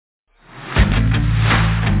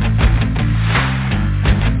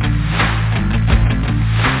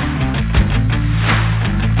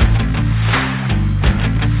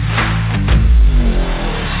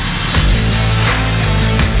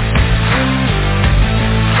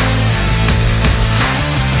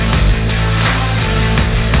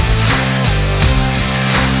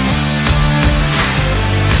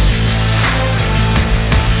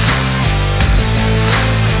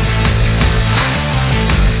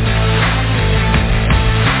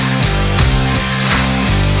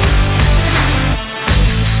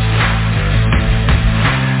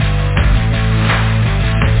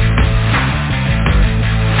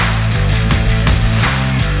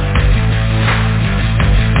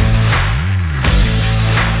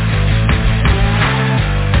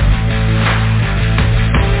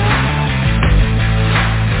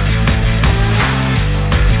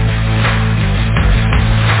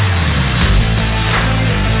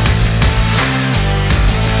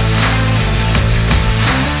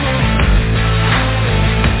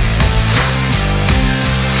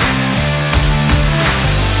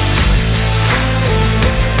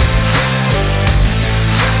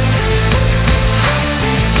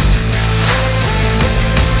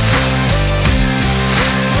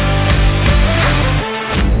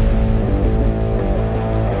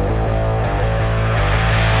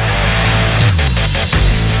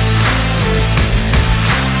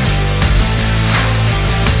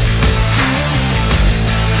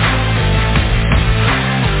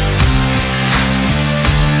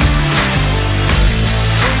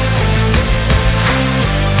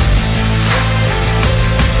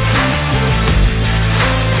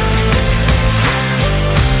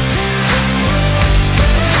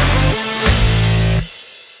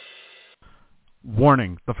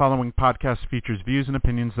Warning, the following podcast features views and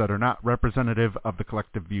opinions that are not representative of the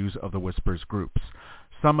collective views of the Whispers groups.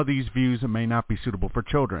 Some of these views may not be suitable for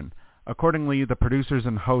children. Accordingly, the producers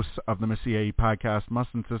and hosts of the Missy AE podcast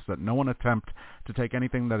must insist that no one attempt to take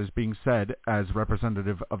anything that is being said as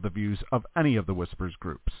representative of the views of any of the Whispers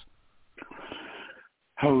groups.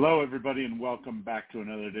 Hello, everybody, and welcome back to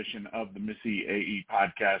another edition of the Missy AE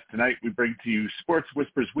podcast. Tonight, we bring to you Sports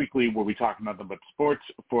Whispers Weekly, where we talk nothing but sports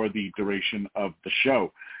for the duration of the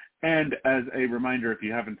show. And as a reminder, if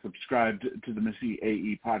you haven't subscribed to the Missy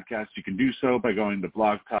AE podcast, you can do so by going to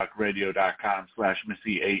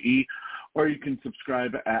blogtalkradio.com/MissyAE, or you can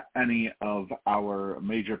subscribe at any of our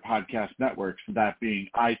major podcast networks, that being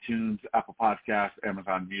iTunes, Apple Podcasts,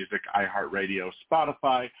 Amazon Music, iHeartRadio,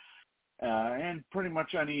 Spotify, and pretty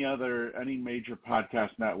much any major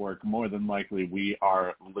podcast network. More than likely, we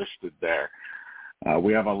are listed there.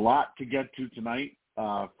 We have a lot to get to tonight.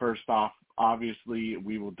 First off, obviously,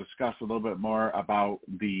 we will discuss a little bit more about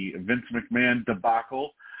the Vince McMahon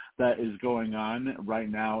debacle that is going on right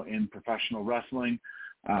now in professional wrestling.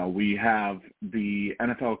 We have the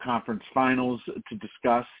NFL Conference Finals to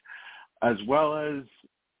discuss, as well as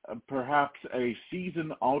perhaps a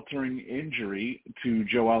season-altering injury to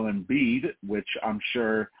Joel Embiid, which I'm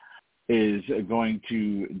sure is going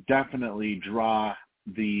to definitely draw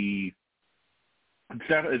it's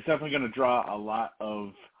definitely going to draw a lot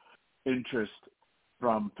of interest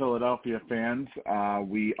from Philadelphia fans.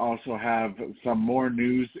 We also have some more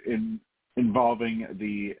news involving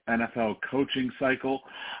the NFL coaching cycle,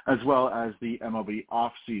 as well as the MLB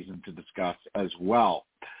offseason to discuss as well.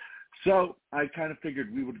 So I kind of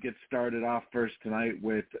figured we would get started off first tonight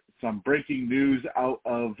with some breaking news out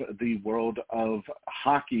of the world of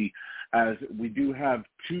hockey, as we do have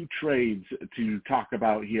two trades to talk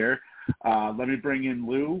about here. Let me bring in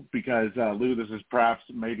Lou, because Lou, this is perhaps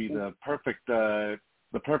maybe the perfect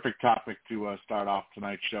topic to start off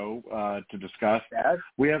tonight's show to discuss. Yes.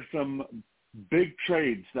 We have some big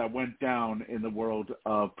trades that went down in the world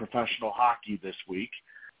of professional hockey this week.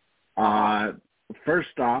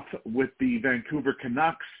 First off, with the Vancouver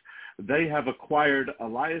Canucks, they have acquired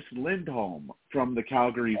Elias Lindholm from the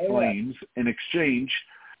Calgary Flames in exchange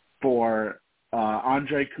for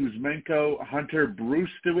Andrei Kuzmenko, Hunter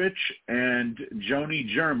Brustewicz, and Joni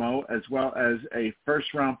Jermo, as well as a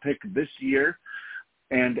first-round pick this year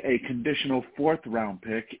and a conditional fourth-round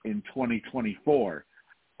pick in 2024.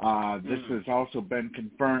 This has also been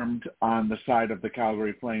confirmed on the side of the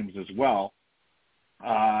Calgary Flames as well.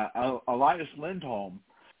 Elias Lindholm,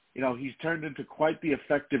 he's turned into quite the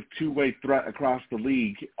effective two-way threat across the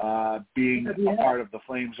league, being a part of the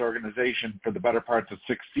Flames organization for the better parts of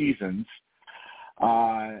 6 seasons.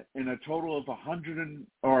 In a total of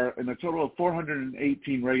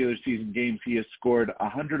 418 regular season games, he has scored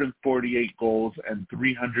 148 goals and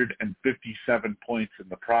 357 points in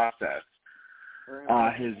the process.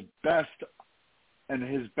 His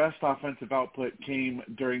best offensive output came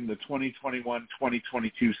during the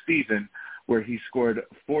 2021-2022 season, where he scored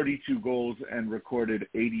 42 goals and recorded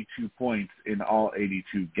 82 points in all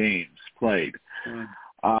 82 games played.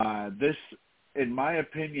 This, in my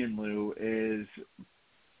opinion, Lou, is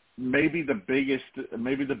maybe the biggest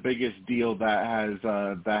deal that has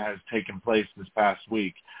taken place this past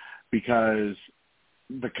week, because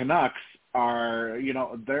the Canucks are,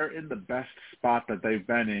 they're in the best spot that they've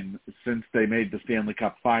been in since they made the Stanley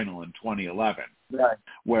Cup final in 2011, right,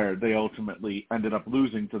 where they ultimately ended up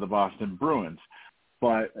losing to the Boston Bruins.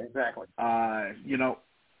 But, exactly.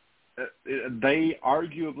 They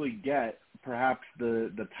arguably get perhaps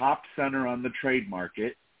the top center on the trade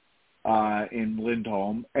market in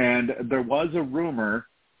Lindholm, and there was a rumor,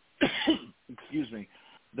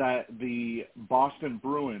 that the Boston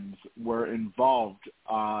Bruins were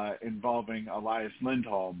involving Elias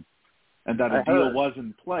Lindholm, and that a deal was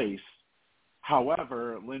in place.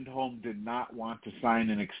 However, Lindholm did not want to sign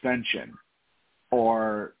an extension,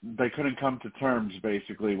 or they couldn't come to terms,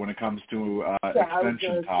 basically, when it comes to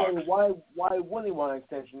extension talks. Say, why wouldn't he want an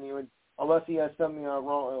extension, unless he has something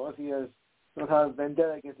wrong, unless he has some kind of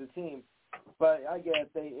vendetta against the team? But I get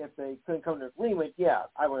if they couldn't come to an agreement, yeah,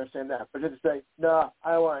 I would understand that. But just to say, no,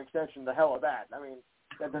 I don't want an extension, the hell with that. I mean,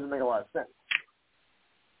 that doesn't make a lot of sense.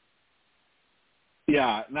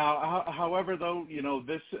 Yeah. Now, however, though,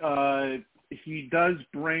 this he does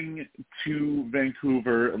bring to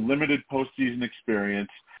Vancouver limited postseason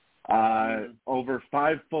experience. Over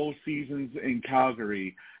 5 full seasons in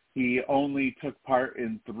Calgary, he only took part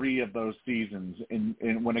in 3 of those seasons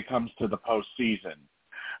in when it comes to the postseason.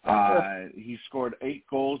 He scored 8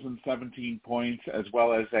 goals and 17 points, as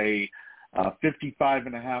well as a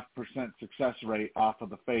 55.5% success rate off of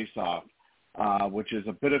the faceoff. which is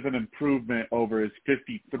a bit of an improvement over his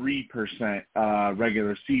 53%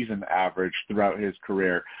 regular season average throughout his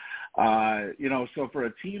career. So for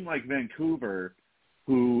a team like Vancouver,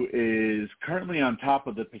 who is currently on top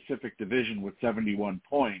of the Pacific Division with 71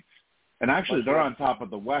 points, and actually they're on top of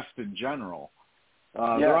the West in general.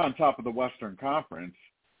 They're on top of the Western Conference.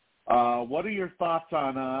 What are your thoughts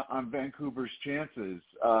on Vancouver's chances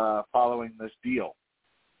following this deal?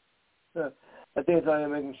 I think it's only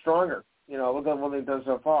making stronger. Look at what they've done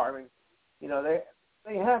so far. I mean,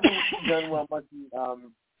 they haven't done well much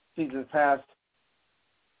in seasons past.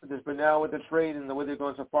 But now with the trade and the way they're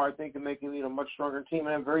going so far, I think they're making a much stronger team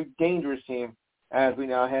and a very dangerous team as we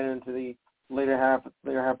now head into the later half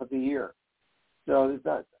of the year. So it's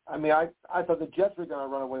not. I mean, I thought the Jets were going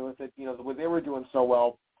to run away with it. The way they were doing so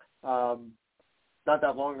well, not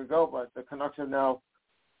that long ago. But the Canucks have now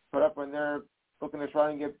put up when they're looking to try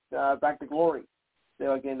and get back to glory. They're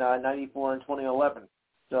like in 94 and 2011.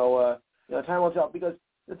 So time will tell. Because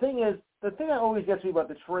the thing that always gets me about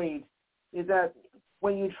the trade is that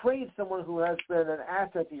when you trade someone who has been an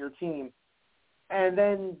asset to your team, and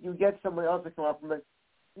then you get someone else to come up from it,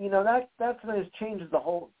 that kind of changes the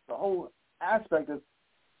whole aspect of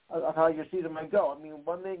how your season might go. I mean,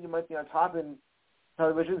 one minute you might be on top in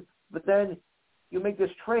television, but then you make this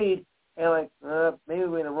trade and maybe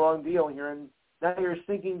we're in a wrong deal here, and now you're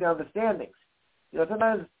sinking down the standings.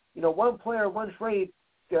 Sometimes one player, one trade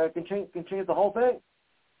can change the whole thing.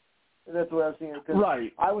 And that's what I'm seeing.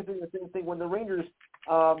 Right. I was thinking the same thing when the Rangers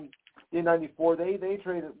in '94 they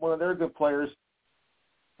traded one of their good players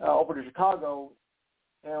over to Chicago,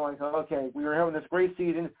 and okay, we were having this great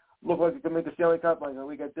season, looked like we could make the Stanley Cup.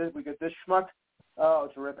 We got this schmuck. Oh,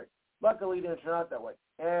 terrific! Luckily, it didn't turn out that way.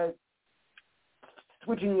 And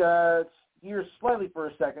switching gears slightly for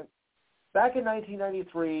a second, back in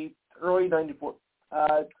 1993, early '94,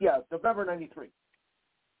 November '93,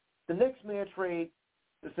 the Knicks made a trade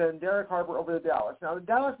to send Derek Harper over to Dallas. Now, the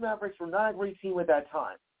Dallas Mavericks were not a great team at that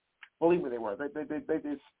time. Believe me, they were.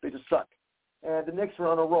 They just sucked. And the Knicks were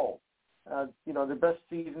on a roll. Their best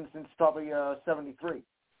season since probably '73.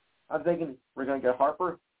 I'm thinking, we're going to get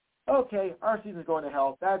Harper? Okay, our season's going to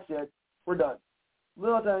hell. That's it. We're done.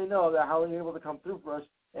 Little did I know that how they were able to come through for us,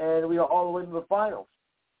 and we got all the way to the finals.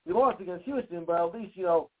 We lost against Houston, but at least,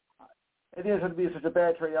 it didn't have to be such a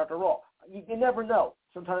bad trade after all. You never know.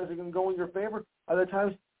 Sometimes it can go in your favor. Other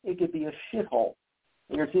times it could be a shithole,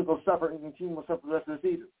 and your team will suffer. And your team will suffer the rest of the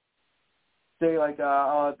season. Say like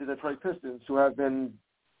the Detroit Pistons, who have been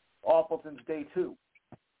awful since day two.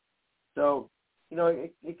 So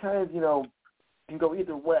it kind of can go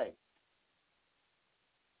either way.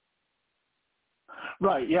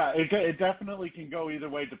 Right. Yeah. It definitely can go either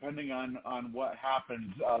way depending on what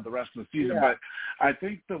happens the rest of the season. Yeah. But I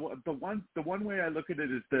think the one way I look at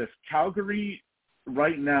it is this: Calgary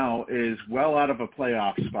right now is well out of a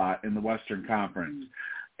playoff spot in the Western Conference,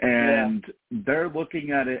 and they're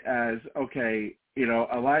looking at it as, okay,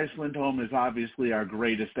 Elias Lindholm is obviously our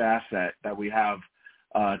greatest asset that we have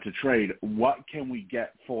to trade. What can we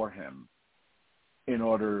get for him in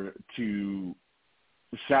order to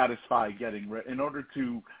in order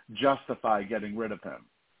to justify getting rid of him?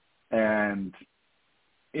 And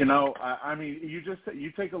I mean,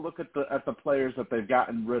 you take a look at the players that they've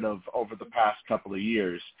gotten rid of over the past couple of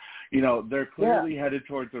years. They're clearly headed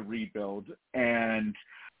towards a rebuild, and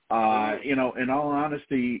in all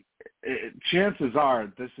honesty, chances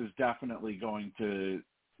are this is definitely going to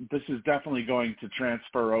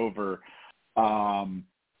transfer over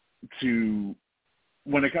to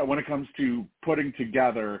when it comes to putting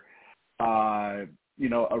together a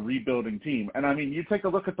rebuilding team. And I mean, you take a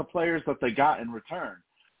look at the players that they got in return.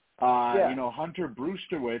 Hunter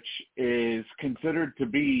Brewsterwich is considered to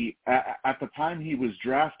be, at the time he was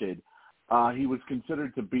drafted, he was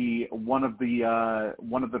considered to be one of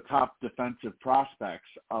the top defensive prospects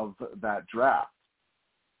of that draft.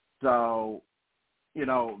 So,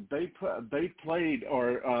 they played,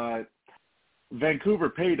 or Vancouver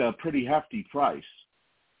paid a pretty hefty price.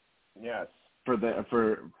 Yes. For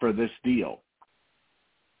this deal.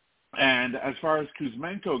 And as far as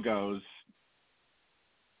Kuzmenko goes,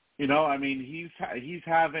 I mean, he's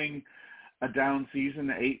having a down season,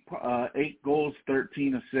 8 goals,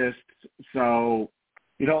 13 assists. So,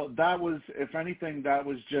 that was, if anything, that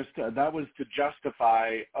was to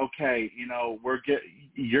justify, okay,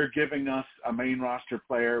 you're giving us a main roster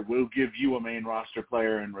player, we'll give you a main roster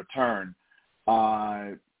player in return,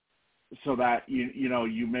 so that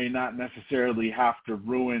you may not necessarily have to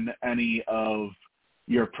ruin any of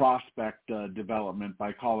your prospect development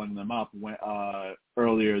by calling them up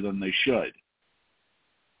earlier than they should.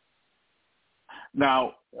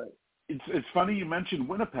 Now, it's funny you mentioned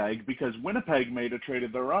Winnipeg, because Winnipeg made a trade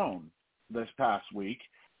of their own this past week,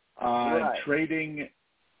 trading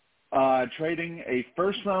a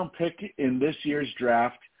first-round pick in this year's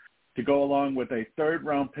draft to go along with a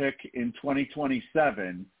third-round pick in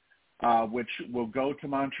 2027, which will go to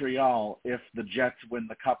Montreal if the Jets win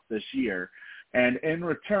the Cup this year. And in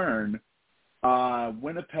return,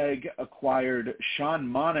 Winnipeg acquired Sean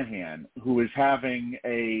Monahan, who is having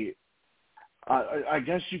I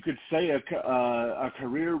guess you could say a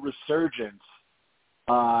career resurgence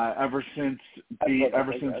ever since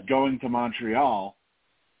going to Montreal.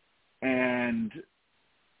 And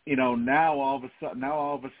now all of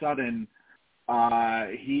a sudden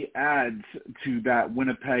he adds to that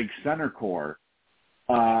Winnipeg center core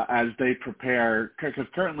as they prepare, because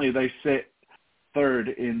currently they sit third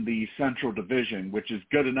in the Central Division, which is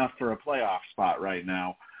good enough for a playoff spot right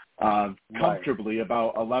now, comfortably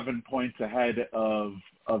about 11 points ahead of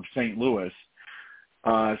St. Louis.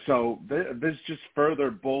 So this just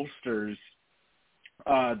further bolsters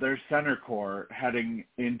their center core heading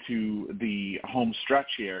into the home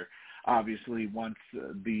stretch here. Obviously, once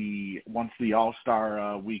the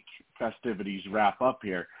All-Star Week festivities wrap up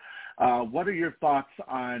here, what are your thoughts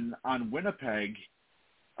on Winnipeg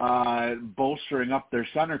bolstering up their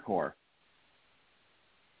center core?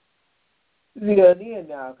 It's a good idea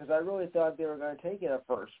now, because I really thought they were going to take it at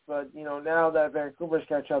first, but now that Vancouver's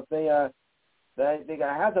catch up, they got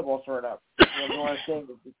to have to bolster it up. They want to stay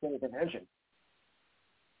in contention.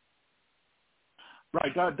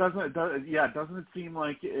 Right. Doesn't it seem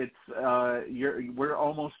like it's we're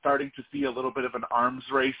almost starting to see a little bit of an arms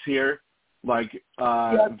race here? Like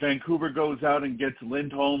Vancouver goes out and gets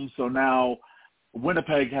Lindholm, so now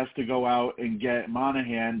Winnipeg has to go out and get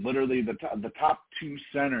Monahan. Literally, the top two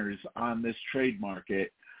centers on this trade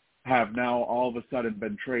market have now all of a sudden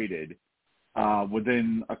been traded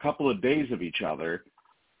within a couple of days of each other,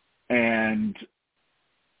 and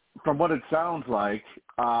from what it sounds like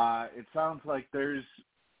there's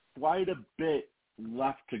quite a bit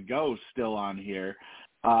left to go still on here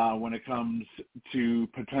when it comes to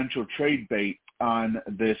potential trade bait on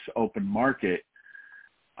this open market.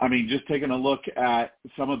 I mean, just taking a look at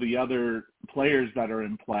some of the other players that are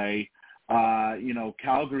in play,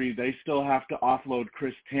 Calgary, they still have to offload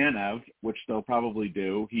Chris Tanev, which they'll probably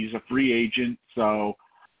do. He's a free agent, so,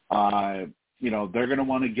 they're going to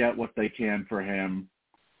want to get what they can for him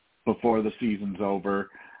before the season's over.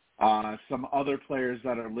 Some other players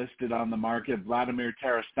that are listed on the market, Vladimir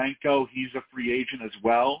Tarasenko, he's a free agent as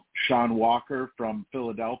well. Sean Walker from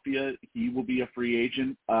Philadelphia, he will be a free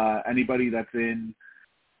agent. Anybody that's in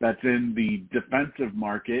the defensive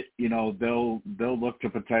market, they'll look to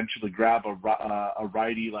potentially grab a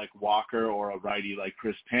righty like Walker or a righty like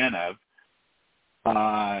Chris Tanev.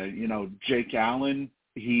 Jake Allen,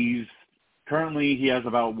 he has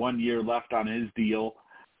about 1 year left on his deal.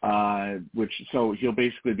 So he'll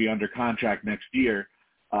basically be under contract next year.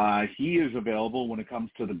 He is available when it comes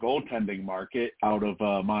to the goaltending market out of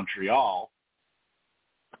Montreal.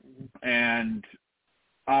 And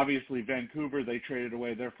obviously Vancouver, they traded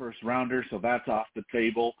away their first rounder, so that's off the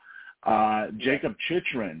table. Jacob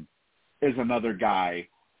Chychrun is another guy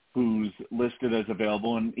who's listed as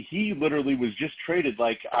available, and he literally was just traded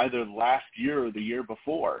like either last year or the year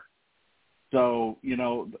before. So,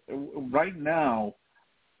 right now,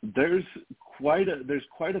 there's quite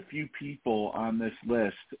a few people on this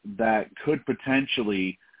list that could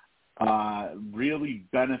potentially really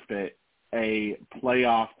benefit a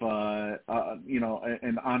playoff, an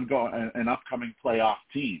upcoming playoff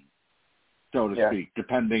team, so to speak,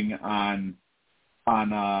 depending on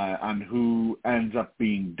who ends up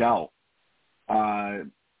being dealt.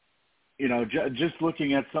 Just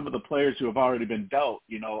looking at some of the players who have already been dealt,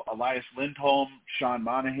 Elias Lindholm, Sean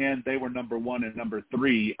Monahan, they were number 1 and number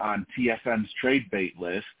 3 on TSN's trade bait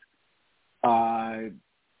list. Andrei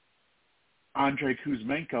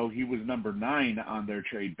Kuzmenko, he was number 9 on their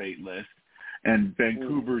trade bait list, and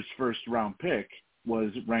Vancouver's first round pick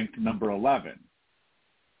was ranked number 11.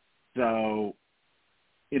 So,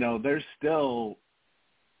 there's still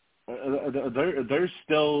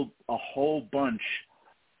a whole bunch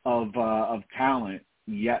of talent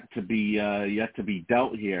yet to be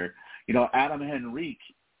dealt here. Adam Henrique,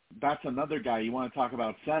 that's another guy. You want to talk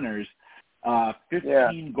about centers?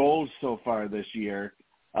 15 goals so far this year,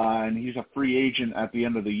 and he's a free agent at the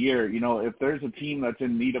end of the year. If there's a team that's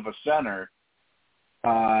in need of a center,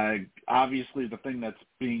 obviously the thing that's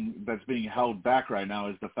being held back right now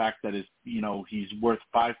is the fact that he's worth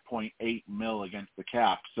 $5.8 million against the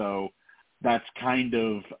cap. So that's kind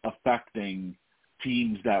of affecting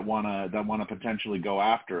teams that want to potentially go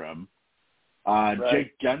after him.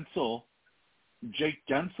 Jake Gensel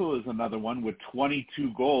is another one with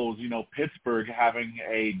 22 goals. You know, Pittsburgh having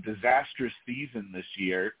a disastrous season this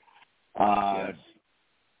year.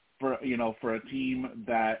 For a team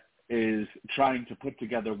that is trying to put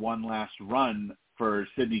together one last run for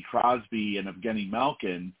Sidney Crosby and Evgeny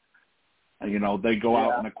Malkin, you know, they go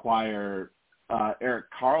out and acquire Erik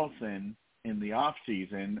Karlsson in the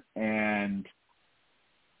offseason, and,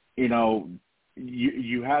 you know,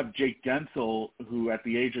 you have Jake Gensel, who at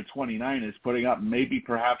the age of 29 is putting up maybe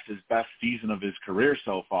perhaps his best season of his career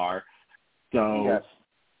so far. So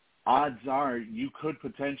odds are you could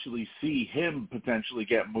potentially see him potentially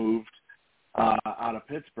get moved out of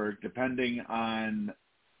Pittsburgh, depending on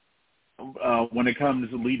when it comes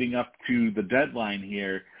leading up to the deadline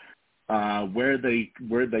here, where they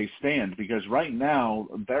stand. Because right now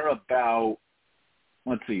they're about,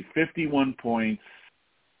 51 points.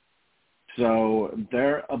 So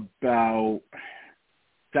they're about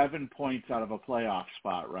 7 points out of a playoff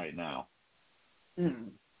spot right now.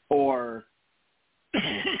 Or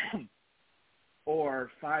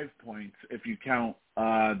 5 points if you count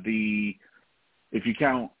the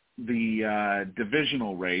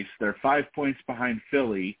divisional race. They're 5 points behind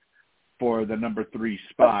Philly for the number 3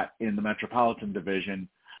 spot in the Metropolitan Division,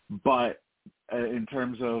 but in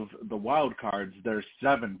terms of the wild cards, they're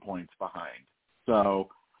 7 points behind. So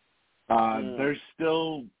there's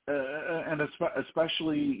still, and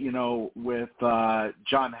especially, you know, with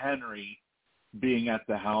John Henry being at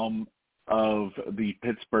the helm of the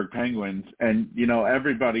Pittsburgh Penguins, and, you know,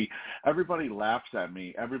 everybody laughs at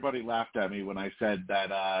me. Everybody laughed at me when I said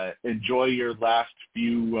that enjoy your last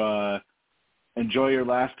few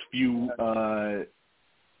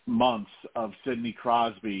months of Sidney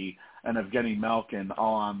Crosby and Evgeny Malkin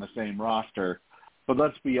all on the same roster. But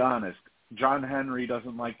let's be honest, John Henry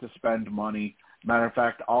doesn't like to spend money. Matter of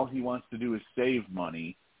fact, all he wants to do is save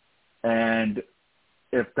money. And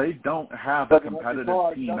if they don't have a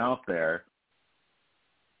competitive team out there,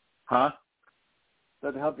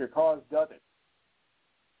 doesn't help your cause, does it?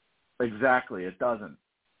 Exactly, it doesn't.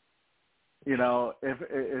 You know,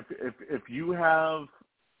 if you have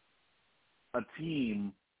a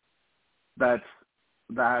team that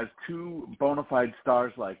has 2 bona fide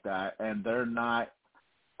stars like that, and they're not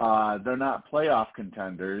playoff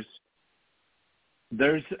contenders,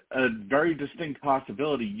 there's a very distinct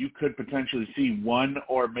possibility you could potentially see one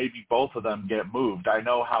or maybe both of them get moved. I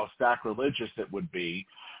know how sacrilegious it would be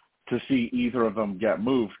to see either of them get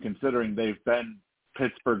moved, considering they've been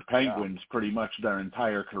Pittsburgh Penguins pretty much their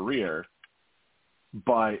entire career.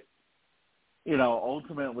 But, you know,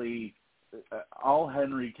 ultimately, all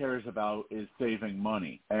Henry cares about is saving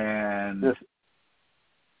money. And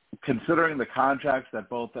considering the contracts that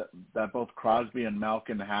both Crosby and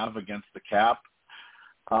Malkin have against the cap,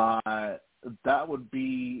 that would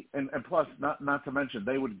be, and plus, not to mention,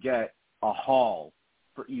 they would get a haul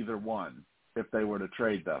for either one if they were to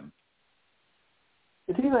trade them.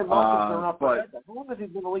 It seems like Malkin's been around forever. How long has he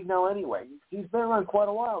been in the league now anyway? He's been around quite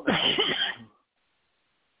a while now.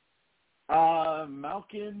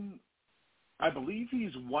 Malkin, I believe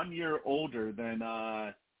he's 1 year older than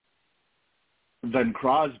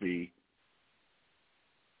Crosby.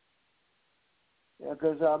 Yeah,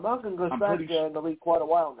 because Malkin goes back in the league quite a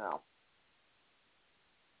while now.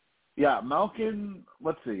 Yeah, Malkin,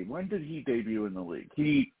 let's see, when did he debut in the league?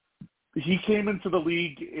 He came into the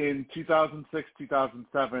league in 2006,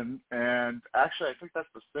 2007, and actually I think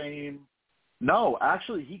that's the same. No,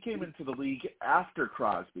 actually he came into the league after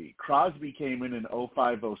Crosby. Crosby came in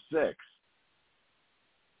 05-06.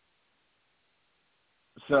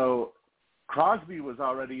 So Crosby was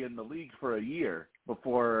already in the league for a year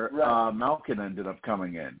before Malkin ended up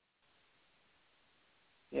coming in.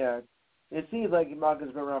 Yeah, it seems like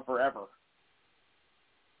Malkin's been around forever.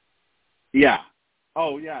 Yeah.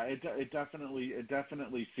 Oh yeah, it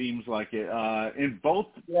definitely seems like it in both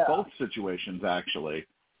situations actually.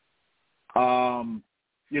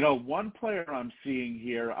 You know, one player I'm seeing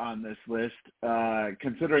here on this list,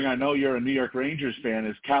 considering I know you're a New York Rangers fan,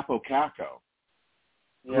 is Capo Caco,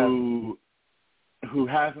 who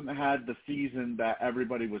hasn't had the season that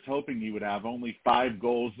everybody was hoping he would have, only 5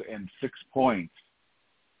 goals and 6 points.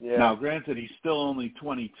 Yeah. Now, granted, he's still only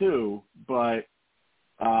 22, but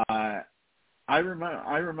I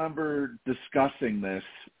remember discussing this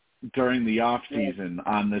during the off season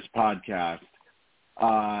on this podcast,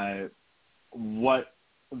 what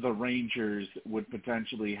the Rangers would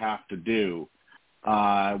potentially have to do,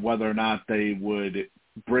 whether or not they would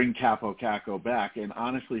bring Capo Caco back. And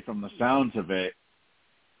honestly, from the sounds of it,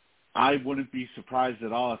 I wouldn't be surprised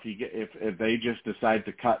at all if they just decide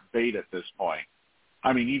to cut bait at this point.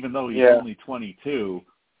 I mean, even though he's only 22,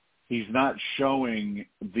 he's not showing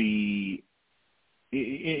the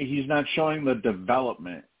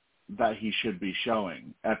development that he should be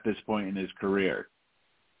showing at this point in his career.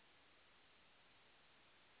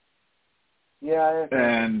 Yeah,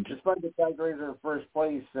 and despite the fact that he's in first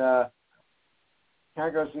place,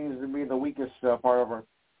 Chicago seems to be the weakest part of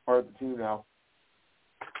the team now.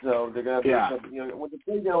 So they're going to have to, with the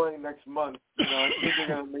trade deadline next month, I think they're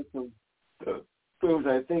going to make some moves.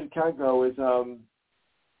 I think Chicago is on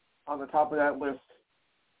the top of that list.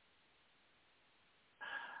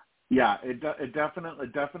 Yeah, it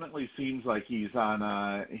definitely seems like he's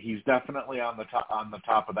definitely on the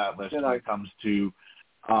top of that list when it comes to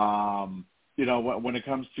when it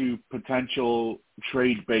comes to potential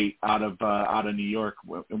trade bait out of New York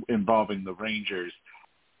involving the Rangers.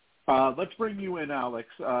 Let's bring you in, Alex.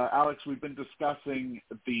 Alex, we've been discussing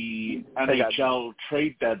the NHL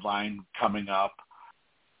trade deadline coming up,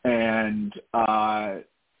 and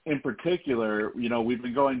in particular, we've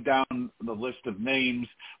been going down the list of names.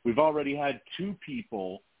 We've already had two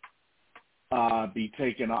people be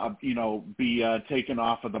taken off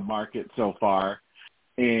of the market so far,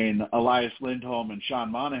 in Elias Lindholm and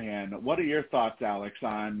Sean Monahan. What are your thoughts, Alex,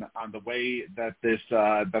 on the way that this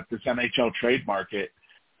NHL trade market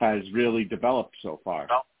has really developed so far?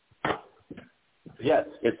 Yes,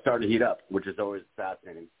 it's starting to heat up, which is always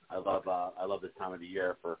fascinating. I love this time of the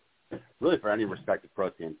year for any respective pro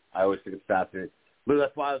team. I always think it's fascinating. Lou,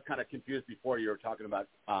 that's why I was kind of confused before. You were talking about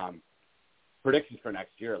predictions for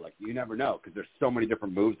next year. Like, you never know because there's so many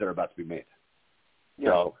different moves that are about to be made. Yeah.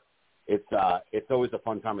 So it's always a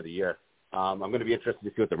fun time of the year. I'm going to be interested to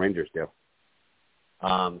see what the Rangers do.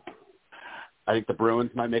 I think the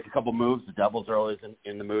Bruins might make a couple moves. The Devils are always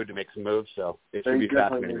in the mood to make some moves, so it should be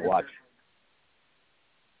fascinating to watch.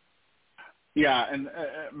 Yeah, and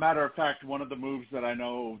matter of fact, one of the moves that I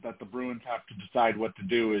know that the Bruins have to decide what to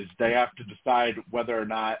do is they have to decide whether or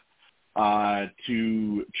not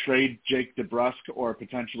to trade Jake DeBrusk or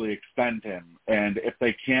potentially extend him. And if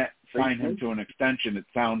they can't sign him to an extension, it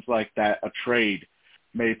sounds like that a trade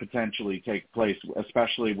may potentially take place,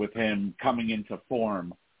 especially with him coming into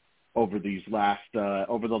form over the last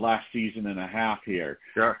season and a half here.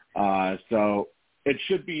 Sure. So it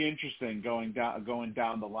should be interesting going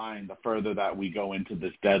down the line the further that we go into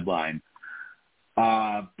this deadline.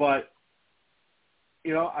 But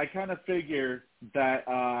I kind of figure that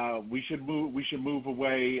we should move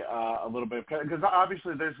away a little bit because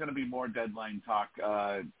obviously there's going to be more deadline talk.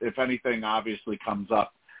 If anything, obviously comes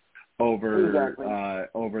up over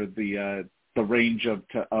the range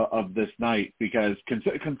of this night, because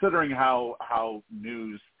considering how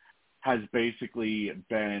news has basically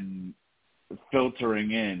been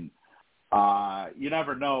filtering in, you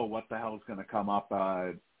never know what the hell is going to come up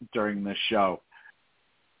during this show.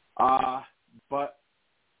 But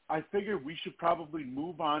I figure we should probably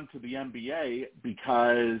move on to the NBA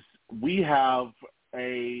because we have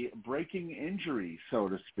a breaking injury, so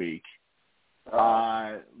to speak.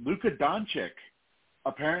 Luka Doncic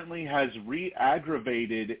apparently has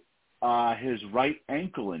re-aggravated his right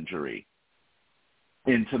ankle injury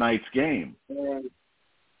in tonight's game.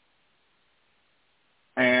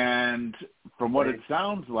 And from what it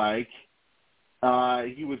sounds like,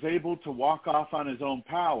 he was able to walk off on his own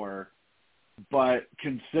power, but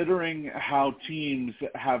considering how teams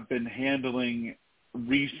have been handling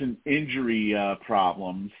recent injury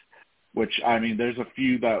problems, which, I mean, there's a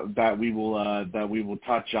few that we will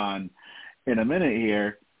touch on in a minute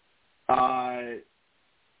here,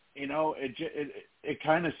 it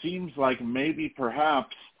kind of seems like maybe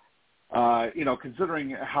perhaps,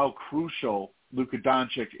 considering how crucial Luka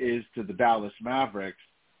Doncic is to the Dallas Mavericks,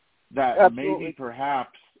 that Absolutely. maybe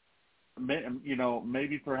perhaps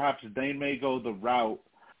they may go the route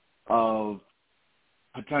of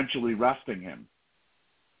potentially resting him.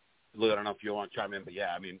 Lou, I don't know if you want to chime in, but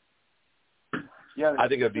yeah, I mean, I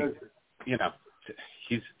think it would be,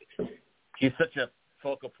 he's such a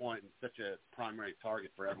focal point and such a primary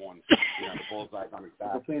target for everyone. The bullseye on his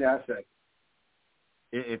back. Complete asset.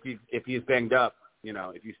 If he's banged up,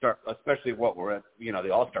 if you start, especially what we're at,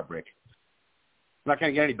 the All-Star break, it's not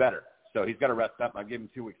going to get any better. So he's got to rest up. I give him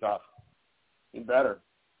 2 weeks off. He better.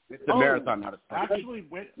 It's a marathon, not a sprint. Actually,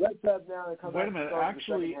 wait a minute.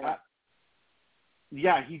 Actually,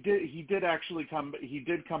 yeah, he did actually come. He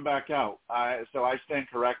did come back out. So I stand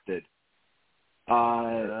corrected.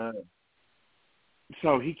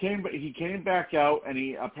 So he came back out, and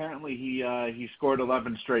he scored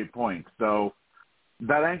 11 straight points. So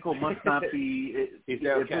that ankle must not be.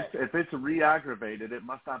 If it's re-aggravated, it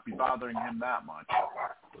must not be bothering him that much.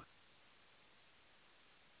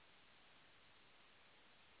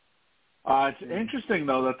 It's interesting,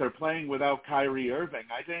 though, that they're playing without Kyrie Irving.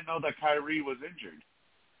 I didn't know that Kyrie was injured.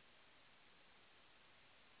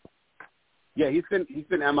 Yeah, he's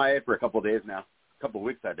been MIA for a couple of days now, a couple of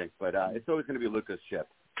weeks, I think. But it's always going to be Luka's ship.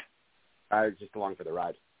 I was just along for the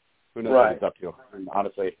ride. Who knows what he's up to? And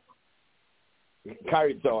honestly,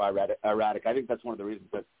 Kyrie's so erratic. I think that's one of the reasons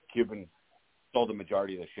that Cuban sold the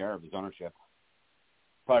majority of the share of his ownership.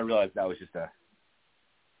 Probably realized that was just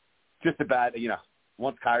a bad,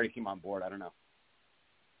 once Kyrie came on board, I don't know.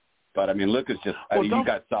 But, I mean, Luka's just, you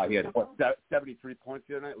guys saw, he had 73 points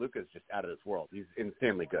the other night. Luka's just out of this world. He's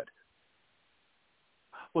insanely good.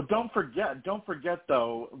 Well, don't forget,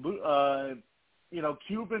 though,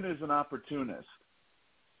 Cuban is an opportunist.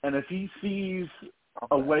 And if he sees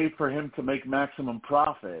a way for him to make maximum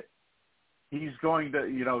profit, he's going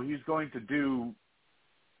to do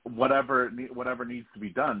whatever needs to be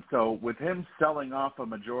done. So with him selling off a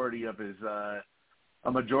majority of his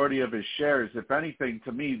shares, if anything,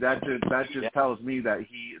 to me that just tells me that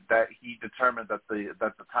he determined that the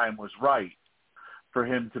time was right for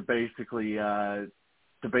him to basically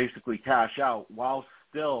cash out while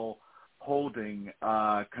still holding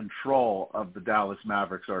control of the Dallas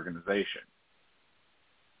Mavericks organization.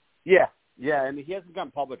 Yeah, and he hasn't gone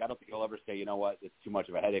public. I don't think he'll ever say, you know what, it's too much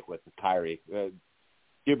of a headache with Kyrie.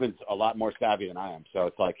 Cuban's a lot more savvy than I am, so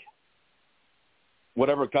it's like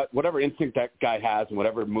whatever instinct that guy has and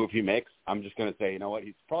whatever move he makes, I'm just going to say, you know what,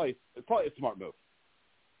 it's probably a smart move.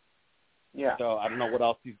 Yeah. So I don't know what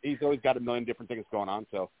else. He's always got a million different things going on,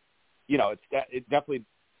 so it definitely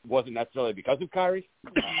wasn't necessarily because of Kyrie.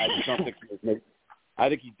 I just don't think he was. I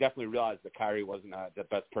think he definitely realized that Kyrie wasn't the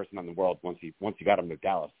best person in the world once he got him to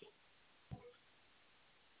Dallas.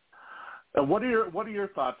 What are your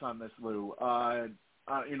thoughts on this, Lou?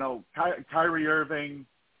 Kyrie Irving,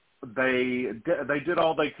 they did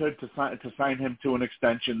all they could to sign him to an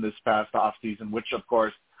extension this past offseason, which of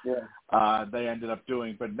course they ended up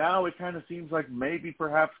doing. But now it kind of seems like maybe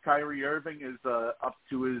perhaps Kyrie Irving is up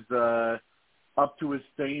to his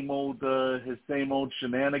same old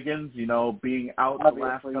shenanigans, being out the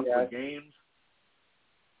last couple of games.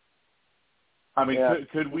 I mean,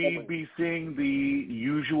 could we be seeing the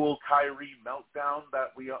usual Kyrie meltdown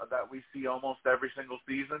that we see almost every single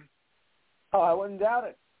season? Oh, I wouldn't doubt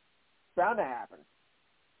it. It's bound to happen.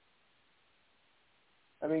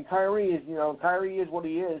 I mean, Kyrie is what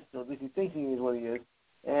he is, or at least he thinks he is what he is,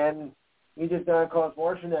 and he's just going to cause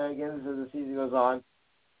more shenanigans as the season goes on.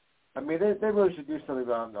 I mean, they really should do something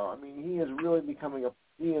about him, though. I mean, he is really becoming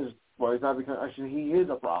he is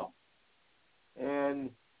a problem. And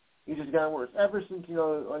he's just gotten worse. Ever since,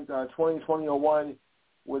 2001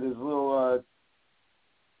 with his little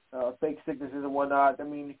fake sicknesses and whatnot, I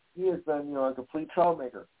mean, he has been, a complete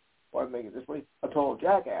troublemaker. Or make it this way, a total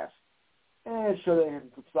jackass. And it's sure they have to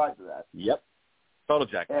subside to that. Yep. Total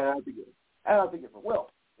jackass. And I don't think it will,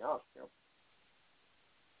 to be honest with you.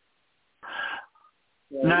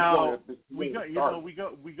 Now we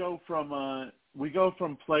go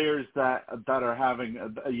from players that are having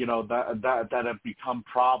that have become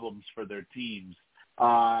problems for their teams.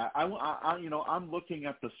 I'm looking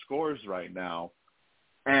at the scores right now,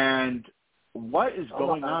 and what is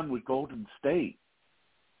going on with Golden State?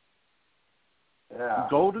 Yeah.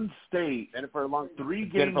 Golden State, and for a long 3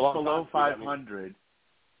 games below 500.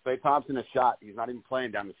 Klay Thompson is shot. He's not even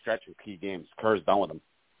playing down the stretch in key games. Kerr's done with him.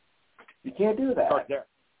 You can't do that. Start there.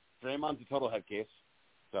 Draymond's a total head case.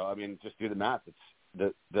 So, I mean, just do the math. It's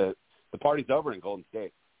the party's over in Golden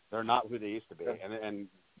State. They're not who they used to be, and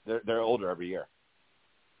they're older every year.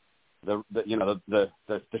 The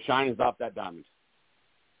shine is off that diamond.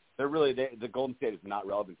 The Golden State is not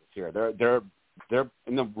relevant this year. They're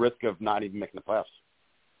in the risk of not even making the playoffs.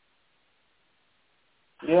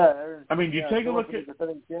 Yeah, I mean, you take a look at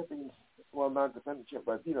defending champions. Well, not defending champions,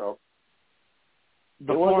 but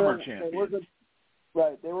the former champions.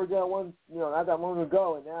 Right, they were that one, not that long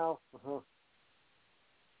ago, and now.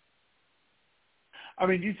 I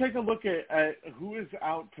mean, you take a look at who is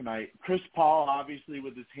out tonight. Chris Paul, obviously,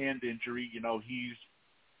 with his hand injury,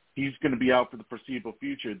 he's going to be out for the foreseeable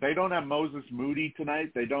future. They don't have Moses Moody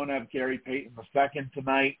tonight. They don't have Gary Payton II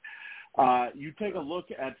tonight. You take a look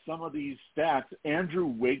at some of these stats. Andrew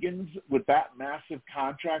Wiggins, with that massive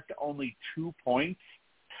contract, only 2 points.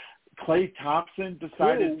 Klay Thompson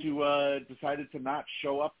decided to not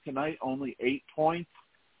show up tonight, only 8 points.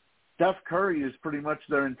 Steph Curry is pretty much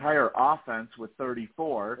their entire offense with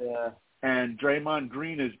 34. Yeah. And Draymond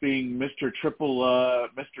Green is being Mr. Triple or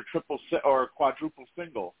quadruple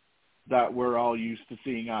single that we're all used to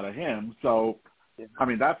seeing out of him. So, I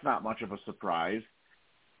mean, that's not much of a surprise.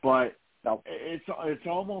 But it's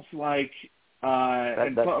almost like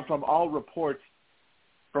From all reports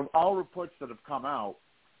that have come out,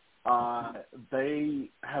 they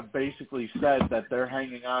have basically said that they're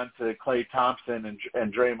hanging on to Klay Thompson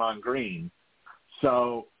and Draymond Green.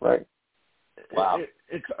 So right. Wow.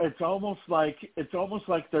 It's almost like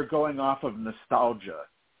they're going off of nostalgia.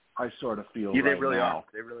 I sort of feel they right really now. are.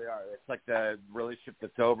 They really are. It's like the relationship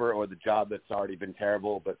that's over or the job that's already been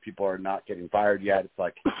terrible, but people are not getting fired yet. It's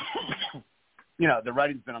like, the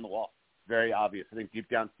writing's been on the wall. Very obvious. I think deep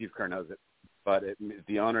down Steve Kerr knows it. But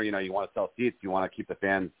the owner, you want to sell seats. You want to keep the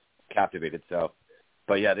fans captivated. So,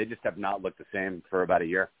 but yeah, they just have not looked the same for about a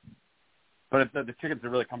year. But if the chickens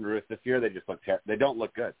have really come to roost this year, they just look they don't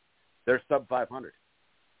look good. They're sub 500.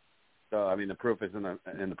 So I mean, the proof is in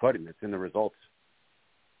the pudding. It's in the results.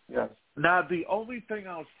 Yes. Now, the only thing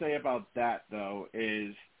I'll say about that though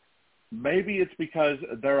is maybe it's because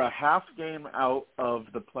they're a half game out of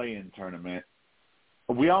the play-in tournament.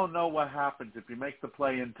 We all know what happens if you make the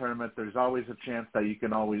play-in tournament. There's always a chance that you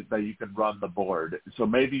can run the board. So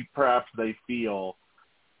maybe perhaps they feel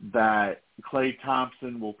that Klay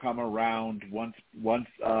Thompson will come around once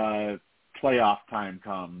playoff time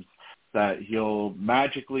comes, that he'll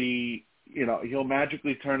magically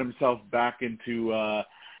turn himself back into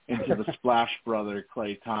the Splash Brother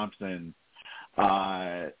Klay Thompson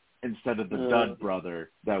instead of the Dud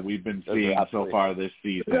Brother that we've been seeing so far this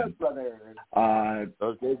season. Dud Brother.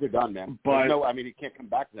 Those days are done, man. But he can't come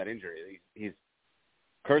back from that injury.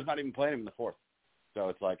 Kerr's not even playing him in the fourth, so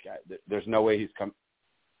it's like there's no way he's come.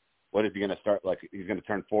 What is he going to start? Like he's going to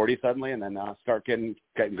turn 40 suddenly and then start getting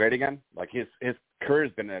great again? Like his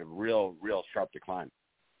career's been a real sharp decline.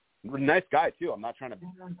 Nice guy too. I'm not trying to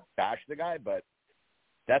bash the guy, but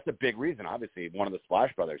that's a big reason. Obviously, one of the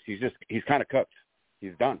Splash Brothers. He's kind of cooked.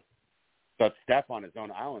 He's done. So it's Steph on his own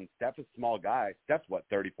island. Steph's a small guy. Steph's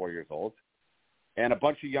 34 years old, and a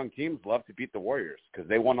bunch of young teams love to beat the Warriors because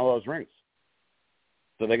they won all those rings.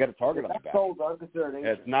 So they got a target on their back.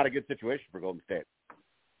 It's not a good situation for Golden State.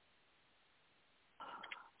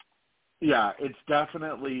 Yeah, it's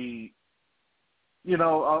definitely,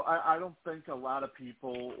 I don't think a lot of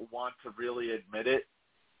people want to really admit it,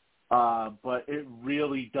 but it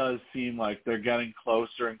really does seem like they're getting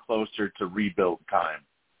closer and closer to rebuild time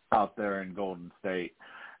out there in Golden State.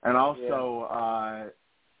 And also,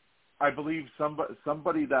 I believe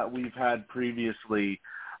somebody that we've had previously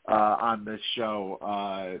on this show,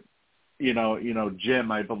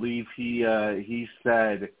 Jim, I believe he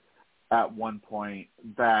said at one point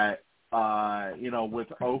that,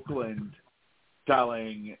 with Oakland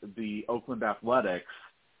selling the Oakland Athletics,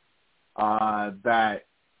 that,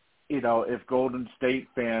 if Golden State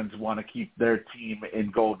fans want to keep their team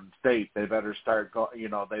in Golden State, they better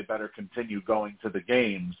they better continue going to the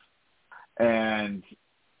games. And,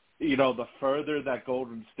 the further that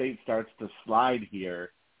Golden State starts to slide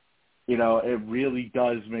here, it really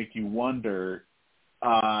does make you wonder.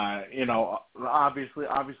 Obviously,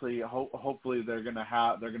 hopefully they're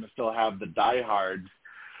gonna still have the diehards,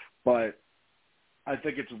 but I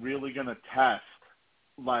think it's really gonna test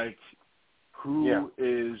who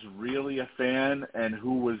is really a fan and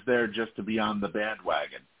who was there just to be on the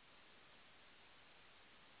bandwagon.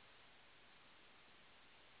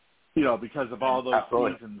 Because of all those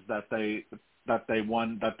seasons that they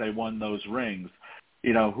won those rings.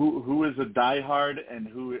 Who is a diehard and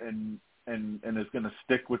who is going to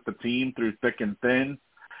stick with the team through thick and thin,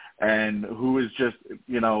 and who is just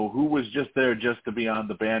who was just there just to be on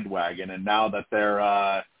the bandwagon, and now that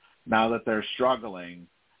they're struggling,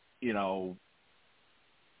 they'll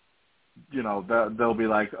be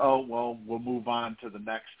like, oh well, we'll move on to the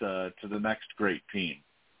next great team.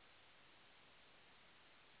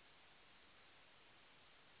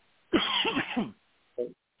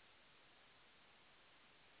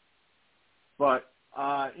 But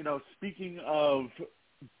speaking of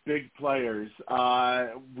big players,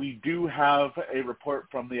 we do have a report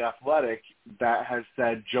from The Athletic that has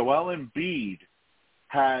said Joel Embiid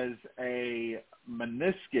has a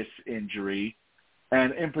meniscus injury,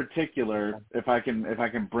 and in particular, if I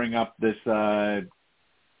can bring up this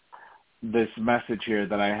message here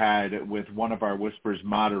that I had with one of our Whispers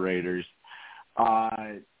moderators,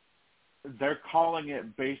 they're calling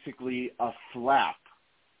it basically a flap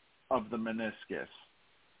of the meniscus.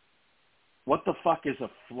 What the fuck is a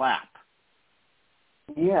flap?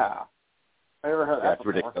 Yeah. I never heard that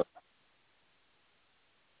before. Ridiculous.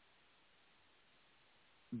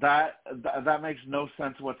 That makes no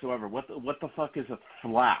sense whatsoever. What the fuck is a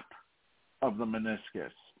flap of the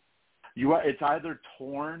meniscus? It's either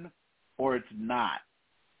torn or it's not.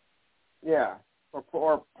 Yeah,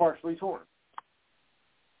 or partially torn.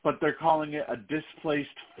 but they're calling it a displaced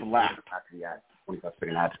flap.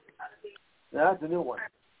 That's a new one.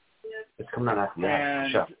 It's coming out after the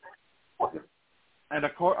ad. And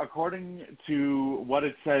according to what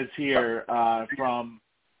it says here I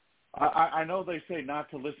know they say not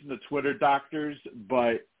to listen to Twitter doctors,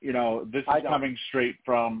 but this is coming straight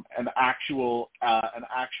from an actual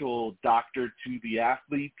doctor to the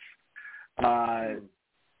athletes.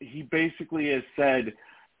 He basically has said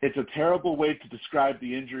it's a terrible way to describe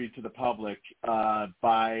the injury to the public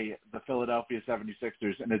by the Philadelphia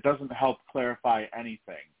 76ers, and it doesn't help clarify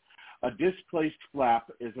anything. A displaced flap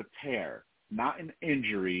is a tear, not an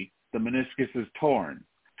injury. The meniscus is torn.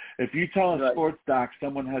 If you tell a sports doc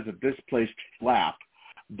someone has a displaced flap,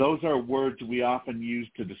 those are words we often use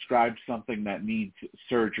to describe something that needs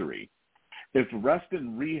surgery. If rest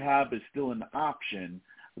and rehab is still an option,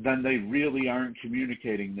 then they really aren't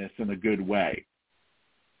communicating this in a good way.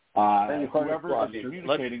 Whoever is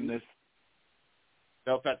communicating this...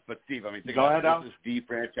 No offense, but Steve, I mean, think Go about ahead, this is the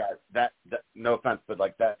franchise. That, no offense, but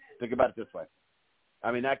like that, think about it this way.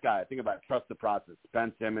 I mean, that guy, think about it, trust the process.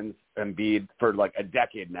 Ben Simmons, Embiid, for like a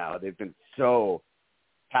decade now, they've been so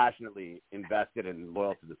passionately invested and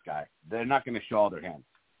loyal to this guy. They're not going to show all their hands.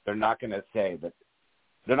 They're not going to say that.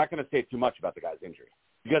 They're not going to say too much about the guy's injury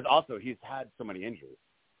because also he's had so many injuries.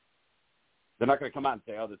 They're not going to come out and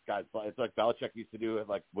say, "Oh, this guy's." It's like Belichick used to do,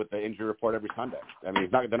 like with the injury report every Sunday. I mean,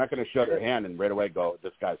 they're not going to show their hand and right away go,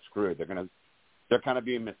 "This guy's screwed." They're kind of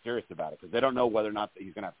being mysterious about it because they don't know whether or not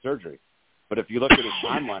he's going to have surgery. But if you look at his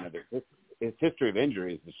timeline of his history of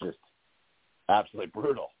injuries, it's just absolutely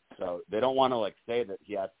brutal. So they don't want to like say that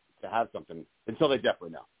he has to have something until they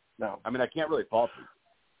definitely know. No, I mean, I can't really fault him.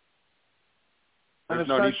 And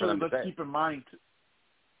no need for especially, them to let's say. keep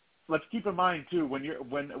in mind too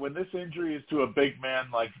when this injury is to a big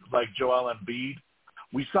man like Joel Embiid.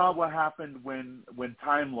 We saw what happened when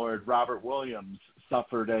Time Lord Robert Williams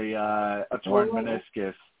suffered a torn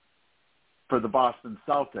meniscus for the Boston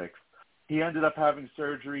Celtics. He ended up having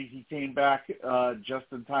surgery. He came back just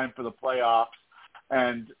in time for the playoffs,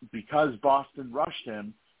 and because Boston rushed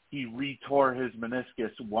him, he retore his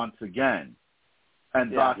meniscus once again,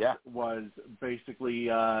 and was basically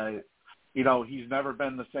he's never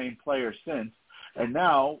been the same player since. And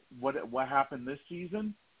now what happened this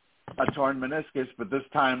season? A torn meniscus, but this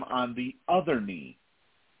time on the other knee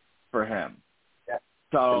for him. Yeah.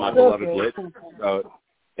 So my beloved Blitz. So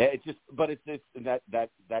it's just, but it's that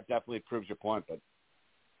definitely proves your point. But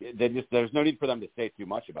there's no need for them to say too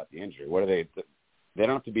much about the injury. What are they? They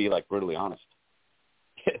don't have to be like brutally honest.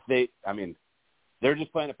 They're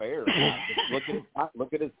just playing it by ear.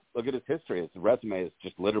 Look at his history. His resume is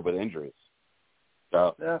just littered with injuries.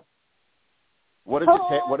 So yeah. What does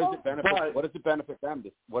it benefit? What does it benefit them?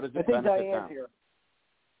 What does it benefit them? Here.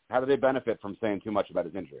 How do they benefit from saying too much about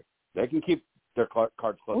his injury? They can keep their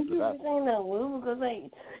cards close to the vest.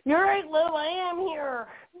 You're right, Lou. I am here.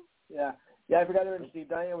 Yeah. I forgot to mention Steve.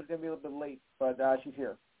 Diane was going to be a little bit late, but she's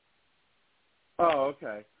here. Oh,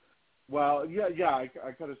 okay. Well, yeah. I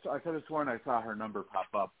could have sworn I saw her number pop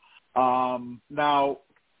up. Now,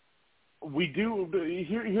 we do.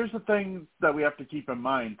 Here's the thing that we have to keep in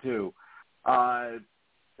mind too.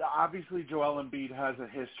 Obviously, Joel Embiid has a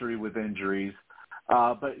history with injuries,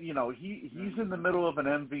 but he's in the middle of an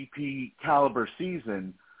MVP caliber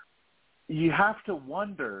season. You have to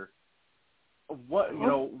wonder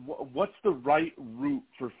what's the right route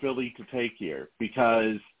for Philly to take here,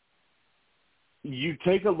 because you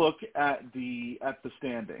take a look at the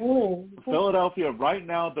standings. Philadelphia right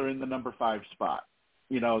now, they're in the number 5 spot.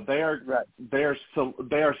 They are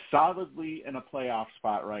solidly in a playoff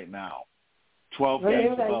spot right now. 12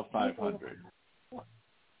 games above 500.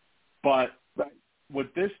 But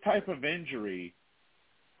with this type of injury,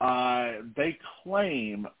 they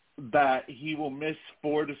claim that he will miss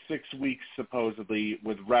 4 to 6 weeks supposedly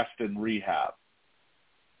with rest and rehab.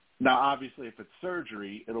 Now, obviously, if it's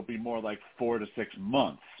surgery, it'll be more like 4 to 6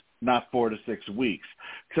 months, not 4 to 6 weeks.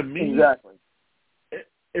 To me, exactly.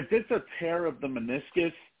 If it's a tear of the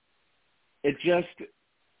meniscus, it just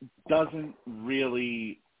doesn't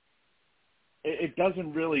really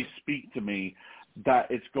speak to me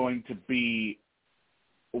that it's going to be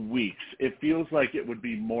weeks. It feels like it would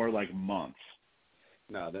be more like months.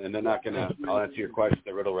 No, and they're not going to – I'll answer your question,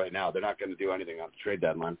 the riddle right now. They're not going to do anything on the trade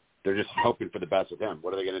deadline. They're just hoping for the best with him.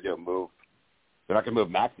 What are they going to do? Move? They're not going to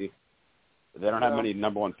move Maxey. They don't have many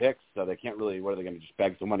number 1 picks, so they can't really – what are they going to just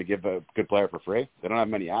beg someone to give a good player for free? They don't have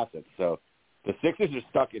many assets. So the Sixers are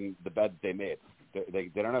stuck in the bed they made.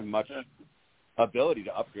 They don't have much ability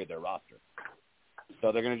to upgrade their roster.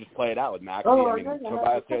 So they're going to just play it out with Maxey.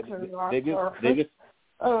 Tobias said they just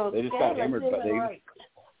got hammered, but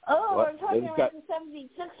Oh, What? we're talking They about just the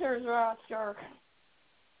 76ers roster.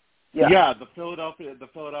 Yeah, the Philadelphia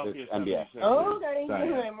NBA. 76ers. Oh, okay,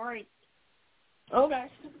 Diane. I'm right. Okay.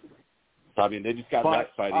 I mean, they just got But,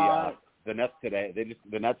 wrecked by the Nets today.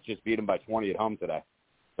 The Nets just beat them by 20 at home today.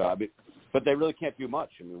 So I mean, but they really can't do much.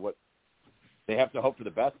 I mean, what they have to hope for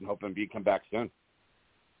the best and hope Embiid come back soon.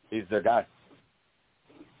 He's their guy.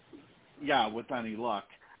 Yeah, with any luck.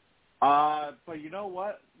 But you know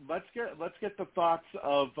what? Let's get the thoughts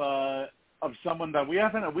of someone that we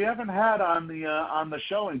haven't had on the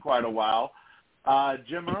show in quite a while.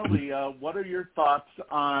 Jim Early, what are your thoughts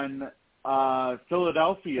on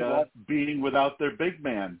Philadelphia being without their big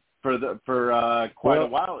man for quite a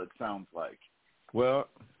while? It sounds like. Well,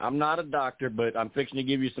 I'm not a doctor, but I'm fixing to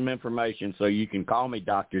give you some information, so you can call me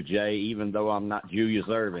Dr. J, even though I'm not Julius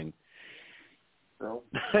Erving.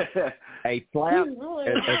 A flap,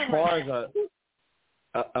 as far as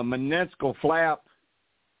a meniscal flap,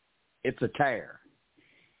 it's a tear.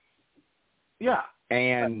 Yeah,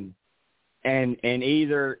 and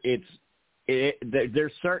either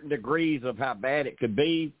there's certain degrees of how bad it could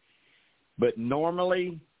be, but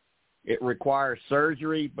normally it requires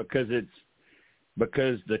surgery because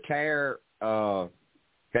the tear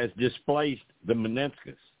has displaced the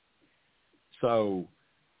meniscus. So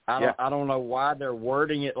I don't know why they're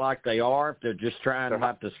wording it like they are, if they're just trying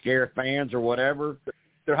not to scare fans or whatever.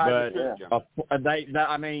 They're hiding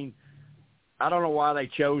I mean, I don't know why they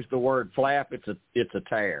chose the word flap. It's a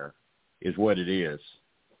tear, is what it is.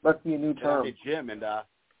 Must be a new term. Hey, Jim,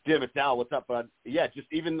 it's Al. What's up, bud? Yeah, just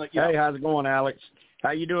even like hey, how's it going, Alex?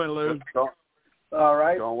 How you doing, Lou? All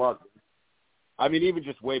right. Going well. I mean, even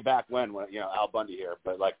just way back when Al Bundy here,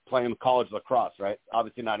 but like playing college lacrosse, right?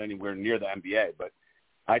 Obviously not anywhere near the NBA, but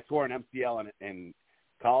I tore an MCL in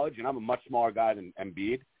college, and I'm a much smaller guy than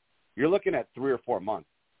Embiid. You're looking at 3 or 4 months.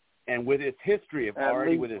 And with his history of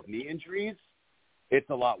already with his knee injuries, it's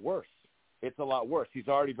a lot worse. It's a lot worse. He's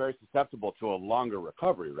already very susceptible to a longer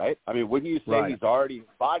recovery, right? I mean, wouldn't you say his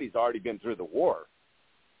body's already been through the war?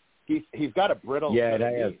 He's got a brittle it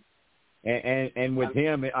has. And with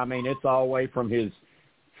him, I mean, it's all the way from his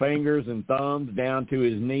fingers and thumbs down to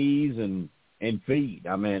his knees and feet.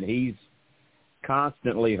 I mean, he's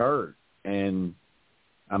constantly hurt. And,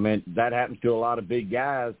 I mean, that happens to a lot of big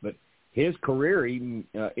guys. But his career, even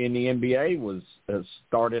in the NBA, was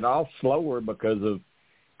started off slower because of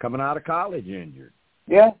coming out of college injured.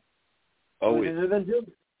 Yeah. Oh,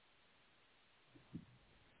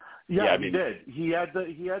 yeah, I he mean, did. He had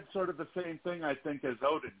sort of the same thing, I think, as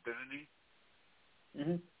Odin, didn't he?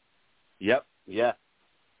 Mm-hmm. Yep. Yeah.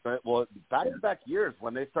 But, well, back-to-back years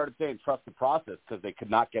when they started saying trust the process because they could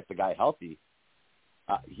not get the guy healthy,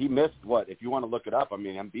 he missed what? If you want to look it up, I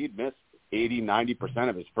mean, Embiid missed 80-90%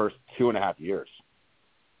 of his first 2.5 years.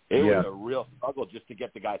 It was a real struggle just to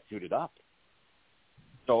get the guy suited up.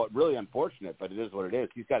 So it's really unfortunate, but it is what it is.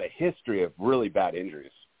 He's got a history of really bad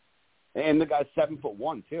injuries. And the guy's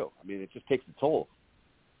 7'1" too. I mean, it just takes a toll.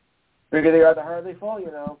 Bigger they are, the harder they fall,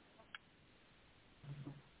 Yeah.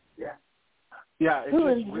 Yeah,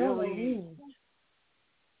 it's just really.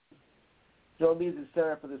 Joe Embiid's the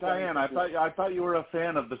center for the Diane, 76ers. I thought you were a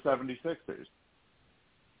fan of the 76ers.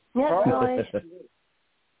 Yeah, really.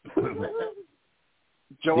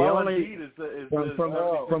 Joel Embiid is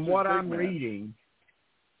from what I'm man. reading.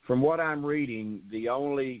 From what I'm reading, the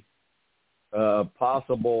only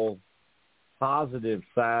possible positive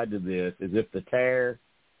side to this is if the tear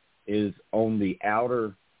is on the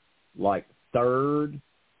outer, like, third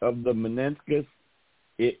of the meniscus,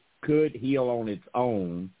 it could heal on its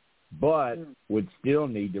own, but would still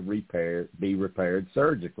need to be repaired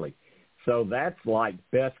surgically. So that's like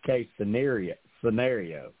best case scenario.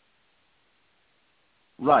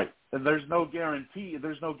 Right, and there's no guarantee.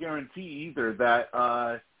 There's no guarantee either that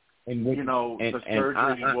the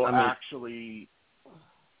surgery will actually.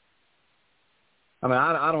 I mean,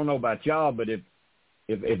 I don't know about y'all, but if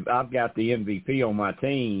I've got the MVP on my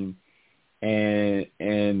team, and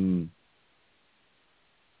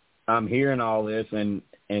I'm hearing all this and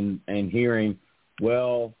hearing,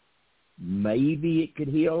 well, maybe it could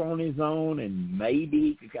heal on his own, and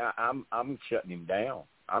maybe he could, I'm shutting him down.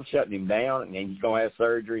 I'm shutting him down, and he's gonna have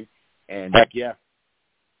surgery. And heck yeah,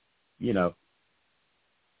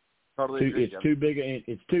 totally agree, it's too big.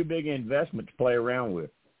 It's too big an investment to play around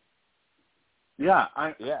with. Yeah,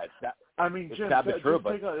 it's Jim, true, just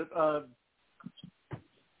take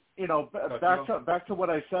back to what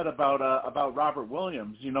I said about Robert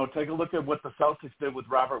Williams. Take a look at what the Celtics did with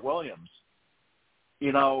Robert Williams.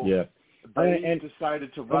 They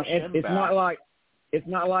decided to rush him back. It's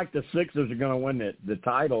not like the Sixers are going to win the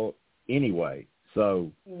title anyway. So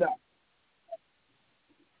no.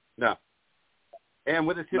 No. And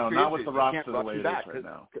with his history, not with the roster the rush way him it back is right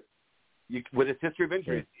now. With his history of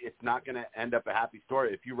injuries, it's not going to end up a happy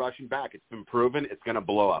story. If you rush him back, it's been proven it's going to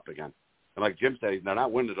blow up again. And like Jim said, they're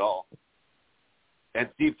not winning at all. And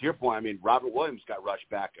Steve, to your point, I mean, Robert Williams got rushed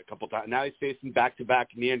back a couple times. Now he's facing back-to-back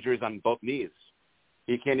knee injuries on both knees.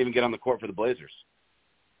 He can't even get on the court for the Blazers.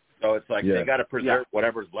 So it's like they got to preserve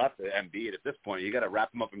whatever's left of Embiid at this point. You got to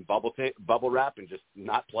wrap him up in bubble wrap and just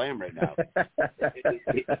not play him right now.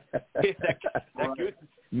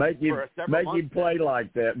 Make him play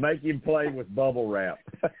like that. Make him play with bubble wrap.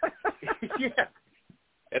 Yeah.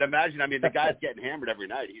 And imagine, I mean, the guy's getting hammered every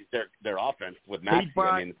night. He's their offense with Maxey.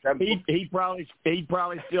 He'd probably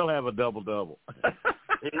still have a double-double. That's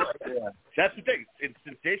the thing. It's a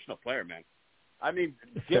sensational player, man. I mean,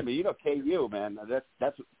 Jimmy, you know KU, man.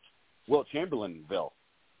 That's Wilt Chamberlainville.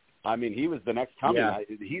 I mean, he was the next coming. Yeah.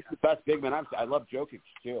 He's the best big man. I love Jokic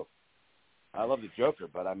too. I love the Joker,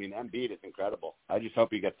 but I mean, Embiid is incredible. I just hope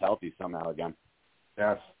he gets healthy somehow again.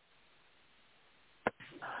 Yes.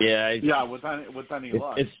 Yeah. With any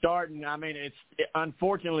luck, it's starting. I mean,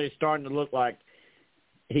 unfortunately it's starting to look like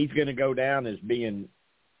he's going to go down as being,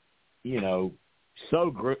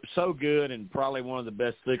 so good and probably one of the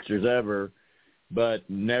best Sixers ever, but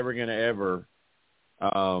never going to ever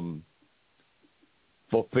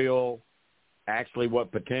fulfill actually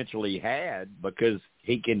what potential he had, because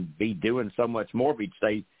he can be doing so much more if he'd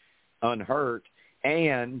stay unhurt,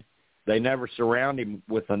 and they never surround him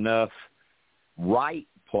with enough right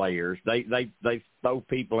players. They throw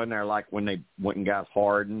people in there like when they went and got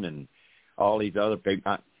Harden and all these other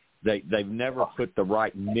people. They've never put the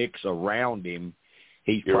right mix around him.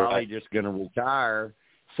 He's probably just going to retire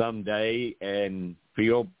someday and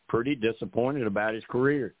feel pretty disappointed about his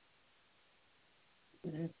career.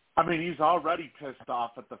 I mean, he's already pissed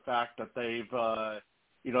off at the fact that they've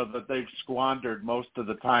squandered most of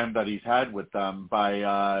the time that he's had with them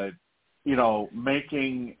by,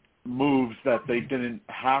 making moves that they didn't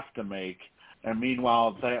have to make. And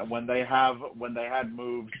meanwhile, when they had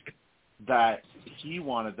moves that he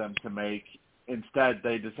wanted them to make, instead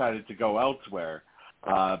they decided to go elsewhere.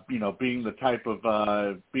 Being the type of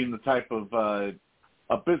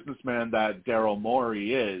a businessman that Daryl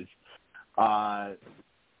Morey is,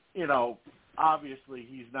 obviously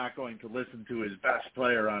he's not going to listen to his best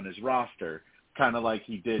player on his roster, kind of like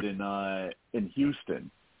he did in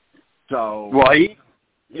Houston. So,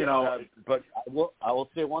 but I will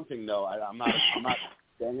say one thing though. I'm not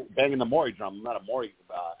banging the Morey drum. I'm not a Morey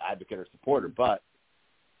advocate or supporter, but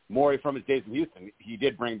Morey from his days in Houston, he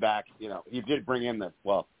did bring in the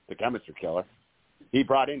chemistry killer. He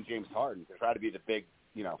brought in James Harden to try to be the big,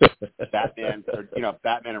 Batman or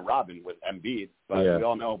Batman and Robin with Embiid, but we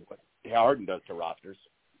all know what Harden does to rosters.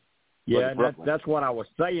 Yeah, that's what I was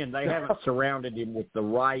saying. They haven't surrounded him with the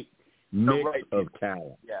right mix of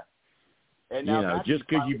talent. Yeah. And now just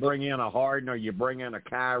because you bring in a Harden or you bring in a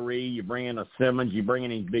Kyrie, you bring in a Simmons, you bring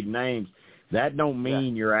in these big names, that don't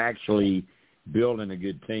mean you're actually building a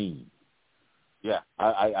good team. Yeah,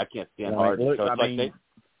 I can't stand Harden.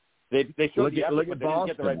 They showed the effort, look but at they Boston. didn't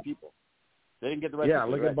get the right people. They didn't get the right people. Yeah,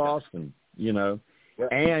 look at Boston,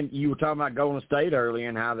 And you were talking about Golden State earlier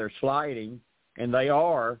and how they're sliding, and they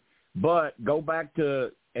are, but go back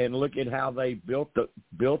to and look at how they built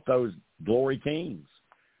those glory teams.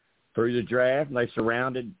 Through the draft, and they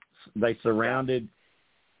surrounded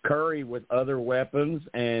Curry with other weapons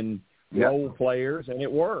and role players, and it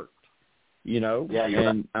worked.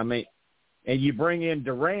 I mean, and you bring in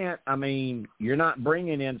Durant. I mean, you're not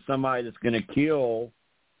bringing in somebody that's going to kill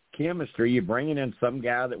chemistry. You're bringing in some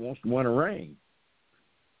guy that wants to win a ring.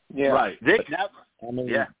 Yeah, right.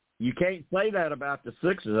 You can't say that about the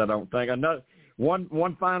Sixers. I don't think. Another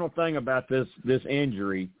one final thing about this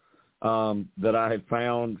injury. That I have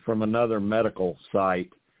found from another medical site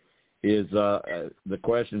is the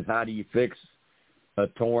question is, how do you fix a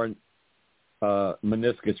torn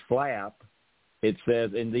meniscus flap? It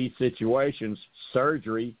says in these situations,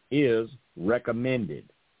 surgery is recommended.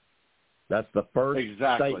 That's the first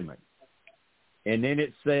statement. And then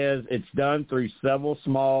it says it's done through several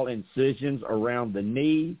small incisions around the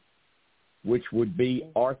knee, which would be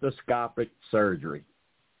arthroscopic surgery.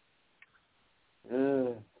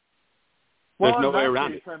 There's no way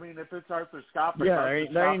around it. I mean, if it's arthroscopic, there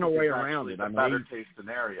ain't no way around it. I mean, better case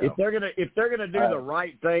scenario. If they're gonna do the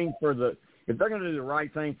right thing for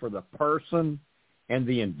the person and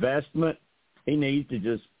the investment, he needs to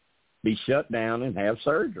just be shut down and have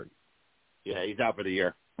surgery. Yeah, he's out for the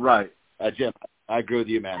year. Right, Jim. I agree with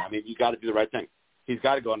you, man. I mean, you got to do the right thing. He's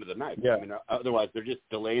got to go under the knife. Yeah. I mean, otherwise they're just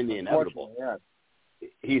delaying the inevitable.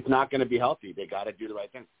 He's not going to be healthy. They got to do the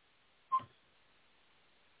right thing.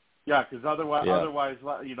 Yeah, because otherwise,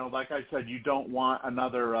 like I said, you don't want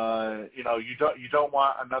another, you don't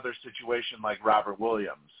want another situation like Robert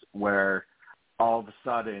Williams, where all of a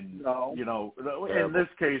sudden, in this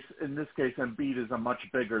case, Embiid is a much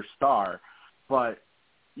bigger star, but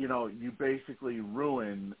you basically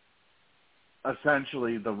ruin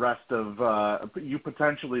essentially the rest of, you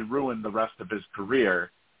potentially ruin the rest of his career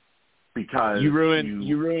because you ruin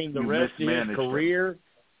the rest of his career. Him.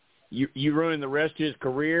 You ruin the rest of his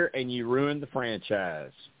career, and you ruin the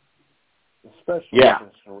franchise. Especially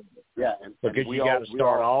because you got to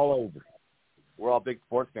start all over. We're all big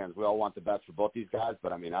sports fans. We all want the best for both these guys,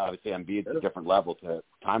 but I mean, obviously Embiid's a different level to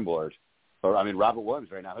Time Lord. But I mean, Robert Williams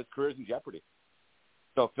right now, his career's in jeopardy.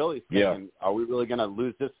 So Philly's thinking, are we really going to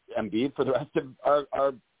lose this Embiid for the rest of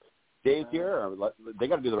our days here? Or they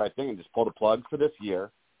got to do the right thing and just pull the plug for this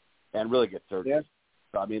year and really get surgery. Yeah.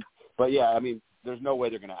 So, I mean, there's no way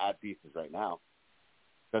they're going to add pieces right now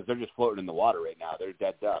because they're just floating in the water right now. They're a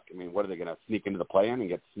dead duck. I mean, what are they going to sneak into the play-in and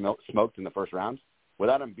get smoked in the first round?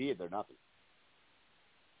 Without Embiid, they're nothing.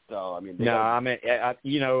 So, I mean, in the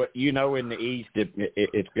East,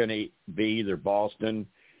 it's going to be either Boston,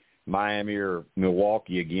 Miami, or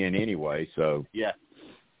Milwaukee again anyway. So yeah.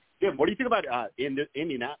 Jim, what do you think about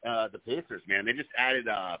the Pacers? Man, they just added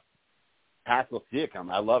Pascal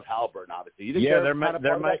Siakam. I love Halliburton, obviously. You think they're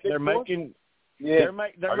making. Yeah.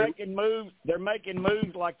 They're making moves. They're making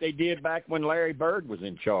moves like they did back when Larry Bird was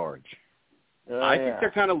in charge. I think they're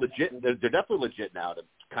kind of legit. They're definitely legit now to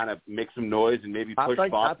kind of make some noise and maybe push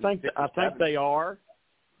Boston. I think they are.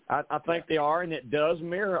 I think they are, and it does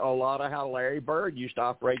mirror a lot of how Larry Bird used to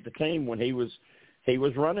operate the team when he was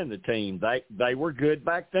running the team. They were good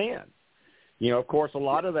back then. Of course, a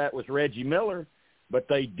lot of that was Reggie Miller, but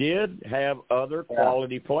they did have other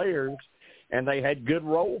quality players. And they had good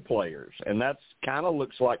role players, and that's kind of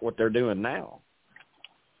looks like what they're doing now.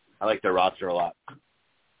 I like their roster a lot.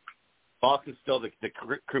 Boston's still the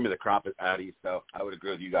cream of the crop at East, so I would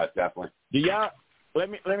agree with you guys definitely. Let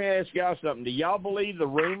me ask y'all something. Do y'all believe the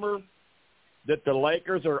rumor that the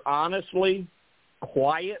Lakers are honestly,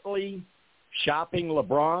 quietly shopping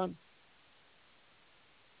LeBron?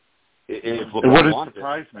 If LeBron it wouldn't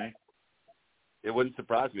surprise me. It wouldn't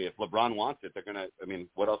surprise me if LeBron wants it. They're gonna. I mean,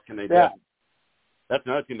 what else can they do? Yeah. That's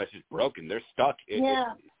another team that's just broken. They're stuck.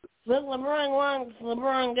 But LeBron wants,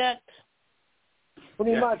 LeBron got.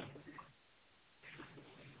 Pretty much.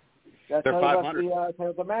 That's they're 500.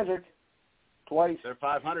 The Magic. Twice. They're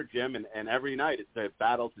 500, Jim, and every night it's a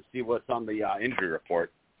battle to see what's on the injury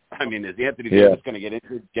report. I mean, is Anthony Davis going to get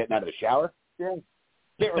injured getting out of the shower? Yeah.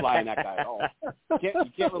 Can't rely on that guy at all. You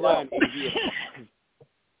can't rely on AD.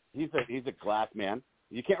 He's a glass man.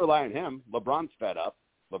 You can't rely on him. LeBron's fed up.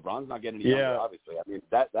 LeBron's not getting any younger, obviously. I mean,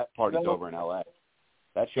 that party's over in L.A.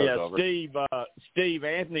 That show's over. Steve,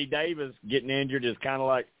 Anthony Davis getting injured is kind of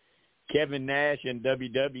like Kevin Nash in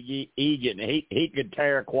WWE getting. He could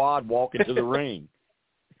tear a quad walking to the ring.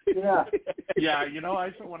 Yeah. Yeah,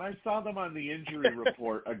 when I saw them on the injury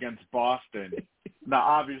report against Boston, now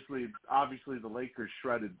obviously the Lakers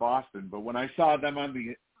shredded Boston, but when I saw them on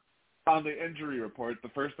the injury report, the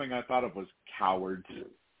first thing I thought of was cowards.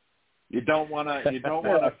 You don't want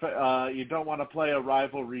to play a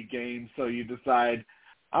rivalry game, so you decide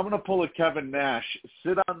I'm going to pull a Kevin Nash,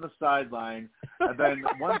 sit on the sideline, and then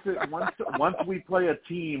once we play a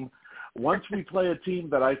team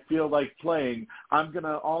that I feel like playing, I'm going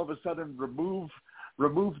to all of a sudden remove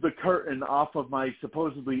the curtain off of my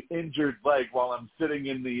supposedly injured leg while I'm sitting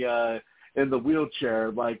in the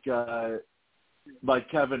wheelchair like Kevin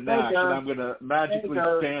Nash, and I'm going to magically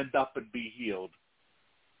stand up and be healed.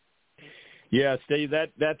 Yeah, Steve,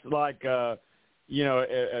 that's like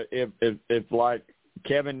if like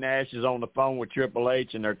Kevin Nash is on the phone with Triple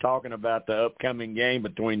H and they're talking about the upcoming game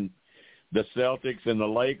between the Celtics and the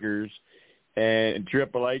Lakers, and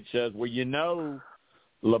Triple H says, well,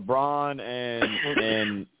 LeBron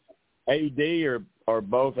and AD are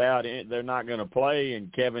both out. They're not going to play,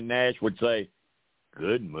 and Kevin Nash would say,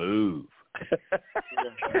 good move.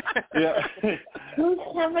 Yeah. Who's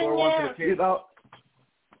Kevin Nash?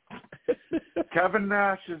 Kevin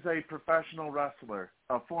Nash is a professional wrestler,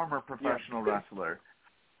 a former professional wrestler.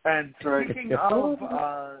 And speaking of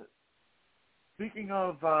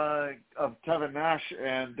Kevin Nash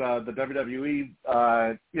and the WWE,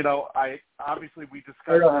 we discussed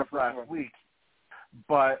this last week,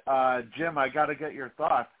 but Jim, I got to get your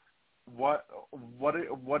thoughts. What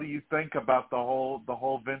do you think about the whole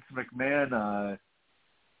Vince McMahon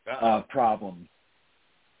problem?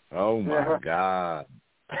 Oh my God!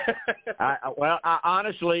 I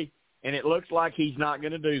honestly, and it looks like he's not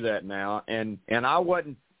going to do that now. And I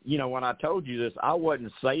wasn't when I told you this, I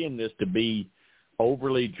wasn't saying this to be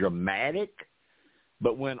overly dramatic,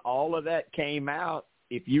 but when all of that came out,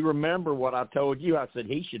 if you remember what I told you, I said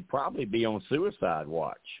he should probably be on suicide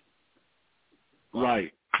watch.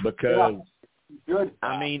 Right. Because, Good.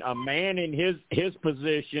 I mean, a man in his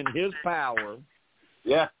position, his power,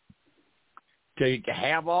 to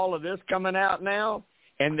have all of this coming out now,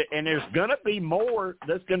 and there's going to be more.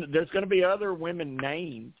 There's going to be other women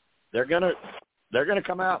named. They're going to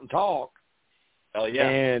come out and talk. Oh yeah.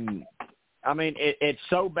 And I mean, it's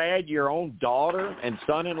so bad. Your own daughter and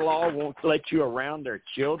son-in-law won't let you around their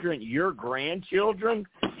children. Your grandchildren,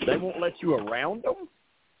 they won't let you around them.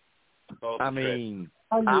 I mean,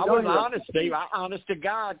 I was honest, Steve. I, honest to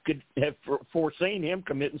God, could have foreseen him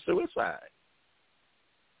committing suicide.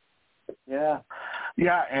 Yeah.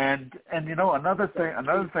 Yeah, and another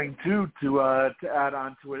thing too to add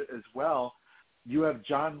on to it as well, you have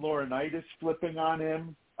John Laurinaitis flipping on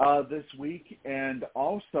him this week, and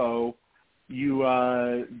also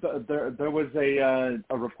there was a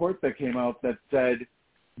report that came out that said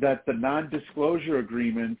that the non-disclosure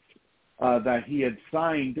agreements that he had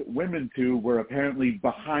signed women to were apparently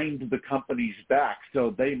behind the company's back,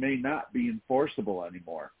 so they may not be enforceable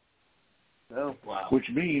anymore. Oh, wow. Which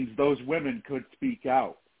means those women could speak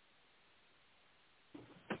out.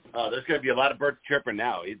 There's going to be a lot of birds chirping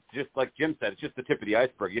now. It's just like Jim said, it's just the tip of the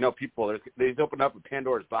iceberg. People, they've opened up a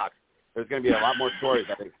Pandora's box. There's going to be a lot more stories,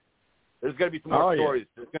 I think. There's going to be some more stories.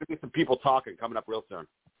 There's going to be some people talking coming up real soon.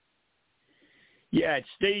 Yeah,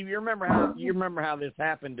 Steve, you remember how this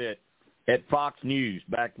happened at Fox News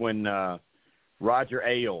back when Roger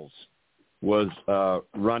Ailes was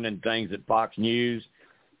running things at Fox News,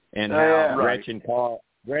 and how Gretchen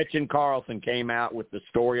Carlson came out with the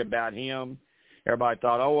story about him. Everybody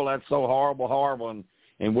thought, oh, well, that's so horrible.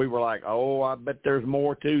 And we were like, oh, I bet there's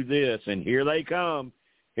more to this. And here they come.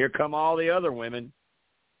 Here come all the other women.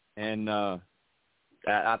 And I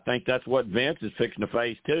think that's what Vince is fixing to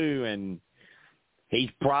face too. And he's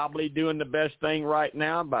probably doing the best thing right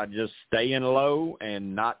now by just staying low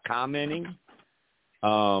and not commenting.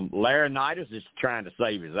 Laurinaitis is trying to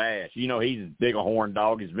save his ass. He's as big a horn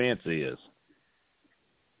dog as Vince is.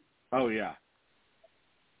 Oh yeah,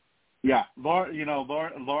 yeah.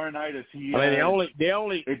 Laurinaitis. The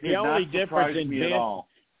only difference in Vince.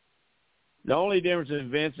 The only difference in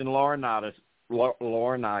Vince and Laurinaitis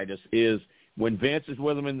is when Vince is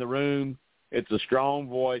with him in the room, it's a strong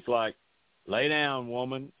voice like, "Lay down,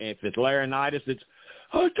 woman." If it's Laurinaitis, it's,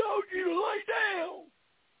 "I told you to lay down."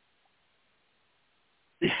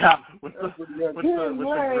 Yeah, with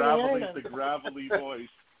the gravelly voice.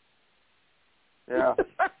 Yeah.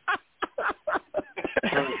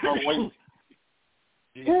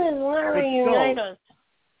 Laurinaitis.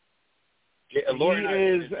 He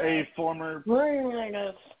is a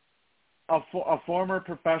former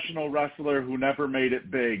professional wrestler who never made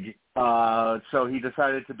it big. So he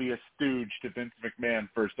decided to be a stooge to Vince McMahon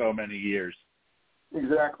for so many years.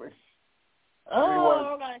 Exactly.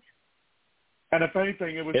 Oh, okay. And if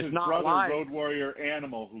anything, it was his brother, Road Warrior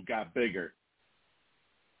Animal, who got bigger.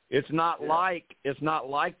 It's not like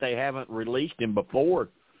they haven't released him before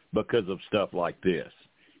because of stuff like this,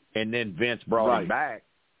 and then Vince brought him back.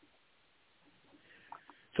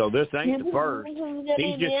 So this ain't the first.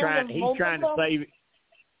 He's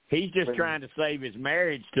just trying to save his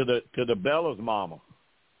marriage to the Bella's mama.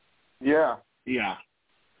 Yeah. Yeah.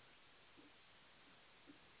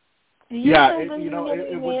 Do you think this is going to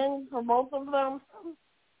be the end for both of them?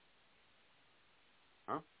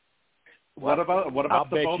 Huh? What about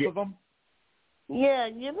the both of them? Yeah,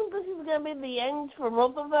 do you think this is going to be the end for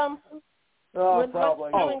both of them? Oh,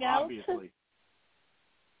 probably. Obviously.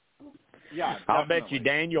 Yeah, definitely. I'll bet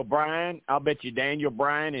you Daniel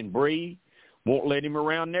Bryan and Bree won't let him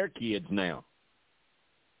around their kids now.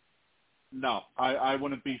 No, I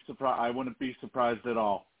wouldn't be surprised. I wouldn't be surprised at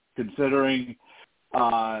all, considering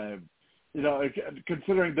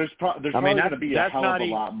considering there's probably going to be a hell of a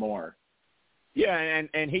lot more. Yeah,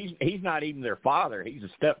 and he's not even their father. He's a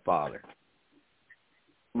stepfather.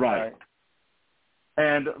 Right.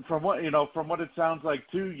 And from what it sounds like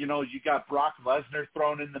too, you got Brock Lesnar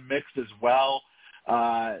thrown in the mix as well.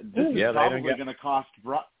 This is probably going to cost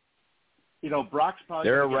Brock. Brock's probably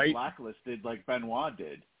going to get blacklisted like Benoit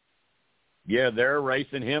did. Yeah, they're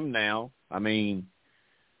erasing him now. I mean,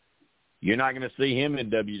 you're not going to see him in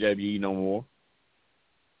WWE no more.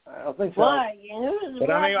 I don't think so. Why? But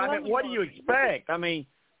I mean, what do you expect?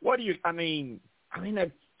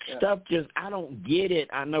 That stuff just, I don't get it.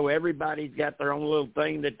 I know everybody's got their own little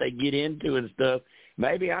thing that they get into and stuff.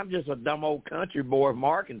 Maybe I'm just a dumb old country boy from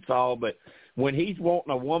Arkansas, but when he's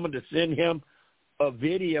wanting a woman to send him a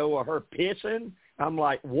video of her pissing. I'm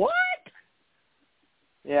like, what?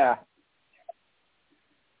 Yeah.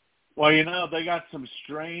 Well, they got some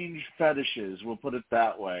strange fetishes. We'll put it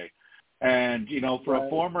that way. And for a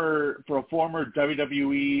former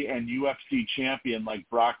WWE and UFC champion like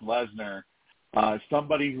Brock Lesnar,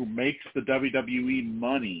 somebody who makes the WWE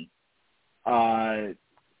money,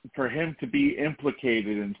 for him to be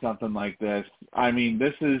implicated in something like this, I mean,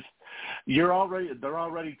 they're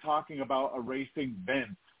already talking about erasing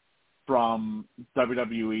Vince from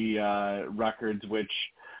WWE records, which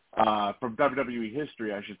from WWE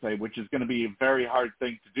history, I should say, which is going to be a very hard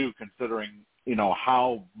thing to do considering,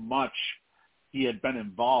 how much he had been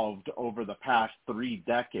involved over the past 3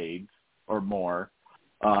 decades or more,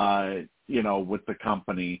 with the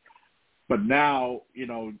company. But now,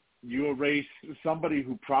 you erase somebody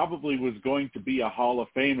who probably was going to be a Hall of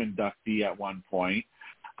Fame inductee at one point.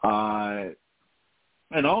 And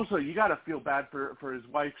also, you got to feel bad for his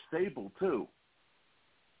wife, Sable, too.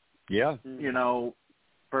 Yeah. To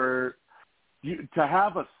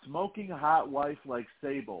have a smoking hot wife like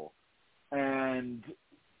Sable and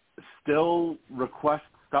still request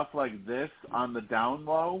stuff like this on the down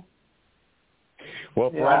low.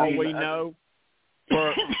 Well, for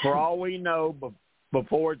all we know,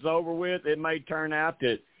 before it's over with, it may turn out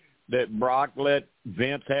that Brock let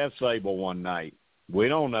Vince have Sable one night. We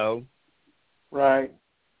don't know. Right.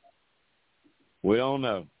 We don't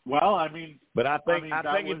know. Well, but I think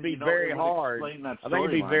it'd be very hard. I think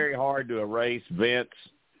it'd be very hard to erase Vince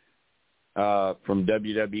from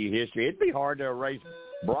WWE history. It'd be hard to erase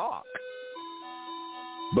Brock,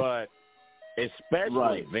 but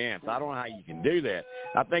especially Vince. I don't know how you can do that.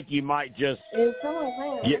 I think you might just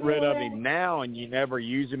get rid of him now and you never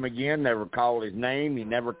use him again, never call his name, he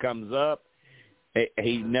never comes up.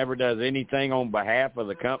 He never does anything on behalf of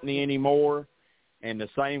the company anymore. And the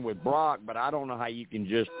same with Brock, but I don't know how you can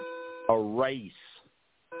just erase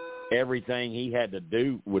everything he had to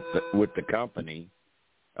do with the company.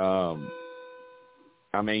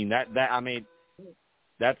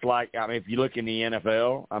 That's like, if you look in the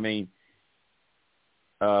NFL,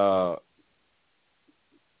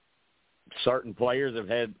 certain players have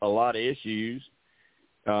had a lot of issues.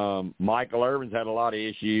 Michael Irvin's had a lot of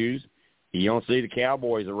issues. You don't see the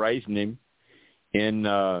Cowboys erasing him. In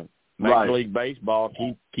Major League Baseball,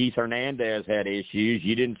 Keith Hernandez had issues.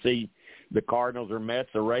 You didn't see the Cardinals or Mets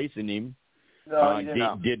erasing him. No, you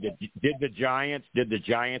didn't. Did the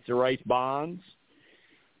Giants erase Bonds?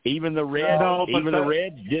 Even the Reds. No, even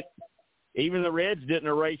the Reds didn't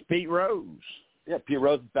erase Pete Rose. Yeah, Pete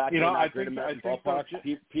Rose is back in I Great think American Ballpark.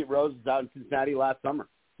 Pete Rose is out in Cincinnati last summer.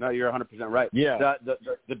 No, you're 100% right. Yeah.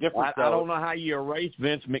 The difference. I don't know how you erase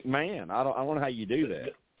Vince McMahon. I don't know how you do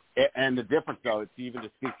that. And the difference, though, it's even to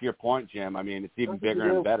speak to your point, Jim. It's even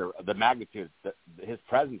bigger and better. The magnitude, his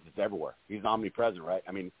presence is everywhere. He's omnipresent, right?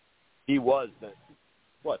 He was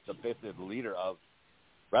basically the leader of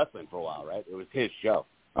wrestling for a while, right? It was his show.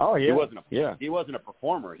 Oh yeah. He wasn't a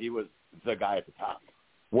performer. He was the guy at the top.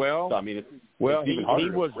 Well, so, he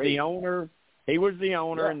was the owner. He was the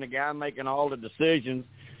owner and the guy making all the decisions.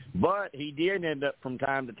 But he did end up from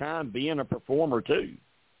time to time being a performer too.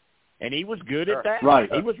 And he was good at that.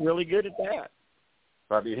 Right. He was really good at that.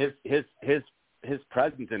 His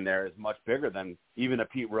presence in there is much bigger than even a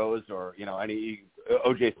Pete Rose or any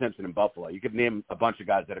O.J. Simpson in Buffalo. You could name a bunch of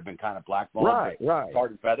guys that have been kind of blackballed, right,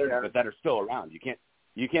 tarred and feathered, but that are still around. You can't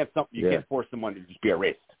force someone to just be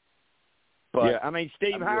erased. But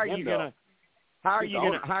Steve, how are you gonna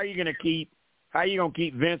keep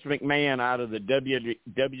Vince McMahon out of the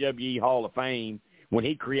WWE Hall of Fame when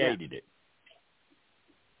he created it?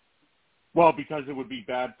 Well, because it would be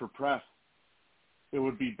bad for press. It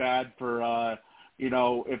would be bad for,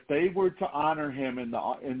 if they were to honor him in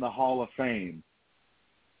the Hall of Fame,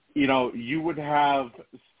 you would have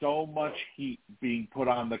so much heat being put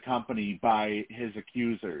on the company by his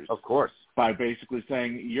accusers. Of course. By basically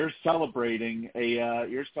saying you're celebrating a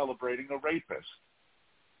rapist.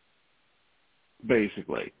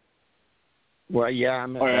 Basically. Well, yeah,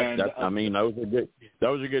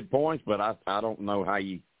 those are good points, but I don't know how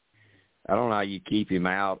you keep him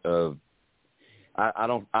out of. I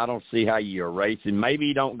don't see how you erase him. Maybe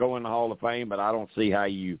he don't go in the Hall of Fame, but I don't see how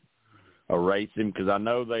you erase him because I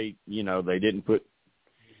know they didn't put.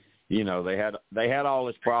 They had all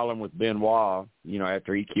this problem with Benoit.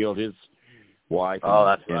 After he killed his wife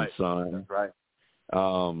and son. That's right.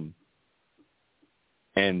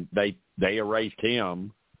 And they erased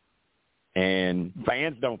him. And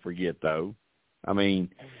fans don't forget though.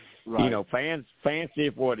 Fans see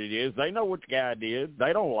what it is. They know what the guy did.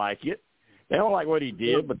 They don't like it. They don't like what he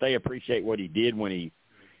did, but they appreciate what he did when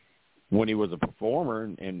when he was a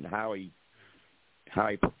performer and how he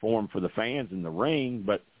performed for the fans in the ring,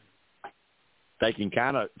 but they can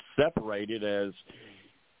kind of separate it as,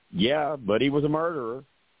 yeah, but he was a murderer,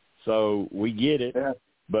 so we get it. Yeah.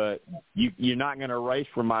 But you're not going to erase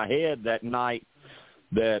from my head that night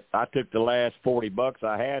that I took the last $40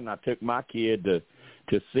 I had and I took my kid to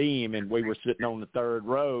see him, and we were sitting on the third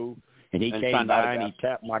row, and he came by and he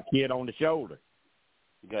tapped my kid on the shoulder.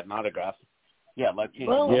 You got an autograph. Yeah, like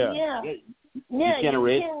Well, yeah. You can't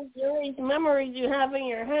erase memories you have in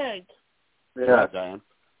your head. Yeah, Diane.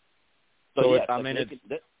 So yeah, I mean,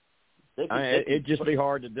 it'd just be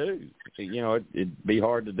hard to do. It'd be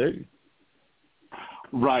hard to do.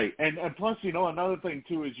 Right, and plus, another thing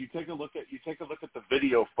too is you take a look at the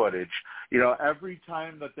video footage. Every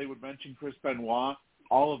time that they would mention Chris Benoit,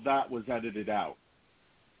 all of that was edited out.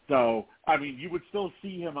 So, I mean, you would still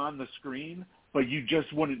see him on the screen, but you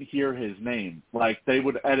just wouldn't hear his name. Like, they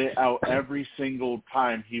would edit out every single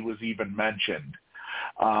time he was even mentioned.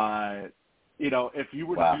 If you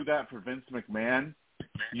were to do that for Vince McMahon,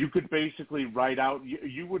 you could basically write out –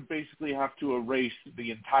 you would basically have to erase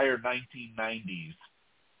the entire 1990s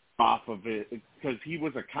off of it, because he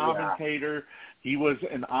was a commentator. He was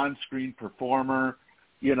an on-screen performer.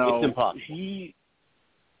 It's impossible.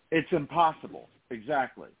 It's impossible.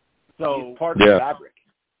 Exactly. So he's part of the fabric.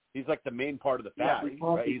 He's like the main part of the fabric. Yeah,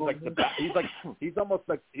 right? He's almost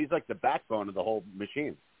like the backbone of the whole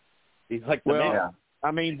machine. He's like the man.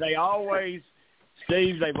 I mean, they've always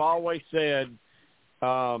said in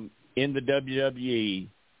the WWE,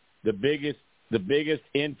 the biggest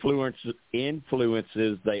influences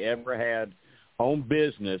they ever had on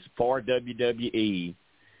business for WWE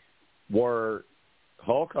were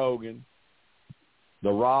Hulk Hogan,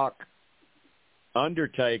 The Rock,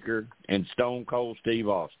 Undertaker, and Stone Cold Steve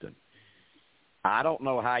Austin. I don't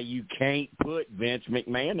know how you can't put Vince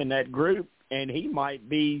McMahon in that group, and he might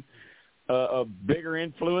be a bigger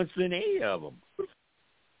influence than any of them.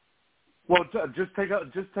 Well, just take a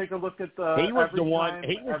look at the. He was the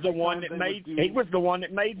one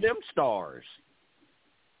that made them stars.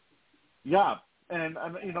 Yeah, and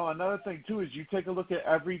another thing too is you take a look at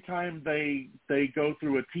every time they go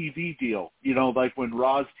through a TV deal. like when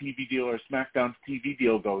Raw's TV deal or SmackDown's TV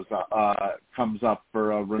deal comes up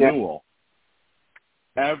for a renewal.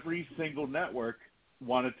 Yeah. Every single network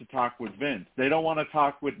wanted to talk with Vince. They don't want to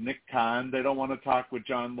talk with Nick Khan. They don't want to talk with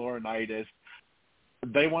John Laurinaitis.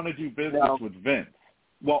 They want to do business with Vince.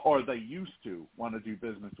 Well, or they used to want to do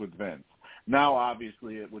business with Vince. Now,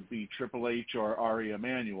 obviously, it would be Triple H or Ari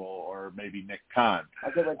Emanuel or maybe Nick Khan.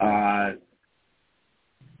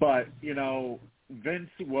 But, Vince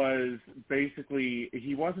was basically,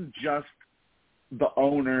 he wasn't just the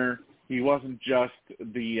owner. He wasn't just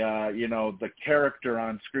the, the character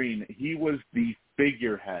on screen. He was the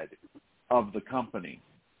figurehead of the company.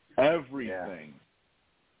 Everything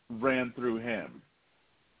ran through him.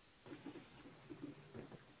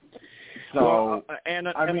 So,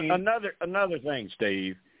 another thing,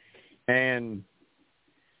 Steve, and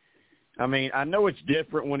I mean, I know it's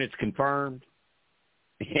different when it's confirmed,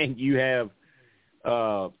 and you have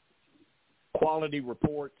quality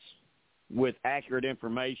reports with accurate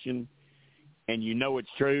information, and it's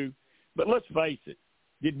true. But let's face it,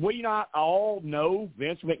 did we not all know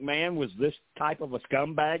Vince McMahon was this type of a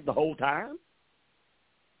scumbag the whole time?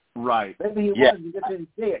 Right. Maybe he was, you just didn't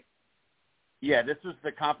see it. Yeah, this was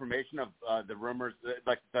the confirmation of the rumors,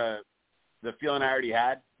 like the feeling I already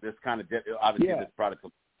had. This kind of obviously this product,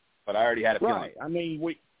 but I already had a feeling. Right. I mean,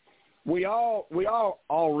 we all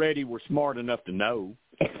already were smart enough to know.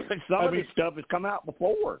 Some of this stuff has come out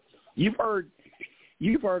before. You've heard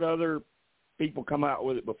other people come out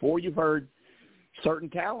with it before. You've heard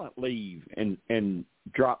certain talent leave and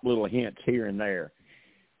drop little hints here and there.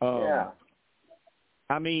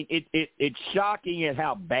 I mean, it's shocking at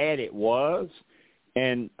how bad it was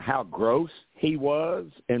and how gross he was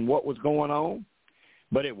and what was going on,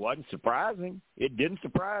 but it wasn't surprising. It didn't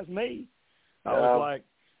surprise me. I was like,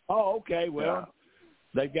 oh, okay, well,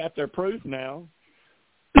 they've got their proof now.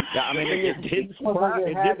 I mean, it didn't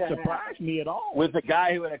surprise me at all. With a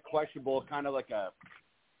guy who had a questionable kind of like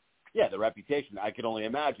the reputation, I could only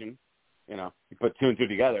imagine, you put two and two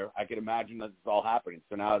together, I could imagine that it's all happening.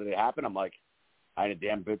 So now that it happened, I'm like, I had a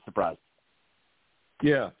damn bit surprised.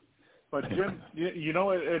 Yeah. But Jim,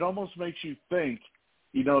 it almost makes you think,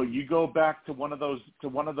 you go back to one of those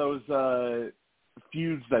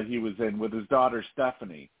feuds that he was in with his daughter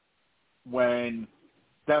Stephanie, when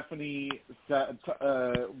Stephanie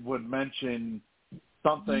would mention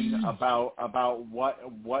something about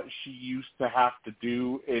what she used to have to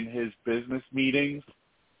do in his business meetings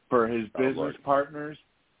for his business partners.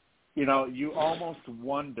 you almost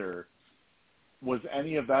wonder, was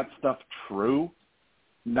any of that stuff true?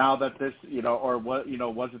 Now that this, or what,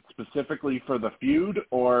 was it specifically for the feud,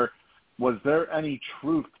 or was there any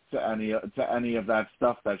truth to any of that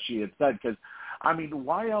stuff that she had said? Because, I mean,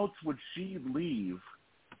 why else would she leave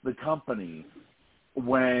the company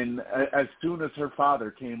as soon as her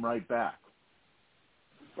father came right back?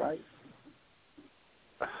 Right.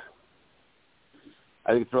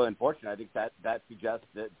 I think it's really unfortunate. I think that suggests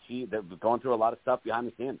that she was going through a lot of stuff behind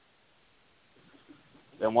the scenes.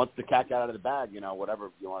 And once the cat got out of the bag,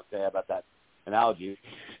 whatever you want to say about that analogy,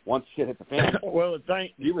 once shit hit the fan, well, the thing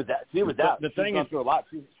she was out. The thing is, through a lot.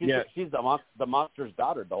 She's the monster's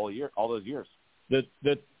daughter the whole year, all those years. The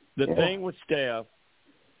thing with Steph,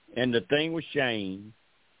 and the thing with Shane,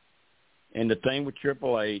 and the thing with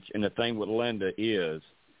Triple H, and the thing with Linda is,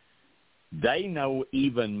 they know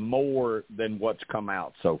even more than what's come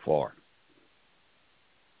out so far.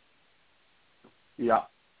 Yeah.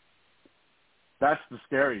 That's the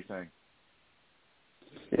scary thing.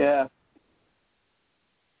 Yeah.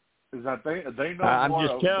 Is that they know I'm more.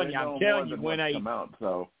 just telling you. I'm telling you,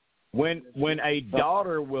 when a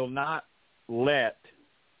daughter will not let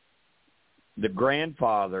the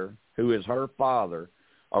grandfather, who is her father,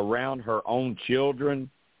 around her own children,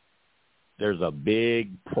 there's a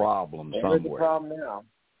big problem somewhere. There's a problem now.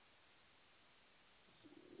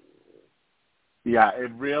 Yeah,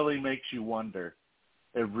 it really makes you wonder.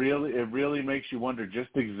 It really makes you wonder just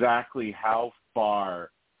exactly how far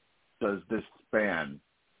does this span.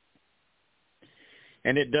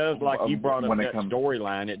 And it does, like you brought up that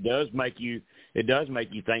storyline. It does make you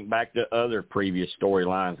think back to other previous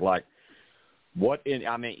storylines, like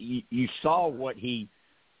you saw what he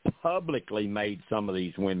publicly made some of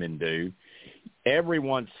these women do.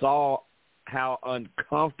 Everyone saw how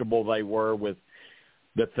uncomfortable they were with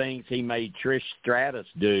the things he made Trish Stratus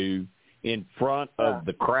do in front of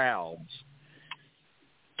the crowds.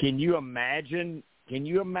 Can you imagine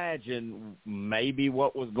maybe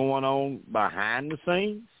what was going on behind the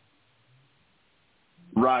scenes?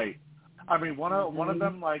 Right. I mean, one of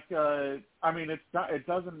them, like, it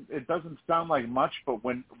doesn't sound like much, but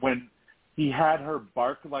when he had her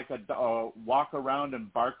bark like walk around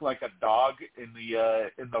and bark like a dog in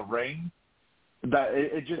the ring, that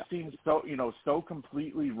it just seems so so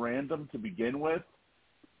completely random to begin with.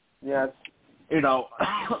 Yes.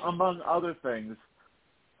 Among other things.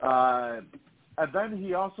 And then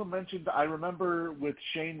he also mentioned, I remember with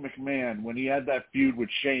Shane McMahon, when he had that feud with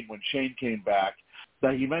Shane, when Shane came back,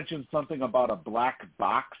 that he mentioned something about a black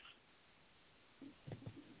box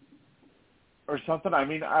or something. I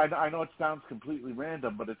mean, I know it sounds completely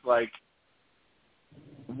random, but it's like,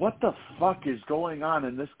 what the fuck is going on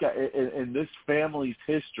in this guy, in this family's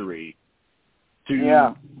history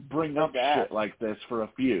to bring up shit like this for a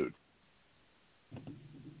feud?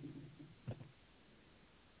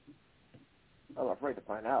 I'm afraid to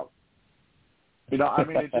find out. I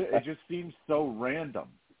mean, it just seems so random.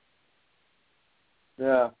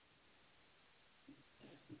 Yeah.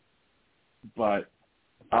 But,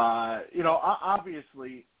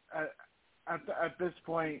 obviously, at this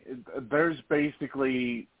point, there's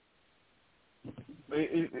basically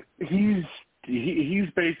he's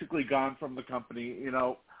basically gone from the company.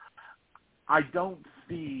 I don't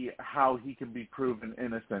see how he can be proven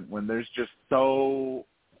innocent when there's just so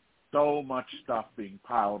much stuff being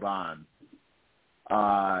piled on.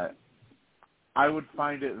 I would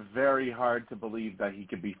find it very hard to believe that he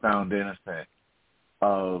could be found innocent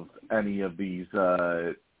of any of these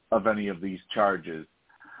charges.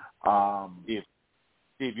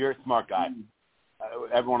 Steve, you're a smart guy.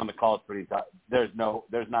 Everyone on the call is pretty tough. There's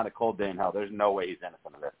not a cold day in hell. There's no way he's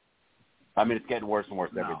innocent of this. I mean, it's getting worse and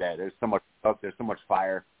worse every day. There's so much smoke. There's so much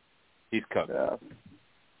fire. He's cooked.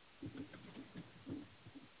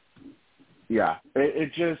 Yeah.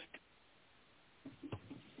 It's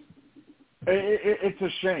a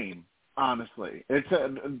shame, honestly.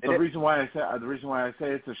 The reason why I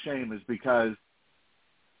say it's a shame is because,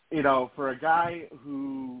 for a guy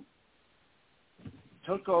who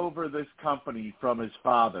took over this company from his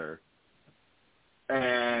father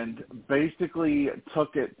and basically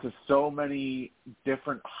took it to so many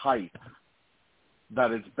different heights that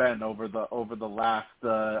it's been over the last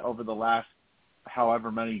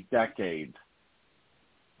however many decades.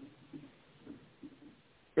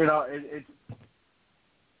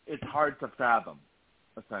 It's hard to fathom,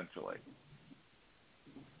 essentially.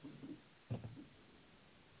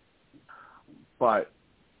 But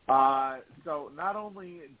so not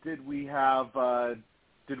only did we have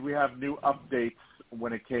new updates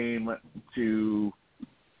when it came to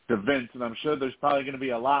Vince, and I'm sure there's probably going to be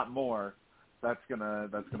a lot more. that's gonna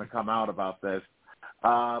come out about this.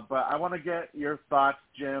 But I want to get your thoughts,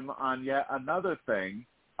 Jim, on yet another thing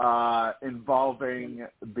involving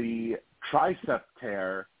the tricep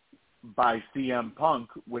tear by CM Punk,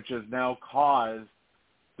 which has now caused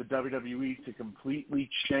the WWE to completely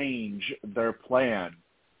change their plan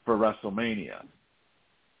for WrestleMania.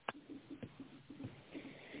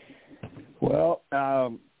 Well,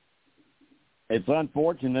 it's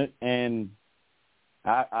unfortunate, and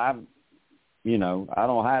I've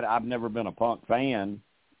never been a Punk fan.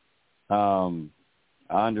 I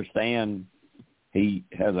understand he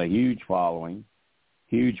has a huge following,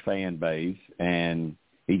 huge fan base, and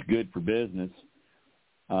he's good for business.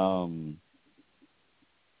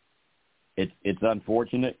 It's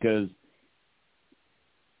unfortunate because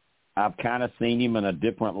I've kind of seen him in a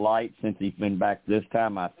different light since he's been back this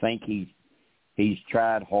time. I think he's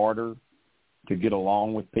tried harder to get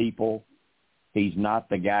along with people. He's not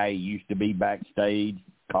the guy he used to be backstage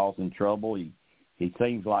causing trouble. He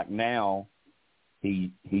seems like now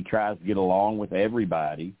he tries to get along with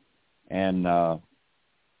everybody, and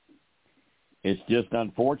it's just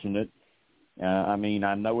unfortunate. I mean,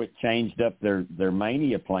 I know it changed up their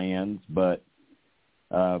Mania plans, but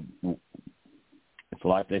it's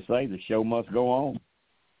like they say, the show must go on.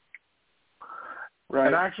 Right.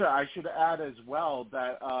 And actually, I should add as well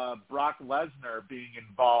that Brock Lesnar being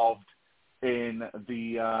involved in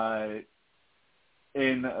the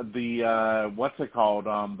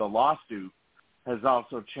the lawsuit has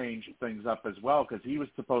also changed things up as well, because he was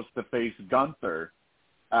supposed to face Gunther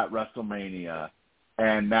at WrestleMania,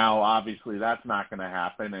 and now obviously that's not going to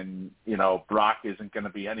happen, and Brock isn't going to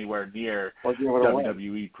be anywhere near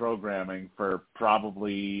WWE programming for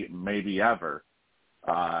probably maybe ever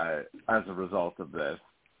as a result of this.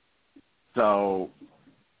 So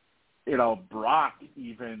Brock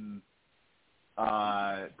even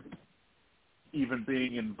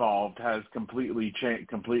being involved has completely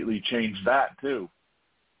changed that too.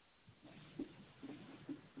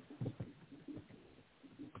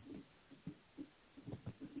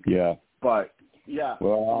 Yeah. But yeah.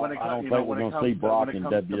 Well, I don't think we're going to see Brock in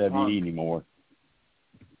WWE anymore.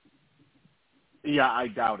 Yeah, I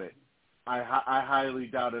doubt it. I highly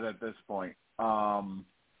doubt it at this point. Yeah,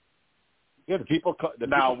 the people say,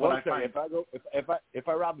 if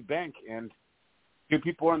I rob a bank and two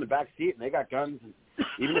people are in the back seat and they got guns, and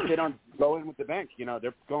even if they don't go in with the bank,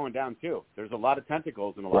 they're going down too. There's a lot of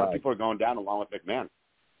tentacles, and a lot of people are going down along with McMahon.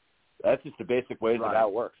 That's just the basic ways of how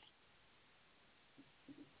it works.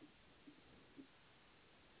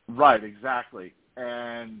 Right, exactly.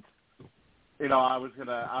 And I was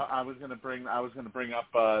gonna bring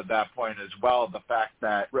up that point as well. The fact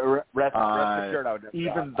that rest assured, I would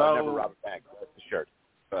never rob a bank. Rest assured,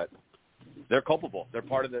 but they're culpable. They're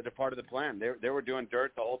part of the plan. They were doing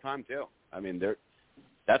dirt the whole time too. I mean,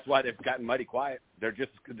 that's why they've gotten mighty quiet. They're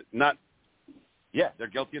just not. Yeah, they're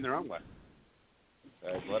guilty in their own way.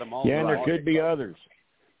 Let them all. Yeah, and there could be others.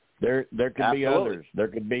 There could be others. There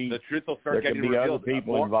could be the truth will start getting revealed. There could be other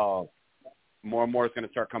people involved. More and more is going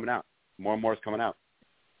to start coming out. More and more is coming out.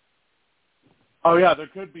 Oh yeah, there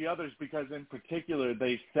could be others, because in particular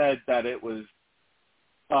they said that it was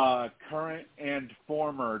current and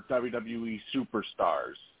former WWE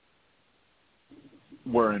superstars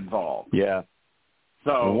were involved. Yeah.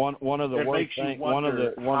 So one of the worst things.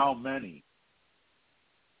 How many?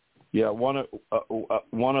 Yeah, one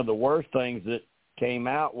of the worst things that came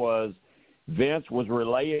out was Vince was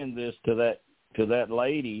relaying this to that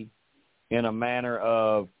lady in a manner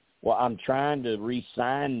of, well, I'm trying to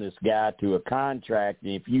re-sign this guy to a contract,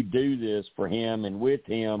 and if you do this for him and with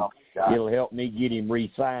him, it'll help me get him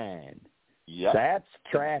re-signed. Yep. That's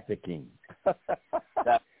trafficking. That's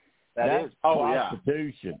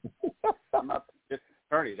prostitution. I'm not just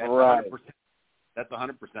attorney. That's right. 100%. That's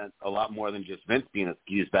 100% a lot more than just Vince being a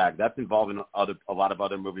skis bag. That's involving a lot of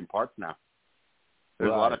other moving parts now.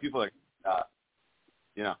 There's a lot of people that,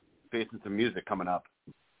 facing some music coming up.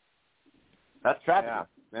 That's trafficking.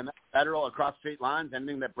 Yeah. And that's federal across state lines.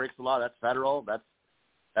 Anything that breaks the law, that's federal.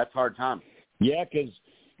 That's hard time. Yeah, because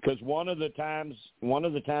one of the times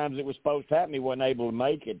it was supposed to happen, he wasn't able to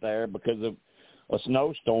make it there because of a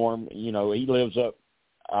snowstorm. He lives up,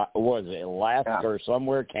 what is it, Alaska or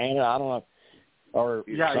somewhere, Canada, I don't know, or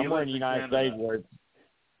somewhere in the United States where,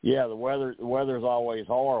 the weather's always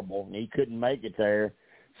horrible, and he couldn't make it there,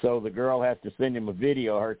 so the girl has to send him a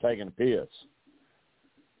video of her taking a piss.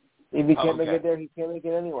 If he can't make it there, he can't make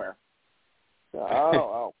it anywhere.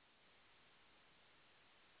 Oh.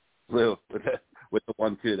 Lou, with the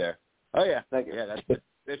 1-2 there. Oh yeah, thank you. Yeah,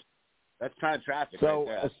 that's kind of traffic. So,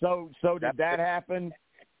 right there. so did that happen?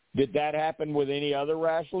 Did that happen with any other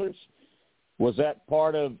wrestlers? Was that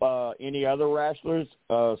part of any other wrestlers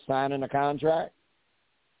signing a contract?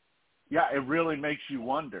 Yeah, it really makes you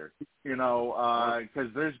wonder, because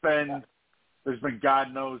there's been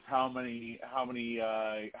God knows how many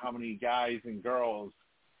guys and girls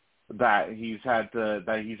that he's had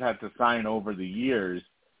to sign over the years.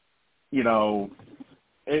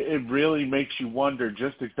 It really makes you wonder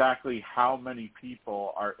just exactly how many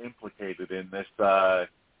people are implicated in this.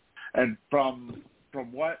 And from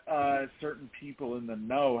what certain people in the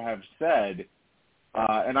know have said,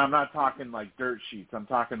 and I'm not talking like dirt sheets, I'm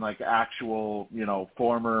talking like actual,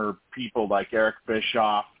 former people like Eric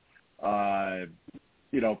Bischoff,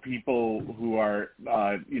 people who are,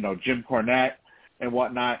 Jim Cornette and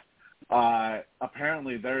whatnot.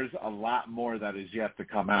 Apparently there's a lot more that is yet to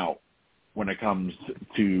come out when it comes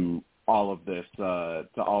to all of this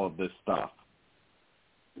stuff.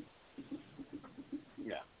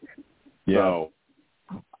 Yeah. So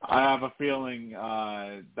I have a feeling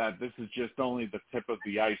that this is just only the tip of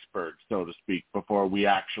the iceberg, so to speak, before we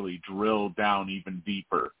actually drill down even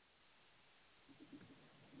deeper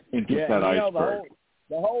into that iceberg.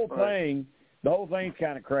 The whole thing's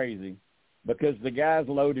kind of crazy because the guy's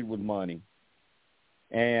loaded with money,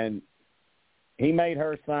 and he made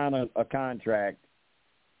her sign a contract,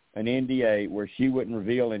 an NDA, where she wouldn't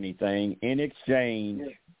reveal anything in exchange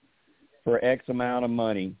for X amount of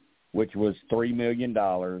money, which was $3 million.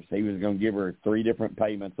 He was going to give her 3 different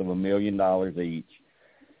payments of $1 million each.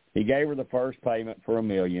 He gave her the first payment for $1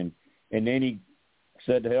 million, and then he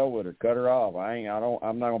said to hell with her, cut her off.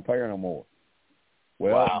 I'm not going to pay her no more.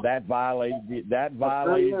 Well, that violated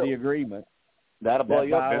the agreement. That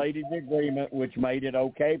violated the agreement, which made it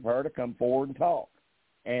okay for her to come forward and talk.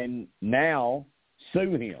 And now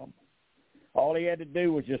sue him. All he had to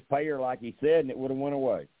do was just pay her like he said, and it would have went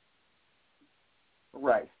away.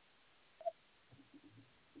 Right.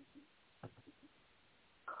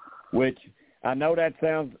 Which I know that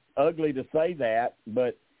sounds ugly to say that,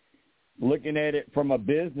 but looking at it from a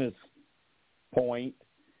business point,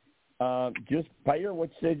 just pay her what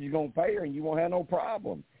you said you're going to pay her, and you won't have no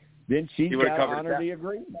problem. Then she's got to honor the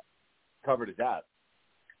agreement. Covered his ass.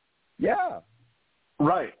 Yeah.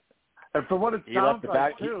 Right. And for what it sounds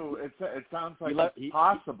like, too, it sounds like it's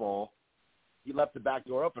possible. He left the back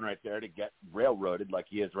door open right there to get railroaded like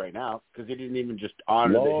he is right now because he didn't even just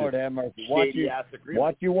honor Lord have mercy.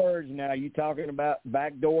 Watch your words now. You talking about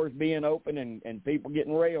back doors being open and people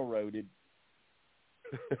getting railroaded.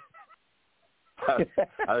 I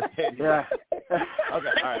was saying, yeah. Okay, all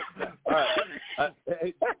right.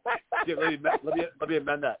 Let me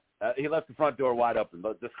amend that. He left the front door wide open,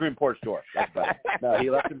 the screen porch door. That's better. No, he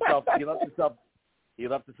left himself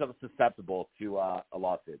susceptible to a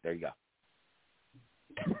lawsuit. There you go.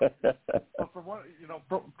 But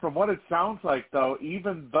from what it sounds like, though,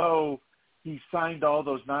 even though he signed all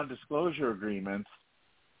those non-disclosure agreements,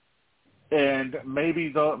 and maybe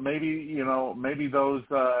those he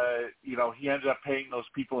ended up paying those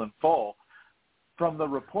people in full. From the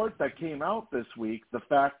report that came out this week, the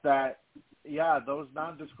fact that those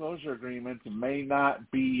non-disclosure agreements may not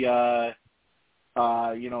be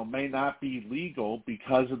legal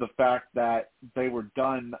because of the fact that they were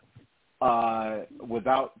done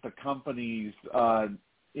without the company's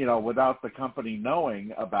without the company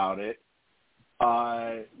knowing about it.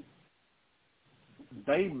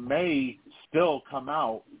 They may still come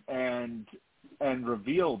out and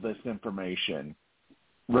reveal this information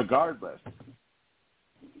regardless.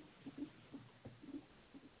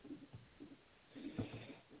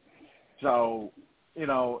 So,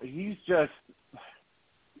 he's just,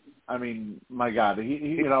 I mean, my God,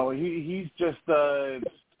 he's just, well,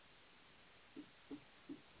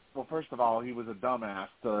 first of all, he was a dumbass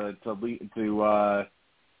to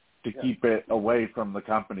keep it away from the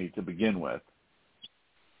company to begin with.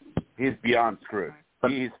 He's beyond screwed.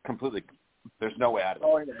 He's completely. There's no way out of it.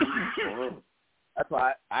 Oh, yeah. That's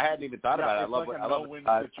why I hadn't even thought about it. I love win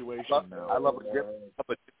situation now. I love what Jim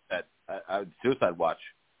said. Suicide Watch.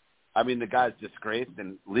 I mean, the guy's disgraced,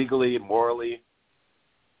 and legally, morally,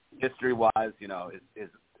 history-wise, his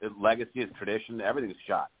legacy, his tradition, everything's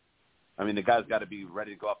shot. I mean, the guy's got to be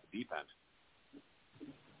ready to go off the deep end.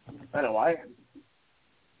 I know I am.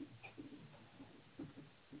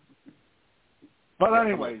 But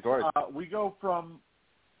anyways, we go from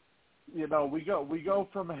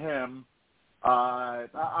him.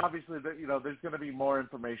 Obviously, there's going to be more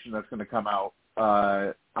information that's going to come out.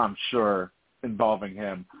 I'm sure involving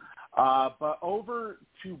him. But over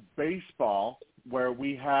to baseball, where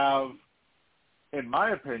we have, in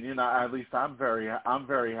my opinion, at least I'm very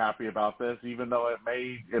happy about this, even though it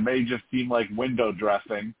may just seem like window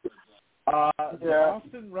dressing. The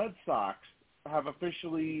Boston Red Sox have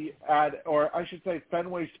officially added, or I should say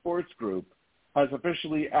Fenway Sports Group has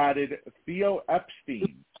officially added Theo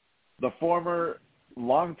Epstein, the former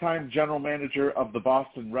longtime general manager of the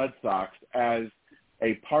Boston Red Sox, as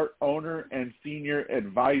a part owner and senior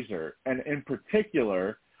advisor. And in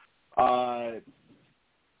particular,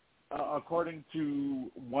 according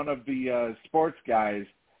to one of the sports guys,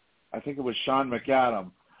 I think it was Sean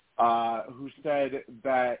McAdam, who said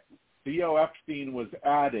that Theo Epstein was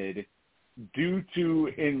added due to,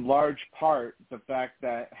 in large part, the fact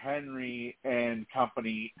that Henry and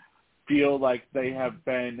company feel like they have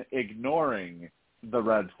been ignoring the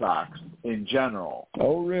Red Sox in general.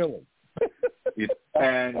 Oh, really?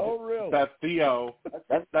 And really? that Theo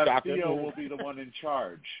will be the one in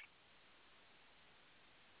charge.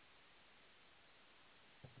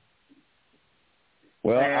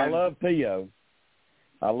 Well, I love Theo.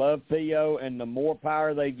 And the more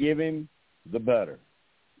power they give him, the better.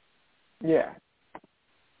 Yeah.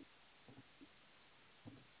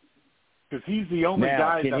 Because he's the only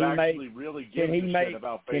guy that actually really gives a shit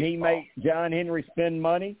about baseball. Can he make John Henry spend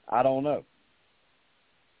money? I don't know.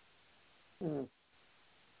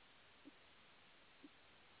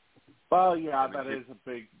 Well, yeah, that is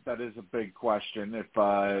a big question. If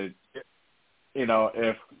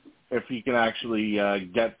if he can actually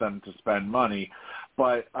get them to spend money,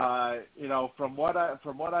 but from what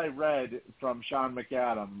I read from Sean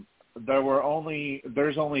McAdam,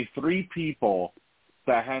 there's only 3 people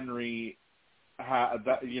that Henry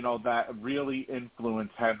that really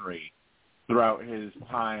influenced Henry throughout his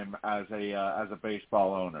time as a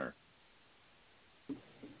baseball owner.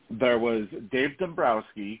 There was Dave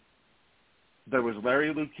Dombrowski. There was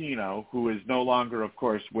Larry Lucchino, who is no longer, of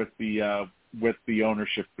course, with the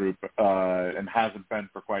ownership group and hasn't been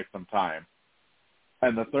for quite some time.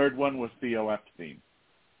 And the third one was Theo Epstein.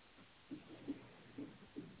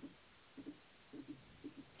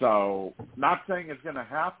 So, not saying it's going to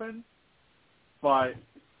happen, but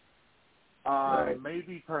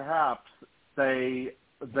maybe perhaps they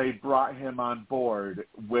brought him on board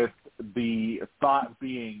with the thought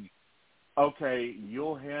being, okay,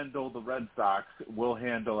 you'll handle the Red Sox, we'll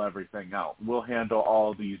handle everything else. We'll handle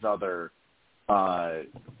all these other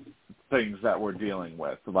things that we're dealing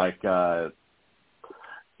with, like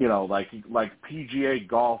PGA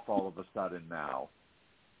golf all of a sudden now.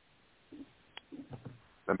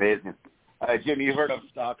 Amazing. Jimmy, you've heard us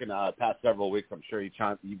talking past several weeks. I'm sure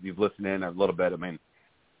you've listened in a little bit. I mean,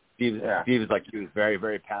 Steve is like you. He's very,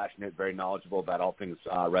 very passionate, very knowledgeable about all things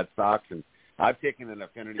Red Sox, and I've taken an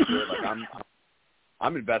affinity to it. Like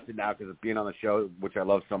I'm invested now because of being on the show, which I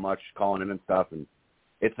love so much, calling in and stuff, and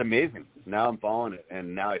it's amazing. Now I'm following it,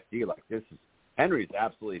 and now I see like Henry's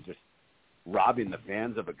absolutely just robbing the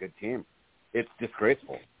fans of a good team. It's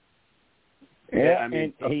disgraceful. Yeah, I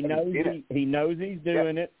mean, and he knows he's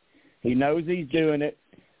doing it. He knows he's doing it.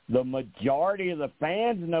 The majority of the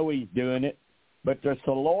fans know he's doing it, but they're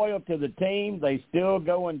so loyal to the team, they still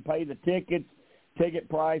go and pay the ticket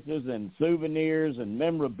prices and souvenirs and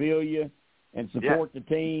memorabilia and support the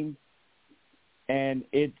team. And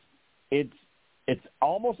it's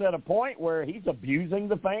almost at a point where he's abusing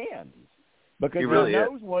the fans because he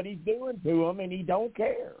knows what he's doing to them and he don't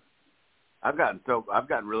care. I've gotten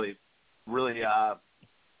really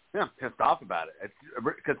pissed off about it. It's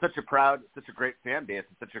because such a great fan base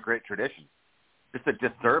and such a great tradition. Just a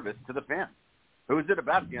disservice to the fans. Who is it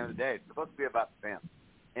about at the end of the day? It's supposed to be about the fans.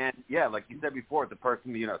 And, yeah, like you said before, the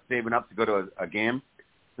person, saving up to go to a game,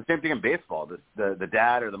 it's the same thing in baseball. The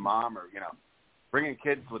dad or the mom or, bringing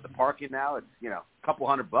kids with the parking now, it's, a couple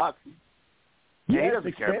 $100. Yeah, he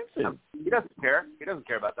doesn't care. He doesn't care. He doesn't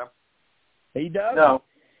care about them. He doesn't. No.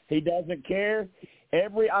 He doesn't care.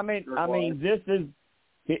 It's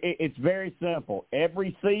very simple.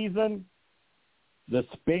 Every season, the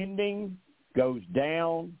spending goes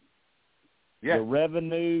down, the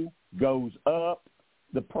revenue goes up,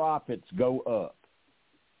 the profits go up.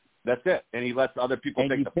 That's it. And he lets other people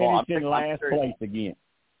take the fall. And you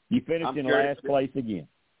finish in last place again.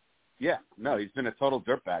 Yeah. No, he's been a total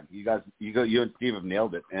dirtbag. You and Steve have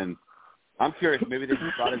nailed it. And I'm curious, maybe they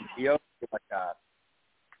just brought in Theo to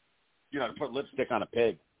put lipstick on a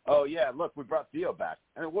pig. Oh, yeah, look, we brought Theo back.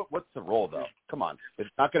 I mean, what's the role, though? Come on. It's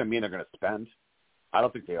not going to mean they're going to spend. I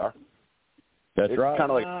don't think they are. That's right. It's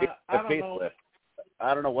kind of like a facelift.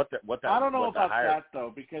 I don't know what that. I don't know about that,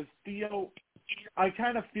 though, because Theo, I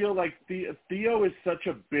kind of feel like Theo is such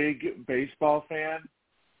a big baseball fan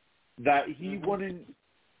that he wouldn't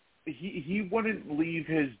leave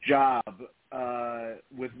his job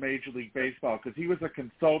with Major League Baseball because he was a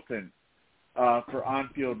consultant for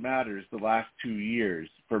On-Field Matters the last 2 years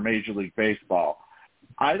for Major League Baseball.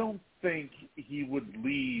 I don't think he would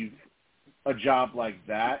leave a job like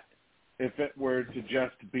that if it were to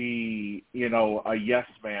just be, a yes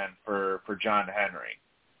man for John Henry.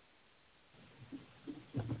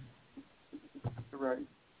 Right.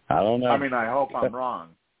 I don't know. I mean, I hope I'm wrong.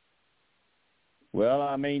 Well,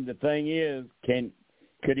 I mean, the thing is,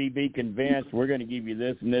 could he be convinced we're going to give you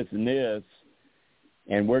this and this and this,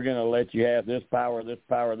 and we're going to let you have this power, this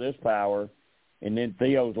power, this power, and then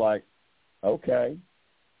Theo's like, okay,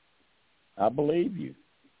 I believe you.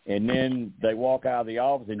 And then they walk out of the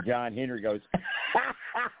office, and John Henry goes,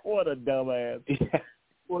 what a dumbass. Yeah.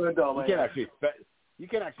 What a dumbass. You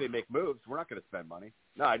can't actually make moves. We're not going to spend money.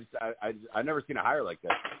 No, I've never seen a hire like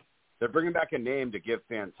this. They're bringing back a name to give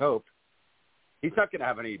fans hope. He's not going to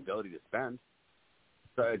have any ability to spend.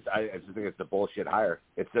 So I just think it's a bullshit hire.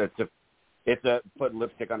 It's a putting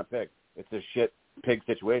lipstick on a pig. It's a shit pig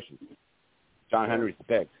situation. John Henry's the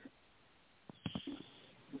pig.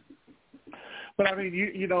 But I mean,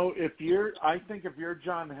 if you're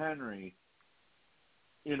John Henry,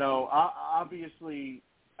 obviously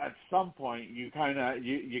at some point you kind of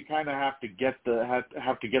have to get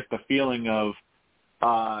the feeling of,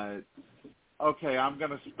 okay, I'm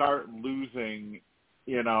going to start losing,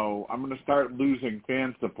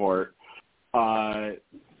 fan support. And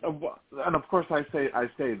of course I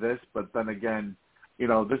say this, but then again,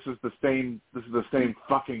 this is the same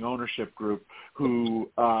fucking ownership group who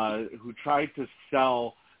tried to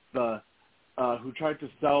sell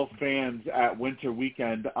fans at Winter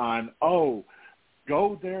Weekend on,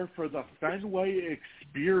 go there for the Fenway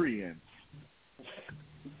experience.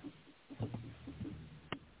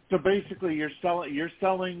 So basically, you're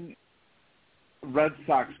selling Red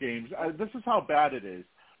Sox games. This is how bad it is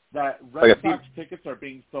that Red Sox tickets are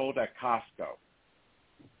being sold at Costco.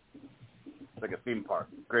 Like a theme park,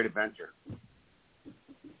 great adventure.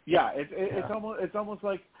 Yeah, it's almost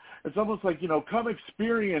like come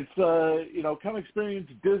experience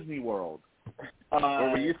Disney World.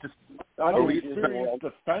 Where we used to experience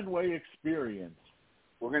the Fenway experience.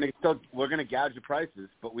 We're gonna gouge the prices,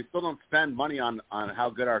 but we still don't spend money on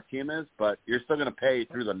how good our team is. But you're still gonna pay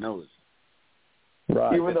through the nose.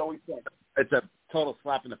 Right. Even though we spend. It's a total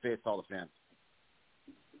slap in the face to all the fans.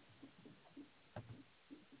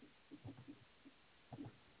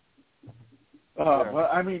 But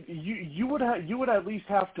I mean, you would at least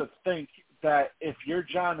have to think that if you're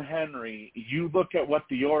John Henry, you look at what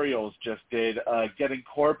the Orioles just did, getting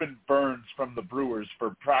Corbin Burns from the Brewers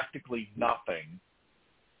for practically nothing,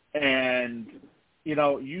 and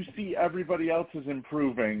you see everybody else is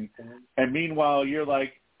improving, and meanwhile you're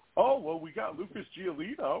like, oh well, we got Lucas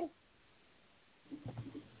Giolito.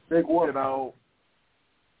 Big one.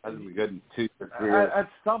 Hasn't been good in 2 or 3 years. At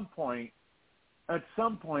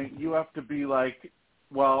some point, you have to be like,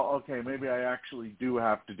 well, okay, maybe I actually do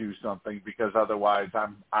have to do something because otherwise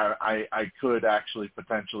I could actually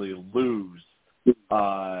potentially lose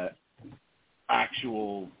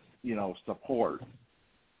actual support.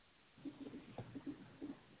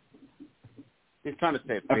 He's trying to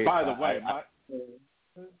save face. And by the way,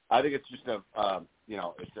 I think it's just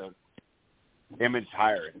it's a image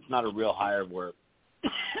hire. It's not a real hire where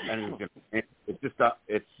it's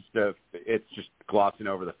just glossing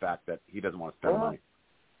over the fact that he doesn't want to spend money.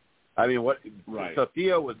 I mean, what? Right. So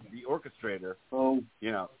Theo was the orchestrator,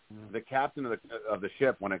 the captain of the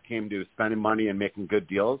ship when it came to spending money and making good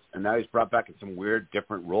deals, and now he's brought back in some weird,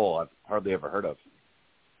 different role I've hardly ever heard of.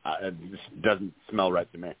 It just doesn't smell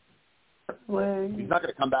right to me. He's not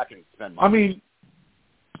going to come back and spend money.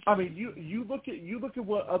 I mean, you look at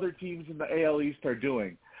what other teams in the AL East are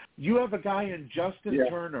doing. You have a guy in Justin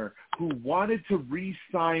Turner who wanted to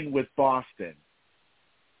re-sign with Boston.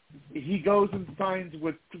 He goes and signs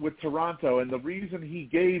with Toronto, and the reason he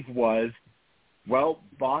gave was, well,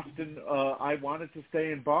 Boston, I wanted to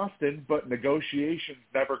stay in Boston, but negotiations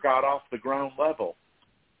never got off the ground level.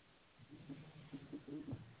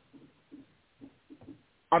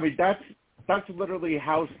 I mean, that's literally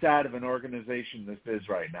how sad of an organization this is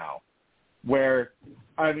right now. Where,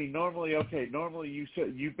 I mean, normally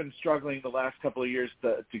you've been struggling the last couple of years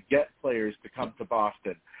to get players to come to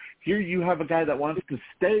Boston. Here you have a guy that wants to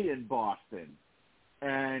stay in Boston,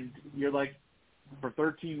 and you're like, for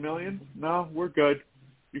 $13 million? No, we're good.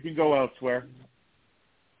 You can go elsewhere.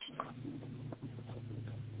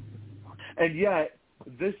 And yet,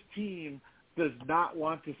 this team does not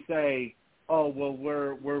want to say, oh, well,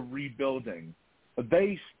 we're rebuilding.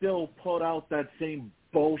 They still put out that same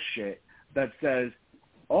bullshit that says,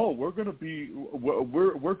 oh, we're going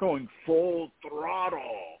going full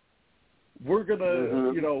throttle. We're going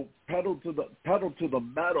to, pedal to the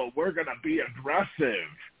metal. We're going to be aggressive.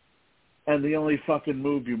 and the only fucking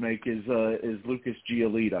move you make is Lucas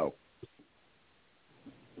Giolito.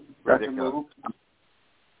 Ridiculous.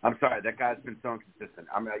 I'm sorry, that guy's been so inconsistent.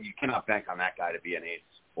 You cannot bank on that guy to be an ace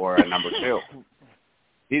or a number 2.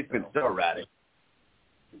 He's been so erratic.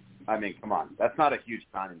 I mean, come on. That's not a huge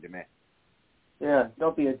signing to me. Yeah,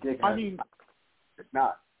 don't be a dickhead. I mean, it's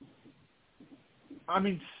not. I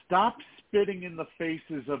mean, stop spitting in the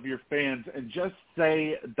faces of your fans and just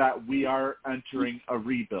say that we are entering a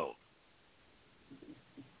rebuild.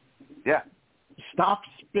 Yeah. Stop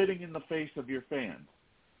spitting in the face of your fans.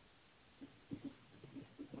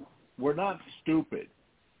 We're not stupid.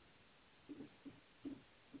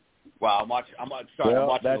 Well, I'm watching.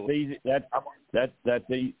 That's easy.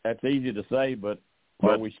 That's easy to say, but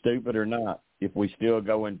are we stupid or not? If we still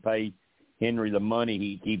go and pay Henry the money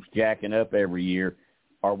he keeps jacking up every year,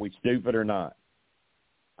 are we stupid or not?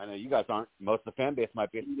 I know you guys aren't. Most of the fan base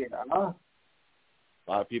might be. A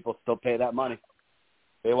lot of people still pay that money.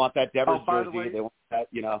 They want that Devers jersey. They want that.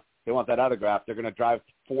 They want that autograph. They're going to drive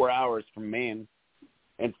 4 hours from Maine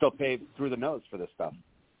and still pay through the nose for this stuff.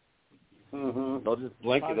 Mm-hmm. They'll just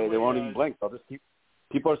blink. They won't even blink. They'll just keep.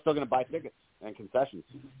 People are still going to buy tickets and concessions.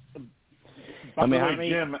 How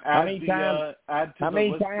many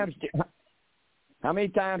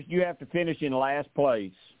times do you have to finish in last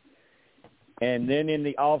place and then in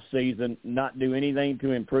the off season not do anything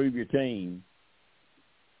to improve your team,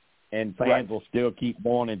 and fans will still keep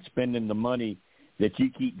going and spending the money that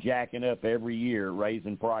you keep jacking up every year,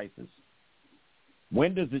 raising prices?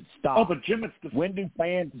 When does it stop? Oh, but Jim, when do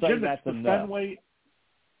fans say that's enough?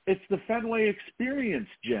 It's the Fenway experience,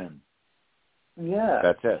 Jim. Yeah.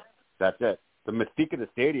 That's it. The mystique of the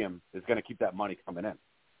stadium is going to keep that money coming in.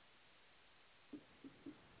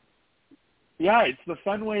 Yeah, it's the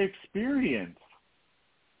Fenway experience.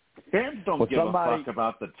 Fans don't give a fuck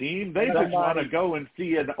about the team. They just want to go and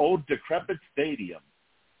see an old, decrepit stadium.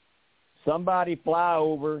 Somebody fly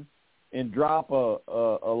over and drop a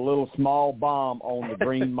little small bomb on the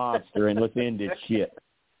Green Monster and let's end this shit.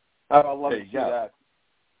 I'd love to see that.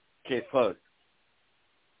 Case closed.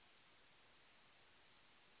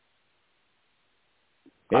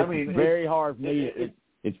 It's very hard for me.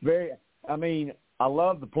 It's very. I mean, I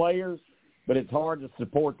love the players, but it's hard to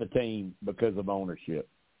support the team because of ownership.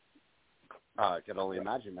 I can only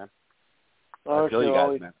imagine, man. I feel you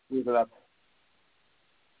guys, man. Leave it up.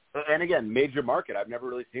 And again, major market. I've never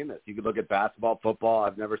really seen this. You could look at basketball, football.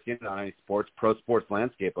 I've never seen it on any pro sports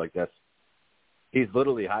landscape like this. He's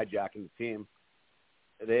literally hijacking the team.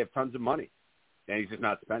 They have tons of money, and he's just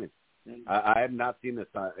not spending. I have not seen this.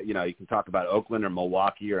 You can talk about Oakland or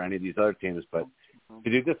Milwaukee or any of these other teams, but to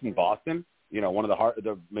do this in Boston, one of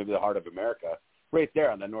maybe the heart of America, right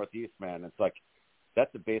there on the Northeast, man. It's like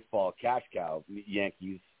that's a baseball cash cow.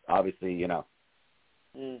 Yankees, obviously,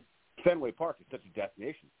 Fenway Park is such a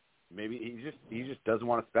destination. Maybe he just doesn't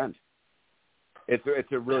want to spend. It's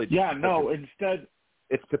a really Instead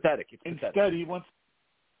it's pathetic. Instead, he wants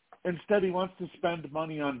to spend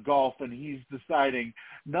money on golf, and he's deciding,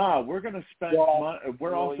 we're going to spend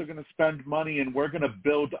we're also going to spend money, and we're going to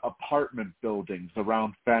build apartment buildings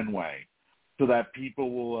around Fenway, so that people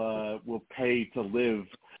will pay to live.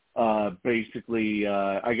 Basically,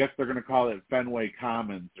 I guess they're going to call it Fenway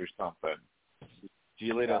Commons or something.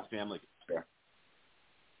 Giolito's family. Sure.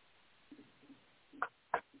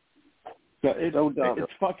 So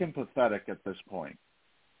it's fucking pathetic at this point.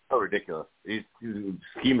 So ridiculous. He's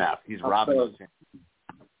ski mask. He's robbing those fans.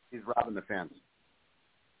 He's robbing the fans.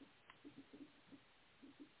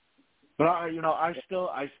 But I still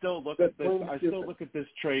look at this. I still look at this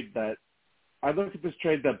trade that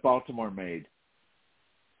Baltimore made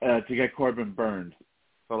to get Corbin Burns,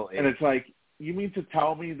 and it's like, you mean to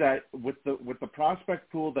tell me that with the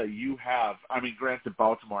prospect pool that you have, I mean, granted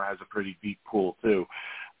Baltimore has a pretty deep pool too,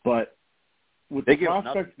 but with the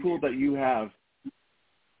prospect pool that you have.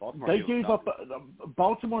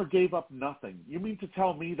 Baltimore gave up nothing. You mean to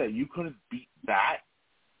tell me that you couldn't beat that?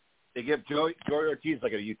 They give Joey Ortiz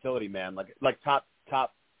like a utility man, like top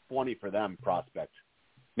 20 for them prospect.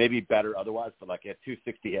 Maybe better otherwise, but like a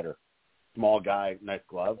 260 hitter, small guy, nice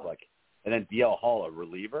glove, and then DL Hall, a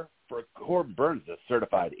reliever. For Corbin Burns, a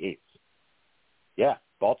certified ace. Yeah,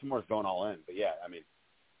 Baltimore's going all in, but yeah, I mean,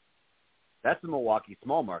 that's the Milwaukee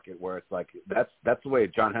small market where it's like that's the way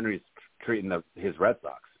John Henry's treating his Red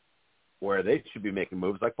Sox, where they should be making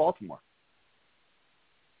moves like Baltimore.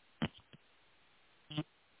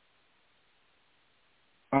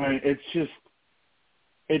 I mean, it's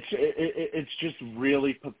just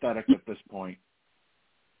really pathetic at this point.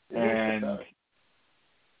 And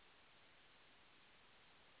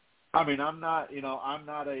I mean, I'm not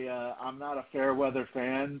a fair weather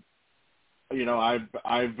fan, you know,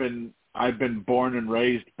 I've been born and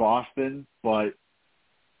raised Boston, but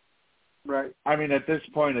Right. I mean, at this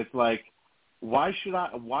point, it's like, why should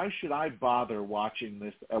I bother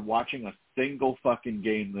watching a single fucking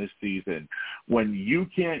game this season when you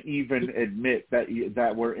can't even admit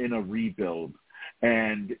that we're in a rebuild,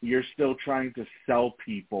 and you're still trying to sell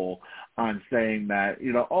people on saying that,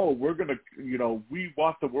 you know, oh, we're gonna, you know, we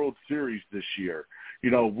want the World Series this year,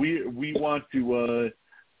 you know, we want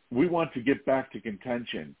to get back to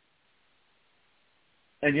contention.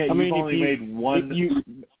 And yet you've only made one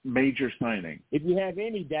major signing. If you have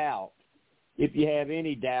any doubt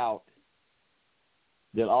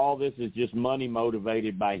that all this is just money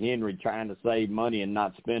motivated by Henry trying to save money and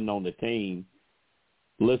not spend on the team,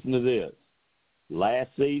 listen to this. Last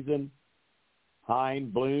season,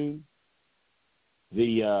 Hein Bloom,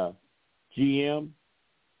 the GM,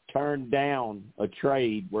 turned down a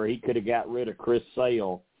trade where he could have got rid of Chris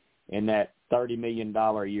Sale and that $30 million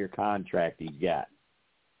a year contract he's got.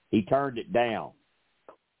 He turned it down.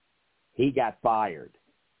 He got fired.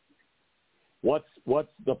 What's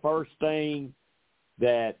the first thing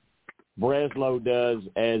that Breslow does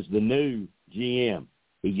as the new GM?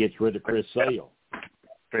 He gets rid of Chris Sale.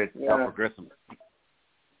 Trade for Grissom.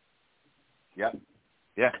 Yep.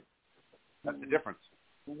 Yeah. That's the difference.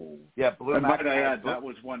 Yeah, Blue. And might I add, that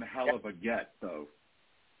was one hell of a get, though.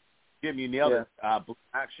 Jim, you nailed it. Blue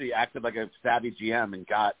actually acted like a savvy GM and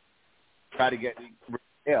tried to get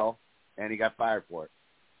Hill, and he got fired for it.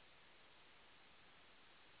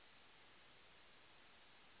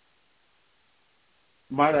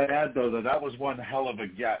 Might I add, though, that was one hell of a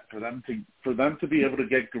get for them to be able to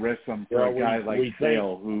get Grissom for a guy like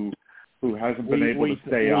Sale who hasn't been able to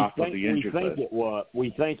stay off of the injured list.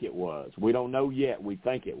 We think it was. We don't know yet. We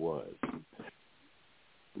think it was.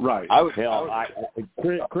 Right.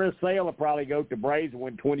 Chris Sale will probably go to Braves and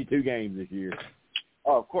win 22 games this year.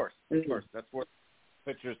 Oh, of course. Of course. That's where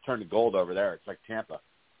pitchers turn to gold over there. It's like Tampa.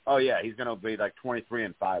 Oh, yeah, he's going to be like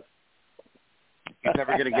 23-5. He's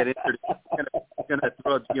never going to get injured. He's going to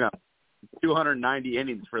throw, 290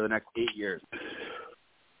 innings for the next 8 years.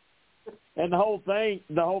 And the whole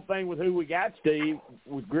thing with who we got, Steve,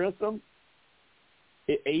 with Grissom,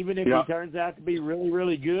 even if he turns out to be really,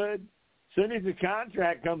 really good, as soon as his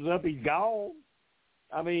contract comes up, he's gone.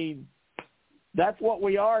 I mean, that's what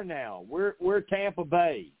we are now. We're Tampa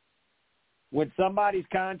Bay. When somebody's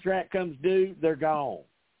contract comes due, they're gone.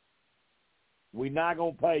 We're not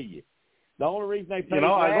going to pay you. The only reason they paid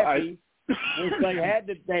Raffy was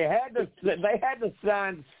they had to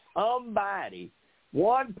sign somebody,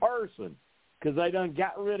 one person, because they done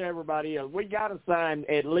got rid of everybody else. We got to sign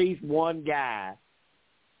at least one guy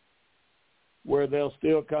where they'll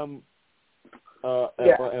still come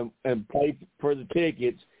and pay for the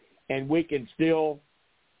tickets, and we can still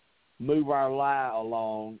move our lie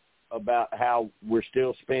along about how we're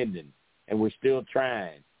still spending and we're still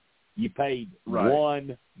trying. You paid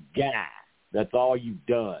one guy. That's all you've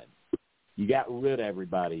done. You got rid of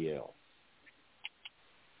everybody else.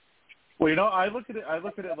 Well, I look at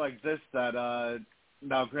it like this, that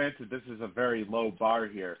now granted this is a very low bar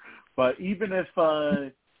here, but even if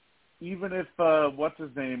what's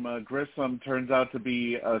his name, Grissom turns out to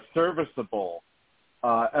be a serviceable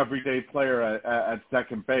everyday player at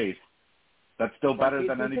second base, that's still better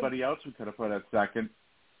than anybody else we could have put at second.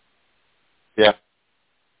 Yeah.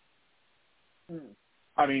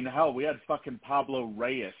 I mean, hell, we had fucking Pablo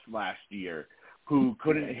Reyes last year who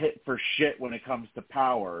couldn't hit for shit when it comes to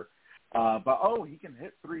power. But he can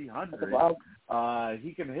hit 300.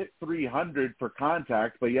 He can hit 300 for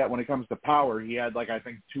contact, but yet when it comes to power, he had I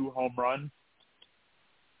think 2 home runs.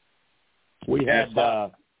 We had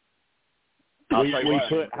how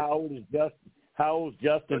old is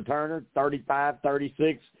Justin Turner? 35,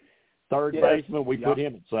 36, third baseman. We put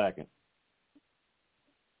him at second.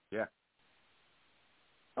 Yeah.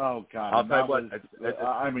 Oh God! I'll tell you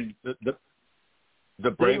what.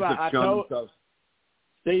 The Braves have shown themselves.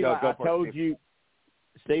 Steve, I told you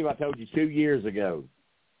 2 years ago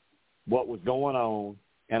what was going on,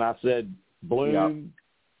 and I said Bloom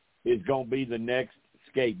is going to be the next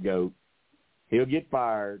scapegoat. He'll get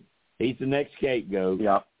fired. He's the next scapegoat.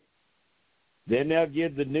 Yep. Then they'll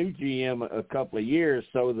give the new GM a couple of years.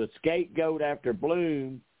 So the scapegoat after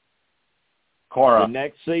Bloom, Cora, the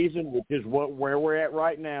next season, which is where we're at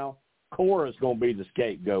right now, Cora's going to be the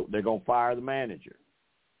scapegoat. They're going to fire the manager.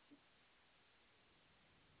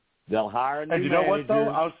 They'll hire a new manager what, though?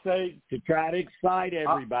 I'll say to try to excite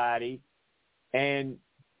everybody. And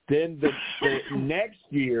then the next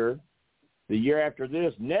year, the year after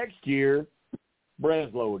this, next year,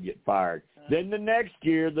 Breslow will get fired. Then the next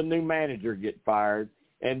year, the new manager get fired.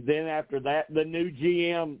 and then after that, the new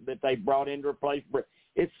GM that they brought in to replace Brett.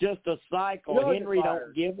 It's just a cycle. Henry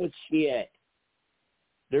don't give a shit.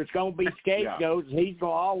 There's going to be scapegoats. Yeah. He's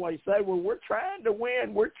going to always say, well, we're trying to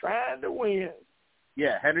win. We're trying to win.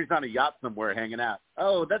 Yeah, Henry's on a yacht somewhere hanging out.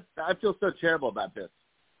 Oh, I feel so terrible about this.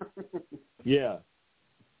 Yeah.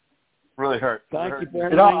 Really hurt. Thank you for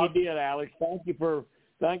everything you did, Alex.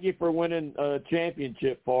 Thank you for winning a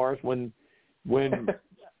championship for us when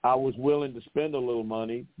I was willing to spend a little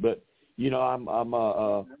money. But, you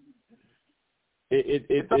know,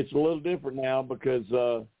 it's a little different now because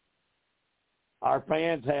our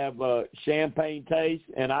fans have champagne taste,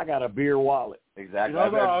 and I got a beer wallet. Exactly.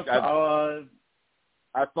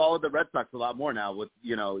 I follow the Red Sox a lot more now with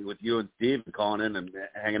you and Steve calling in and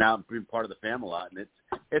hanging out and being part of the fam a lot, and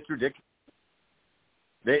it's ridiculous.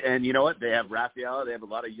 And you know what? They have Rafael. They have a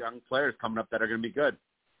lot of young players coming up that are going to be good.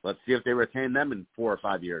 Let's see if they retain them in 4 or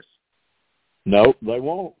 5 years. Nope, they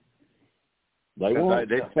won't. They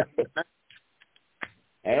won't.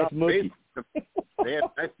 Ask Mookie. They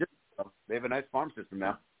have a nice farm system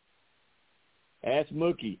now. Ask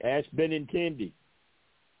Mookie. Ask Benintendi.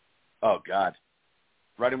 Oh, God.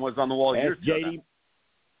 Writing was on the wall years ago. JD.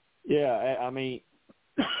 Yeah, I mean,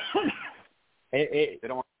 they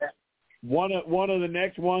don't want that. One of the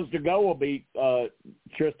next ones to go will be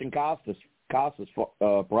Tristan Costas. Costas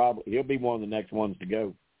probably he'll be one of the next ones to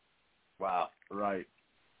go. Wow, right.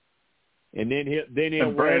 And then he'll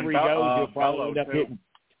wherever he goes, he'll probably end up hitting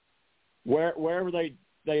wherever they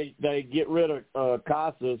get rid of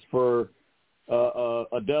Costas for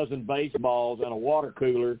a dozen baseballs and a water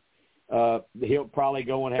cooler. He'll probably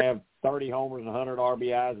go and have 30 homers and 100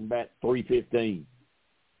 RBIs and bat .315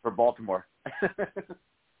 for Baltimore.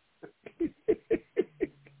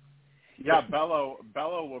 Yeah, Bello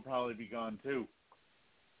will probably be gone too.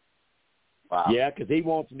 Wow. Yeah, because he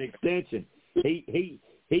wants an extension.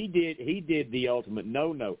 He did the ultimate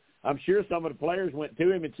no. I'm sure some of the players went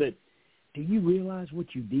to him and said, "Do you realize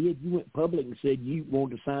what you did? You went public and said you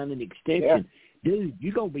wanted to sign an extension, dude.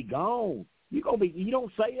 You're gonna be gone. You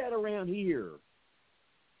don't say that around here."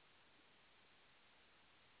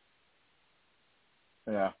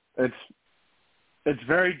 Yeah, it's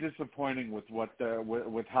very disappointing with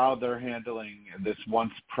with how they're handling this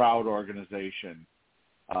once proud organization,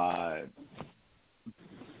 to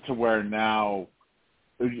where now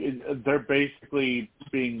they're basically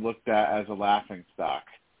being looked at as a laughingstock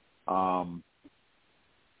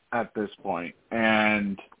at this point.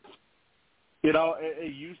 And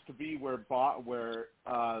it used to be where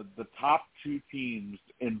the top 2 teams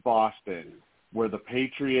in Boston were the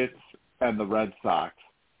Patriots and the Red Sox,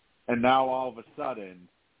 and now all of a sudden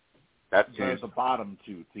they're the bottom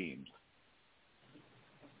 2 teams.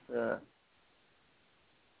 Yeah.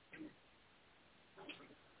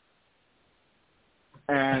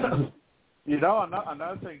 And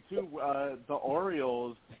another thing too, the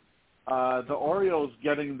Orioles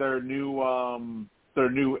getting their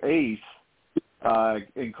new ace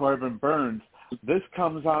in Corbin Burns. This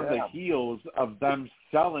comes on the heels of them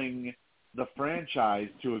selling the franchise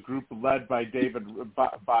to a group led by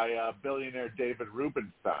billionaire David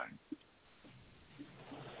Rubenstein.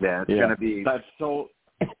 Yeah, it's going to be. That's so.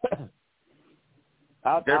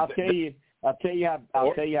 I'll tell you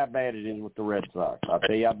how bad it is with the Red Sox. I'll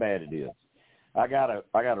tell you how bad it is. I got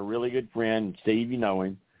a really good friend, Steve. You know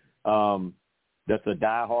him. That's a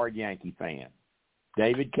diehard Yankee fan.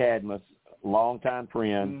 David Cadmus, longtime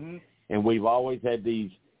friend, and we've always had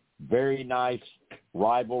these very nice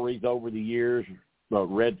rivalries over the years,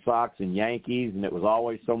 Red Sox and Yankees, and it was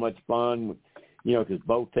always so much fun, because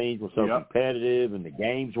both teams were so competitive and the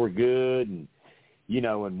games were good, and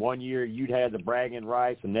and one year you'd have the bragging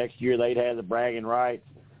rights, and next year they'd have the bragging rights.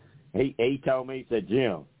 He told me, he said,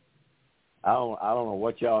 "Jim, I don't know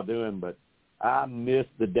what y'all doing, but I miss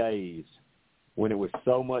the days when it was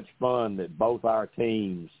so much fun that both our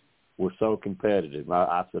teams were so competitive."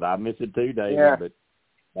 I said, "I miss it too, David, but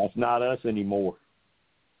that's not us anymore."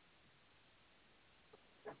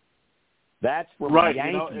 That's from a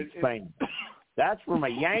Yankees fan. That's from a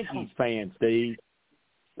Yankees fan, Steve.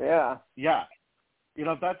 Yeah. Yeah.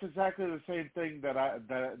 That's exactly the same thing that I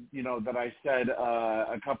said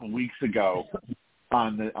a couple weeks ago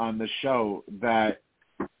on the show, that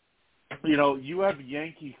you have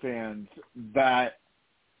Yankee fans that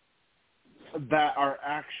are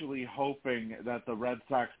actually hoping that the Red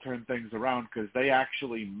Sox turn things around because they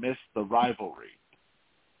actually miss the rivalry.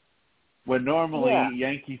 When normally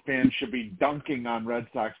Yankee fans should be dunking on Red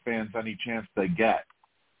Sox fans any chance they get.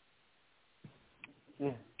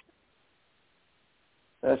 Yeah.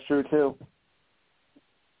 That's true too.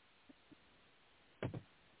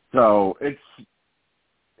 So it's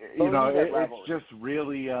it's just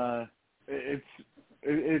really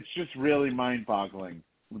it's just really mind-boggling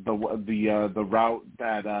the route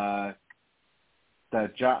that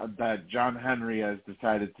John Henry has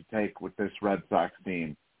decided to take with this Red Sox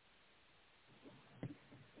team.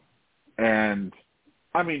 And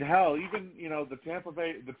I mean, hell, even the Tampa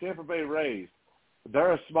Bay Rays,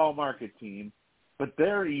 they're a small market team, but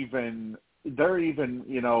they're even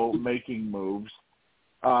making moves.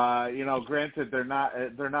 Granted they're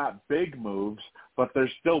not big moves, but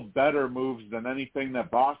they're still better moves than anything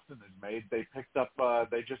that Boston has made. They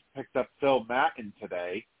just picked up Phil Maton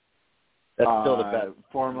today. That's still the best.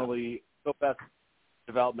 Formerly, the best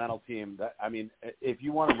developmental team. If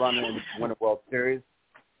you want to run in and win a World Series,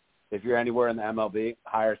 if you're anywhere in the MLB,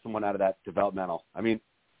 hire someone out of that developmental.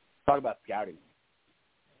 Talk about scouting.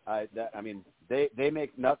 They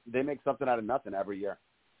make something out of nothing every year.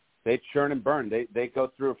 They churn and burn. They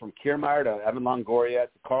go through from Kiermaier to Evan Longoria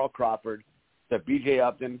to Carl Crawford to B.J.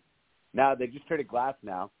 Upton. Now they just traded Glass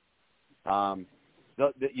now. You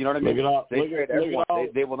know what I mean? They trade everyone.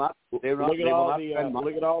 They will not spend money.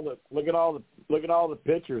 Look at all the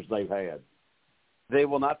pitchers they've had. They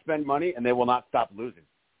will not spend money, and they will not stop losing.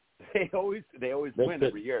 They always win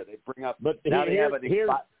every year. They bring up. But now they have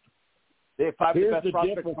five of the best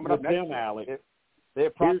prospects coming up next year. Alex. They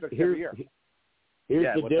have prospects every year.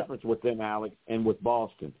 Here's the difference with them, Alex, and with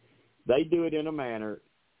Boston. They do it in a manner.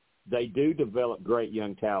 They do develop great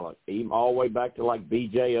young talent, even all the way back to like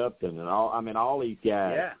B.J. Upton and all these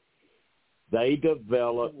guys. Yeah. They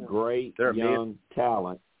develop great young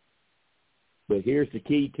talent. But here's the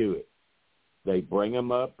key to it. They bring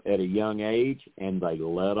them up at a young age, and they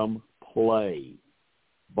let them play.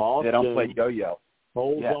 Boston they don't play yo-yo.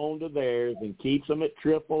 Holds on to theirs and keeps them at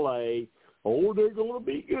AAA. Oh, they're going to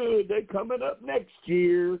be good. They're coming up next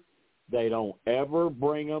year. They don't ever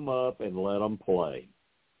bring them up and let them play.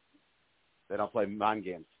 They don't play mind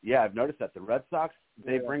games. Yeah, I've noticed that. The Red Sox,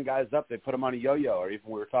 they bring guys up. They put them on a yo-yo, or even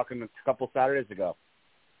we were talking a couple Saturdays ago.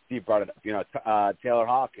 Steve brought it up. Taylor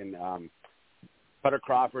Hawk and Cutter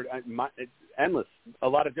Crawford. It's endless. A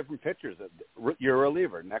lot of different pitchers. You're a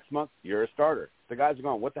reliever. Next month, you're a starter. The guys are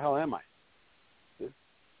going, what the hell am I?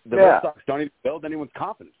 The Red Sox don't even build anyone's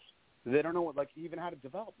confidence. They don't know even how to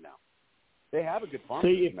develop now. They have a good farm.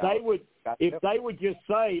 See, if they would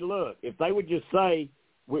just say,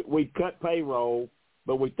 we cut payroll,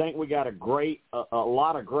 but we think we got a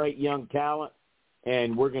lot of great young talent,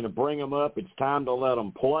 and we're going to bring them up. It's time to let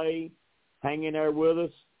them play, hang in there with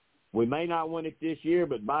us. We may not win it this year,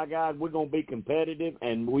 but by God, we're going to be competitive,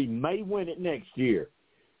 and we may win it next year.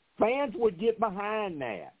 Fans would get behind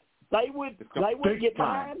that. They would get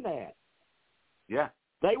behind that. Yeah.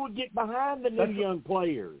 They would get behind the new young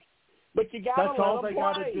players. But you got to let them play. That's all they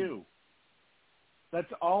got to do.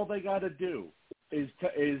 That's all they got to do is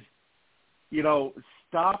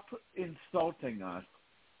stop insulting us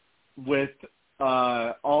with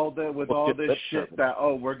all this shit that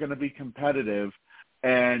we're going to be competitive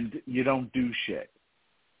and you don't do shit.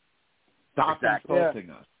 Stop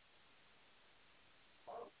insulting us.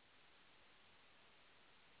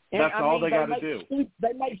 That's all they got to do.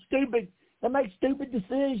 They make stupid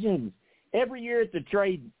decisions every year at the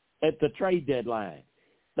trade deadline.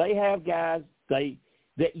 They have guys that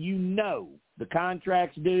the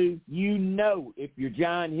contracts due. If you're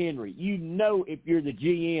John Henry, if you're the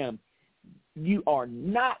GM, you are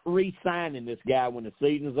not re-signing this guy when the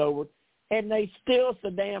season's over. And they still so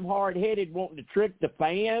damn hard-headed wanting to trick the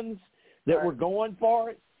fans that were going for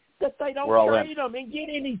it that they don't trade them and get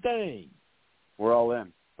anything. We're all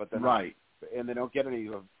in. But they're right. And they don't get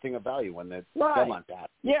anything of value when the deadline passes.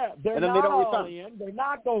 Yeah, they're not all in. They're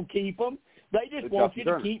not going to keep them. They just want you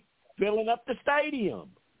to keep filling up the stadium.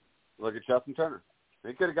 Look at Justin Turner.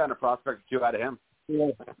 They could have gotten a prospect or two out of him.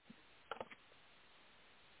 Yeah.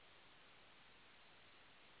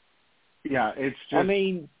 Yeah, it's just...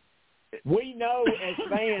 we know as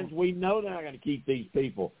fans, we know they're not going to keep these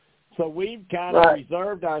people. So we've kind of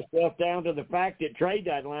reserved ourselves down to the fact that trade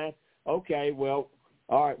deadline, okay, well,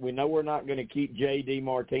 all right, we know we're not going to keep J.D.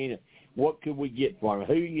 Martinez. What could we get for him?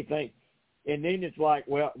 Who do you think? And then it's like,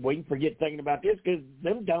 well, we can forget thinking about this because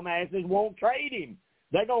them dumbasses won't trade him.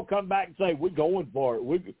 They're going to come back and say, we're going for it.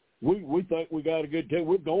 We think we got a good team.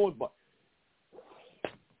 We're going for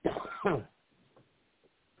it.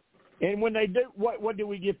 And when they do, what do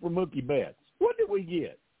we get for Mookie Betts? What did we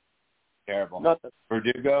get? Terrible. Nothing.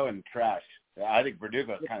 Verdugo and trash. I think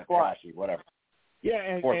Verdugo is kind of trashy, whatever. Yeah,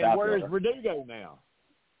 and where is Verdugo now?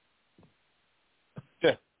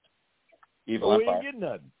 Evil we didn't get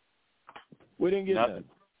nothing. We didn't get nothing.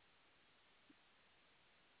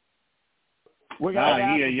 We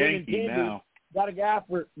got he a Yankee now. got a guy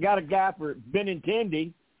for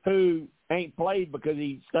Benintendi who ain't played because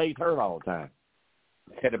he stays hurt all the time.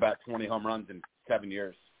 Hit about 20 home runs in 7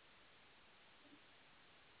 years.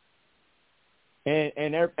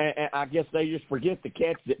 And I guess they just forget the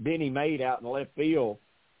catch that Benny made out in the left field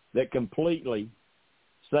that completely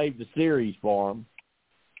saved the series for him.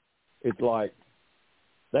 It's like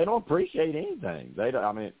they don't appreciate anything. They don't,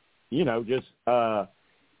 I mean, you know, just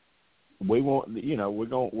we want, you know, we're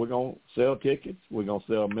gonna sell tickets, we're gonna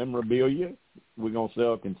sell memorabilia, we're gonna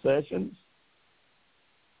sell concessions.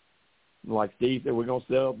 Like Steve said, we're gonna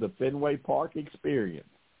sell the Fenway Park experience.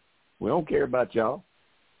 We don't care about y'all.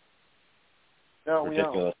 No, we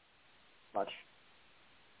don't. Much.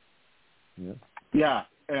 Yeah. Yeah,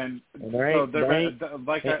 and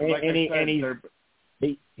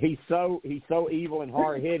so he's so evil and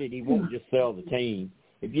hard headed. He won't just sell the team.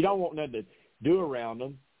 If you don't want nothing to do around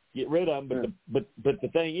them, get rid of them. But the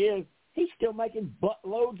thing is, he's still making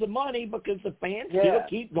buttloads of money because the fans still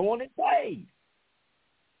keep going and pay.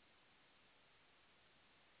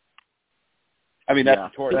 I mean,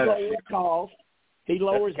 that's He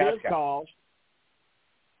lowers his costs.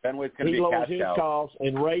 Fenway's going to be He a lowers cash his cow. costs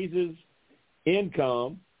and raises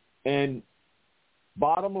income. And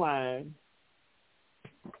bottom line,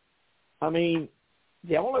 I mean,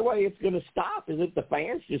 the only way it's going to stop is if the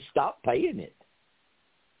fans just stop paying it.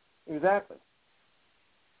 Exactly.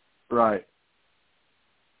 Right.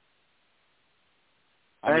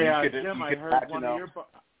 I mean, Jim, I heard one of your...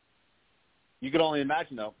 You could only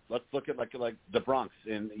imagine, though. Let's look at like the Bronx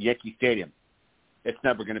in Yankee Stadium. It's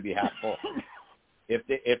never going to be half full. If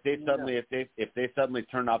they suddenly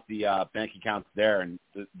turn off the bank accounts there and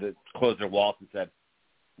close their wallets and said,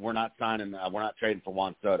 we're not trading for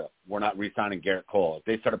Juan Soto, we're not re-signing Garrett Cole. If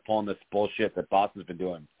they started pulling this bullshit that Boston's been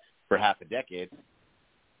doing for half a decade,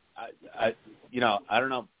 I don't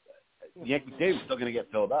know. Yankee Stadium's still going to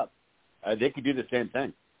get filled up. They could do the same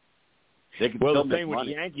thing. They could still make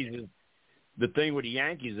money. The thing with the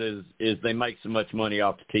Yankees is they make so much money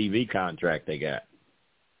off the TV contract they got.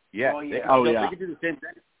 Yeah. Oh, yeah. They could do the same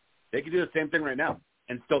thing. They could do the same thing right now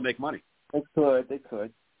and still make money. They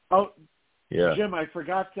could. Oh, yeah. Jim, I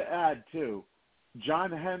forgot to add, too.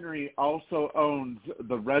 John Henry also owns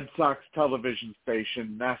the Red Sox television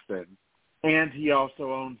station, NESN, and he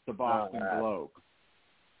also owns the Boston Globe.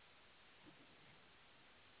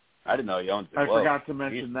 I didn't know he owns the Globe. I forgot to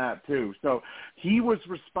mention that, too. So he was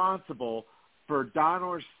responsible for Don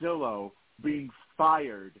Orsillo being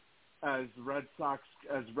fired as the Red Sox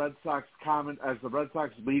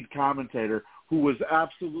lead commentator, who was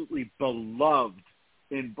absolutely beloved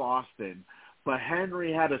in Boston. But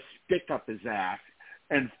Henry had to stick up his ass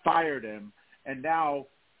and fired him, and now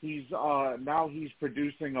he's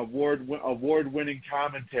producing award-winning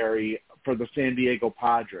commentary for the San Diego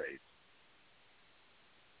Padres.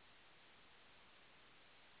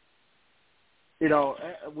 You know,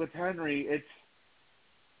 with Henry,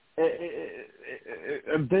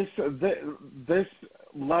 this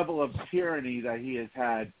level of tyranny that he has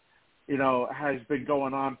had, you know, has been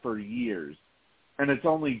going on for years. And it's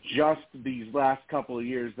only just these last couple of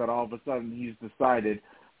years that all of a sudden he's decided,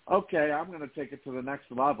 okay, I'm going to take it to the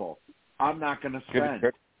next level. I'm not going to spend.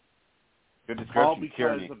 Good description. All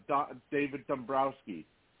because of David Dombrowski.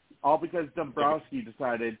 All because Dombrowski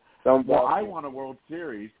decided, well, I want a World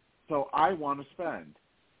Series, so I want to spend.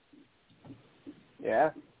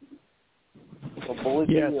 Yeah.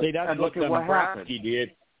 Yeah, see, that's and what Dombrowski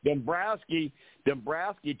did. Dombrowski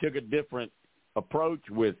took a different approach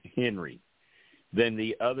with Henry than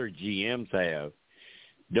the other GMs have.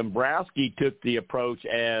 Dombrowski took the approach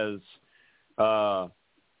as,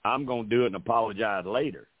 I'm going to do it and apologize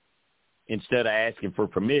later, instead of asking for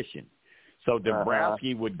permission. So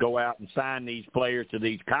Dombrowski would go out and sign these players to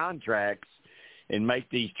these contracts and make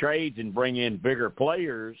these trades and bring in bigger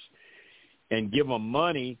players and give them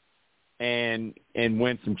money and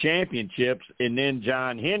win some championships. And then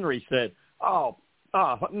John Henry said, no.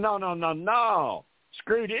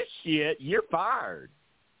 Screw this shit. You're fired.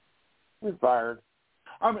 You're fired.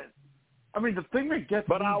 I mean, the thing that gets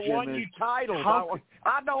but me, I Jim, won is you titles.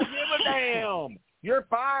 I don't give a damn. You're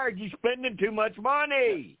fired. You're spending too much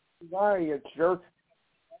money. Why are you jerk?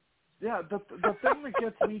 Yeah, the thing that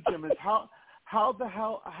gets me, Jim, is how the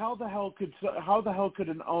hell could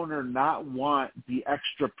an owner not want the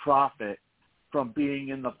extra profit from being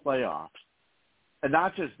in the playoffs? And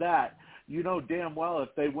not just that, you know damn well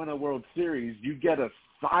if they win a World Series, you get a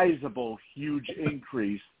sizable, huge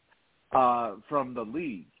increase from the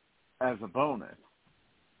league as a bonus.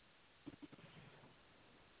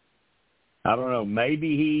 I don't know.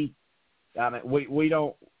 Maybe we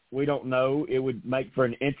don't. We don't know. It would make for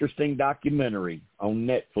an interesting documentary on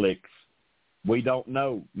Netflix. We don't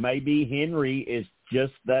know. Maybe Henry is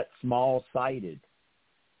just that small-sighted.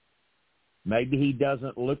 Maybe he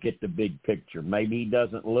doesn't look at the big picture. Maybe he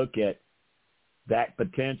doesn't look at that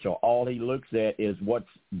potential. All he looks at is what's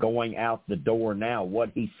going out the door now,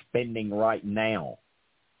 what he's spending right now,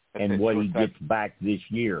 and what he gets back this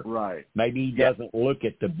year. Right. Maybe he doesn't look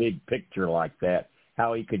at the big picture like that,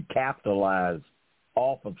 how he could capitalize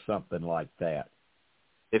off of something like that.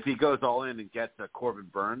 If he goes all in and gets a Corbin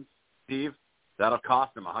Burns, Steve, that'll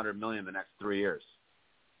cost him $100 million the next 3 years.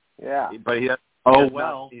 Yeah. But he's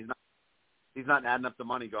not adding up the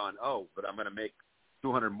money going, but I'm going to make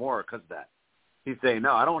 $200 more because of that. He's saying,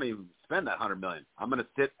 no, I don't want to even spend that $100 million. I'm going to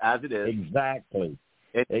sit as it is. Exactly.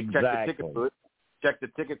 Check the ticket booth, check the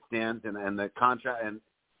ticket stands and the contract, and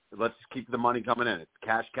let's keep the money coming in. It's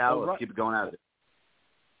cash cow. Let's keep it going out of it.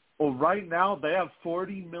 Well, right now they have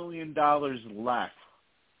 $40 million less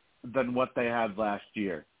than what they had last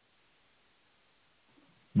year.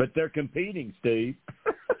 But they're competing, Steve.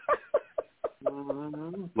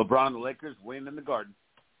 LeBron and the Lakers win in the Garden.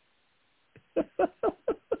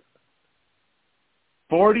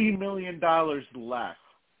 $40 million less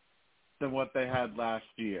than what they had last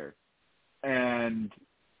year, and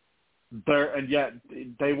yet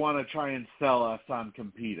they want to try and sell us on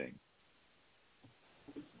competing.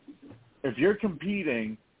 If you're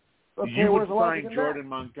competing, you would sign Jordan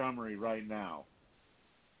Montgomery right now.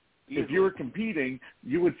 Easily. If you were competing,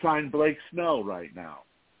 you would sign Blake Snell right now.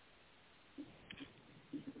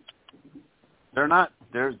 They're not.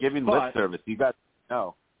 They're giving lip service. You got to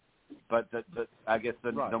know. But I guess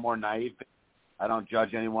the more naive, I don't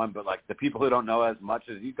judge anyone, but like the people who don't know as much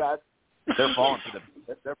as you guys, they're falling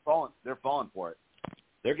for it.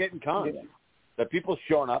 They're getting conned. Yeah. The people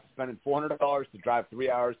showing up, spending $400 to drive 3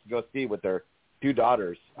 hours to go see with their 2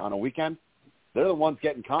 daughters on a weekend, they're the ones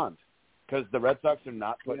getting conned because the Red Sox are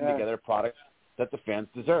not putting together products that the fans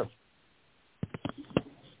deserve.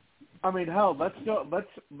 I mean, hell, let's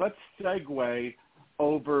segue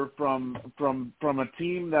over from a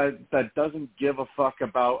team that doesn't give a fuck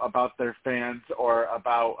about their fans or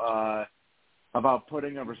about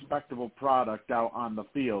putting a respectable product out on the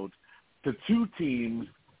field to 2 teams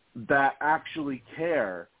that actually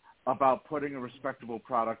care about putting a respectable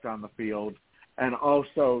product on the field and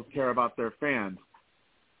also care about their fans.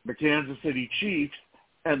 The Kansas City Chiefs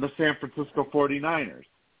and the San Francisco 49ers.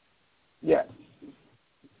 Yes.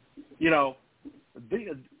 You know,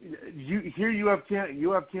 you have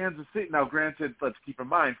Kansas City. Now, granted, let's keep in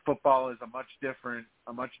mind, football is a much different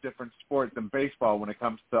sport than baseball when it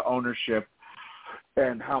comes to ownership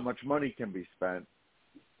and how much money can be spent.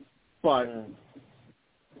 But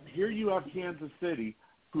here you have Kansas City,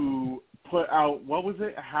 who put out, what was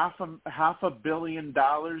it, half $500 million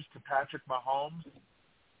to Patrick Mahomes,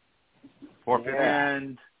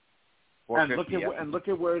 and look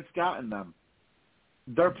at where it's gotten them.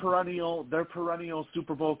 They're perennial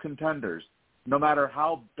Super Bowl contenders, no matter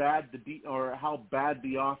how bad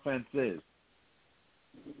the offense is.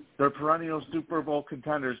 They're perennial Super Bowl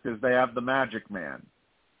contenders because they have the Magic Man.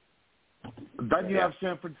 Then you have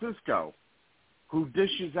San Francisco, who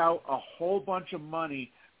dishes out a whole bunch of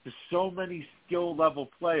money to so many skill level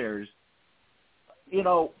players. You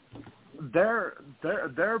know, they're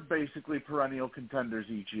basically perennial contenders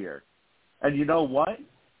each year. And you know what?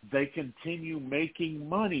 They continue making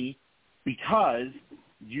money because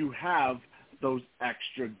you have those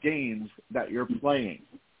extra games that you're playing.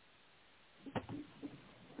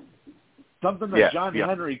 Something that John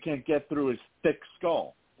Henry can't get through his thick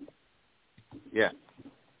skull. Yeah.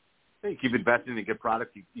 You keep investing in a good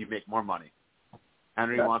product, you make more money.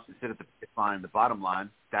 Henry wants to sit at the line, the bottom line,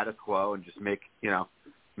 status quo, and just make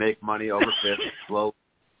money over fifth, slow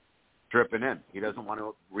dripping in. He doesn't want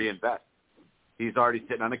to reinvest. He's already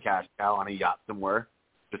sitting on a cash cow on a yacht somewhere,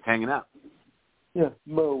 just hanging out. Yeah,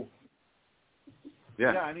 Mo.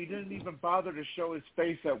 Yeah, and he didn't even bother to show his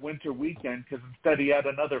face at Winter Weekend because instead he had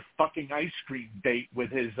another fucking ice cream date with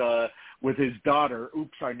his daughter.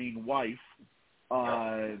 Wife.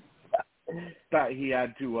 That he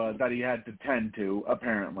had to tend to,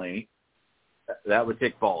 apparently. That would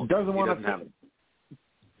take balls. Doesn't want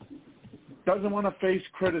to face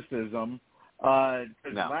criticism.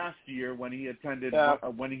 Last year when he attended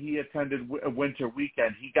Winter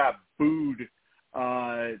Weekend, he got booed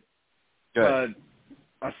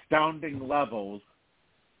astounding levels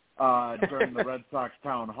during the Red Sox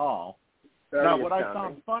town hall. Now, what I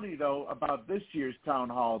found funny, though, about this year's town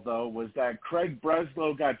hall, though, was that Craig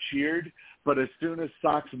Breslow got cheered, but as soon as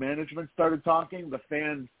Sox management started talking, the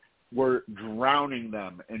fans were drowning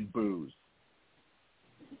them in boos.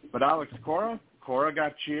 But Alex Cora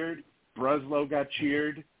got cheered. Breslow got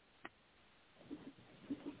cheered.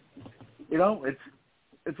 You know,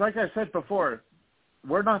 it's like I said before,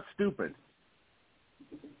 we're not stupid.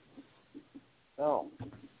 No.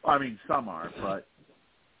 I mean, some are, but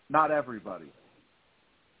not everybody.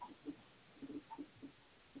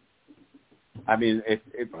 I mean,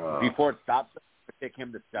 before it stops, take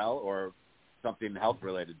him to sell or something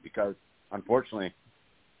health-related because, unfortunately,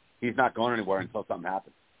 he's not going anywhere until something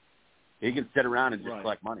happens. He can sit around and just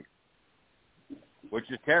collect money, which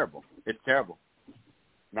is terrible. It's terrible.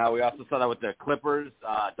 Now, we also saw that with the Clippers,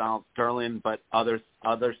 Donald Sterling, but other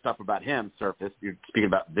stuff about him surfaced. You're speaking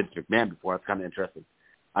about Vince McMahon before. That's kind of interesting.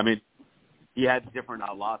 I mean, he had different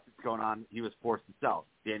lawsuits going on. He was forced to sell.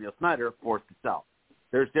 Daniel Snyder, forced to sell.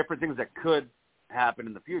 There's different things that could happen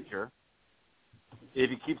in the future. If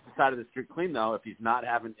he keeps the side of the street clean, though, if he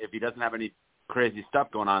doesn't have any crazy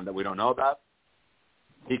stuff going on that we don't know about,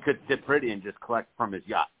 he could sit pretty and just collect from his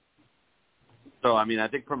yacht. So, I mean, I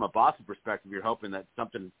think from a Boston perspective, you're hoping that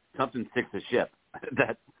something sticks the ship,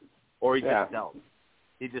 or he just sells.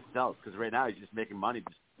 He just sells because right now he's just making money,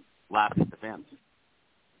 just laughing at the fans.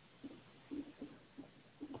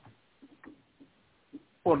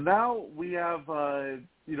 Well, now we have, I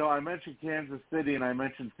mentioned Kansas City and I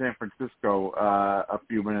mentioned San Francisco a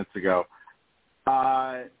few minutes ago.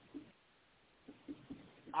 I'm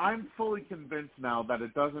fully convinced now that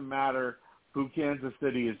it doesn't matter who Kansas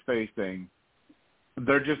City is facing.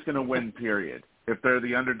 They're just going to win, period. If they're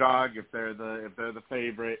the underdog, if they're the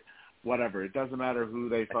favorite, whatever. It doesn't matter who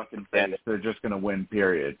they fucking face. They're just going to win,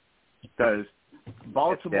 period. Because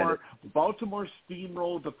Baltimore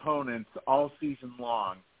steamrolled opponents all season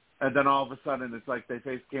long, and then all of a sudden it's like they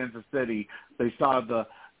faced Kansas City. They saw the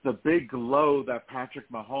big glow that Patrick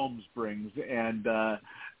Mahomes brings, and the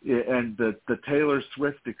Taylor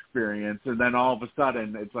Swift experience, and then all of a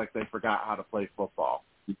sudden it's like they forgot how to play football.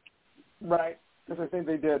 Right, because I think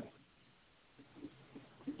they did.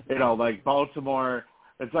 Like Baltimore,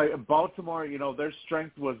 it's like Baltimore, their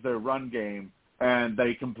strength was their run game, and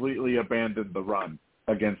they completely abandoned the run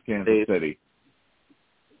against Kansas City.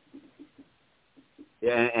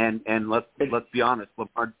 Yeah, and let's be honest,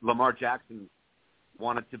 Lamar Jackson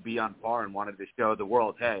wanted to be on par and wanted to show the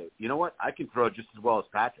world, hey, you know what? I can throw just as well as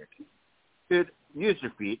Patrick. Dude, use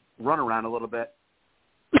your feet, run around a little bit.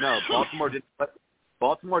 No,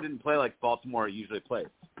 Baltimore didn't play like Baltimore usually plays.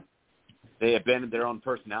 They abandoned their own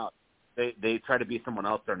personality. They try to be someone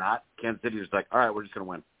else they're not. Kansas City was like, all right, we're just going to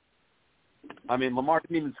win. I mean, Lamar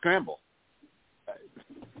didn't even scramble.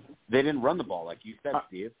 They didn't run the ball, like you said,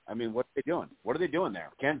 Steve. I mean, what are they doing? What are they doing there?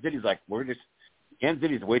 Kansas City's like, Kansas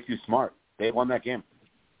City's way too smart. They won that game.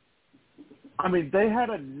 I mean, they had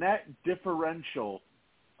a net differential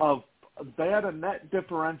of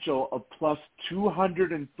plus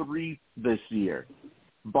 203 this year.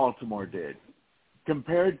 Baltimore did,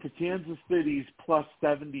 compared to Kansas City's plus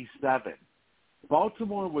 77.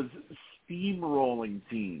 Baltimore was steamrolling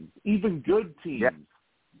teams, even good teams. Yep.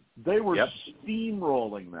 They were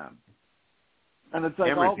steamrolling them, and it's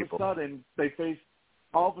like all of a sudden they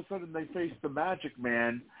faced the Magic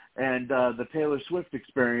Man and the Taylor Swift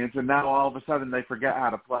experience, and now all of a sudden they forget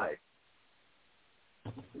how to play.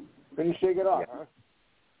 Then you shake it off, huh?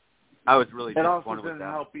 I was really disappointed. It also didn't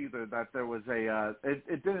help either that there was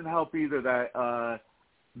it didn't help either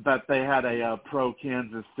that they had a pro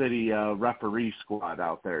Kansas City referee squad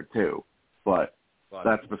out there too, but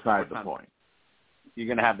that's beside the point. You're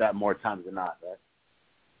going to have that more times than not, right?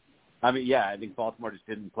 I mean, I think Baltimore just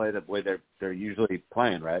didn't play the way they're usually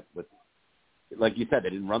playing, right? But like you said, they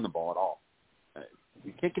didn't run the ball at all.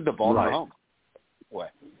 You can't give the ball to Mahomes. Way.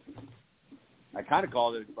 I kind of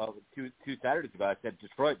called it two Saturdays ago. I said,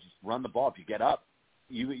 Detroit, just run the ball. If you get up,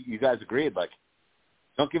 you guys agreed. Like,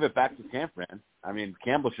 don't give it back to San Fran. I mean,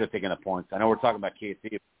 Campbell should have taken the points. I know we're talking about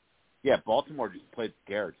KC. Yeah, Baltimore just played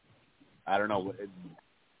scared. I don't know.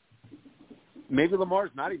 Maybe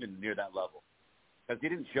Lamar's not even near that level because he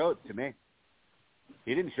didn't show it to me.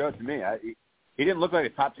 He didn't look like a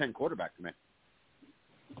top 10 quarterback to me.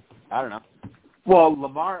 I don't know. Well,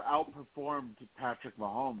 Lamar outperformed Patrick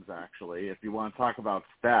Mahomes, actually. If you want to talk about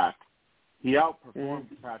stats, he outperformed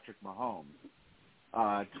Patrick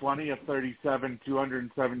Mahomes. 20 of 37,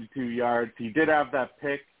 272 yards. He did have that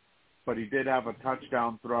pick, but he did have a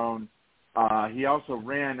touchdown thrown. He also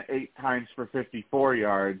ran 8 times for 54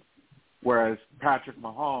 yards, whereas Patrick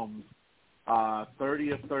Mahomes,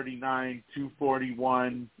 30 of 39,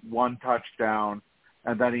 241, 1 touchdown,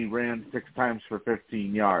 and then he ran 6 times for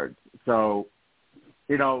 15 yards. So,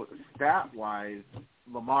 stat-wise,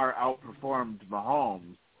 Lamar outperformed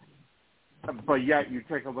Mahomes, but yet you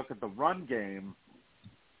take a look at the run game,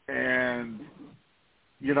 And,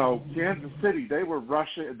 you know, Kansas City, they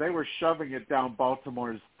were shoving it down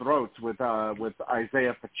Baltimore's throats with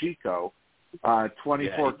Isaiah Pacheco,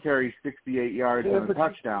 24 carries, 68 yards, and a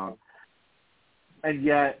touchdown. And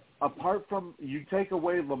yet, apart from, you take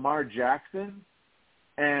away Lamar Jackson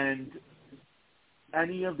and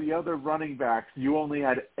any of the other running backs, you only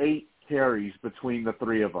had 8 carries between the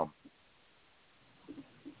three of them.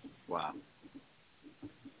 Wow.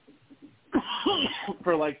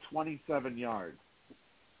 For like 27 yards.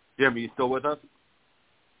 Jim, are you still with us?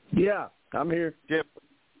 Yeah, I'm here. Jim,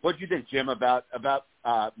 what do you think, Jim, about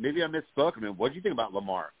maybe I misspoke. I mean, what do you think about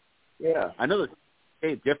Lamar? Yeah. I know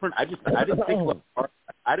it's different. I didn't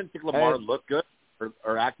think Lamar looked good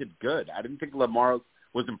or acted good. I didn't think Lamar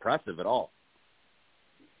was impressive at all.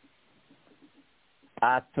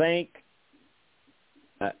 I think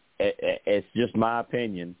it's just my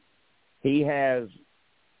opinion.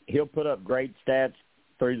 He'll put up great stats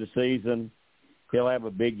through the season. He'll have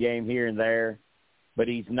a big game here and there, but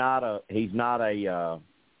he's not a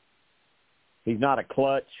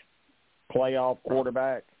clutch playoff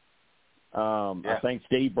quarterback. I think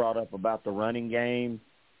Steve brought up about the running game.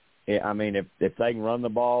 I mean, if they can run the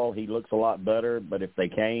ball, he looks a lot better. But if they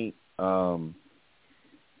can't,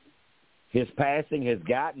 his passing has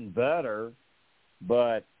gotten better.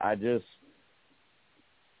 But I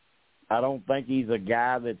don't think he's a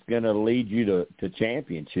guy that's going to lead you to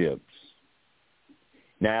championships.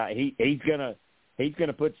 Now he's gonna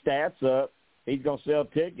put stats up. He's gonna sell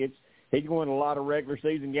tickets. He's going to a lot of regular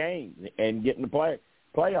season games and get in the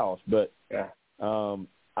playoffs. But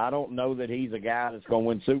I don't know that he's a guy that's going to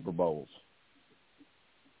win Super Bowls.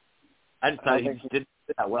 I just thought he just didn't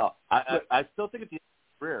do that well. I still think at the end of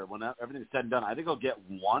his career, when everything's said and done, I think he'll get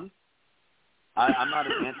one. I'm not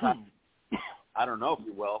an anti. I don't know if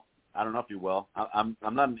he will. I'm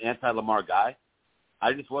not an anti-Lamar guy.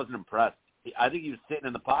 I just wasn't impressed. I think he was sitting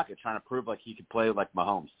in the pocket trying to prove like he could play like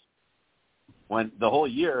Mahomes. When the whole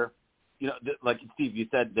year, you know, like Steve, you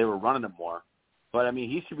said they were running him more. But, I mean,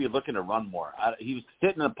 he should be looking to run more. He was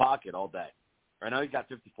sitting in the pocket all day. I know he got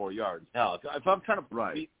 54 yards. Hell, if I'm trying to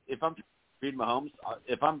beat Mahomes,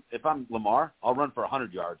 if I'm Lamar, I'll run for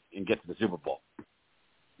 100 yards and get to the Super Bowl.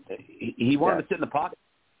 He wanted to sit in the pocket.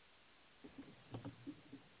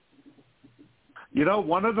 You know,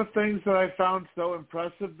 one of the things that I found so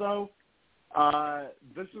impressive, though,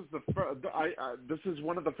 this is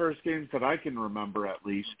one of the first games that I can remember, at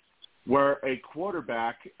least, where a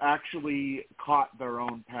quarterback actually caught their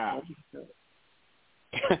own pass,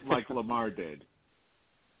 like Lamar did,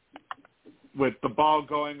 with the ball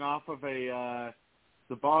going off of a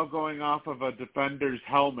defender's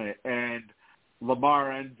helmet, and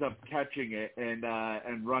Lamar ends up catching it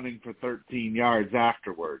and running for 13 yards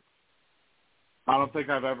afterwards. I don't think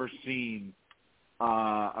I've ever seen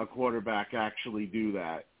a quarterback actually do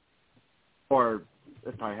that, or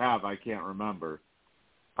if I have, I can't remember.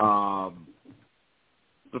 The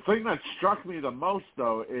thing that struck me the most,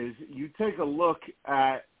 though, is you take a look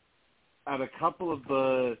at a couple of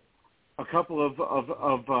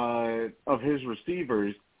his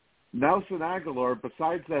receivers. Nelson Aguilar,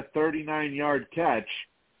 besides that 39-yard catch,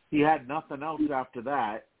 he had nothing else after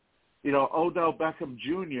that. You know, Odell Beckham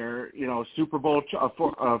Jr., you know,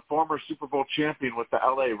 a former Super Bowl champion with the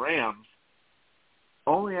LA Rams,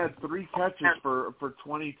 only had 3 catches for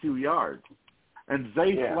 22 yards. And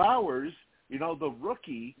Zay Flowers, you know, the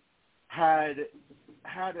rookie, had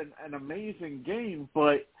an amazing game,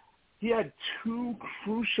 but he had 2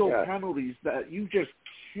 crucial penalties that you just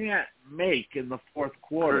can't make in the fourth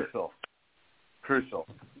quarter. Crucial.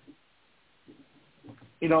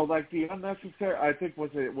 You know, like the unnecessary, I think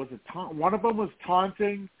was it one of them was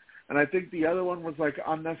taunting, and I think the other one was like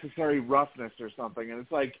unnecessary roughness or something. And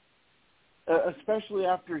it's like, especially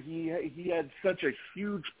after he had such a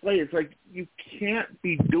huge play, it's like you can't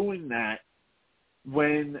be doing that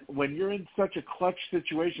when you're in such a clutch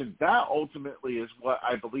situation. That ultimately is what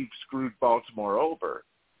I believe screwed Baltimore over,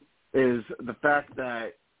 is the fact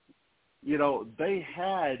that, you know, they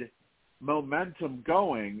had momentum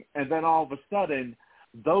going, and then all of a sudden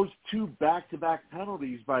those 2 back-to-back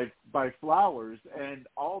penalties by Flowers, and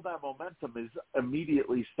all that momentum is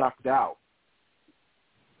immediately sucked out.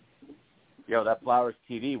 Yo, that Flowers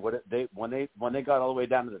TD, when they got all the way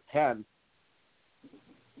down to the 10,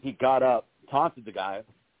 he got up, taunted the guy,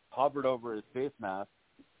 hovered over his face mask,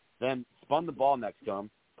 then spun the ball next to him,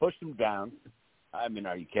 pushed him down. I mean,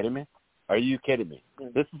 are you kidding me?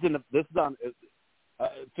 This is on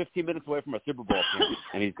 15 minutes away from a Super Bowl champion,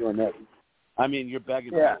 and he's doing this. I mean, you're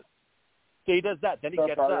begging for this. So he does that. Then he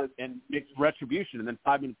gets up and makes retribution, and then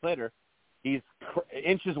 5 minutes later, he's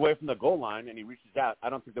inches away from the goal line, and he reaches out. I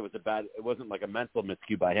don't think it wasn't like a mental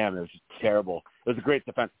miscue by him. It was just terrible. It was a great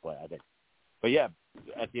defensive play, I think. But, yeah,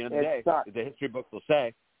 at the end of the day, the history books will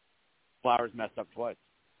say Flowers messed up twice.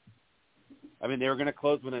 I mean, they were going to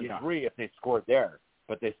close within 3 if they scored there,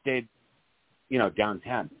 but they stayed, down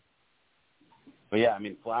 10. But, yeah, I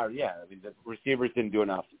mean, Flowers, the receivers didn't do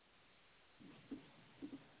enough.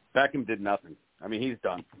 Beckham did nothing. I mean, he's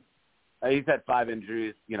done. He's had 5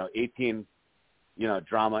 injuries, 18,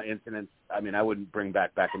 drama incidents. I mean, I wouldn't bring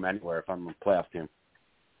back Beckham anywhere if I'm a playoff team.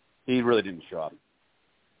 He really didn't show up.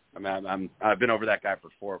 I mean, I've been over that guy for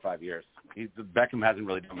 4 or 5 years. Beckham hasn't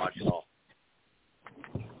really done much at all.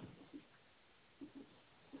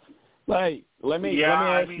 Hey, let me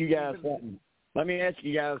ask you guys something. Let me ask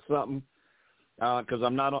you guys something because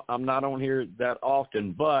I'm not on here that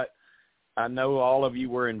often, but I know all of you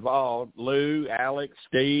were involved. Lou, Alex,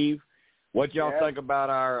 Steve, what y'all think about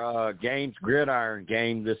our gridiron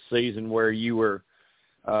game this season where you were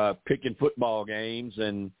picking football games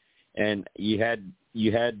and you had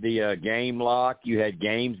the game lock, you had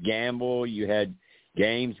games gamble, you had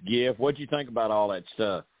games gift. What'd you think about all that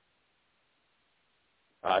stuff?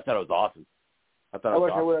 I thought it was awesome. I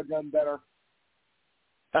wish I would have done better.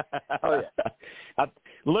 Oh yeah,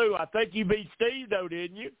 Lou, I think you beat Steve though,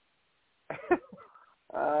 didn't you?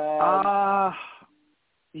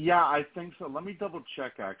 Yeah, I think so. Let me double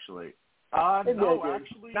check. Actually, no,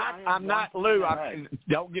 actually, I'm not Lou.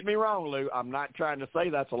 Don't get me wrong, Lou. I'm not trying to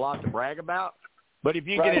say that's a lot to brag about, but if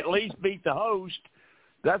you can at least beat the host,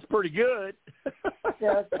 that's pretty good.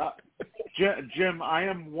 Yes. Jim, I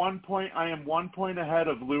am 1 point. I am 1 point ahead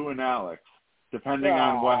of Lou and Alex, depending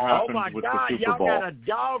on what happens with the Super Bowl. Y'all got a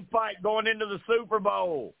dog fight going into the Super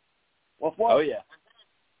Bowl. Well, oh yeah.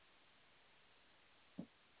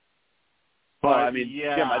 Well, I mean,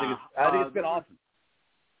 Jim, I think it's been awesome.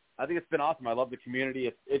 I think it's been awesome. I love the community.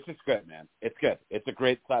 It's just good, man. It's good. It's a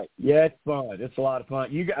great site. Yeah, it's fun. It's a lot of fun.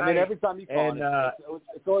 Every time you call,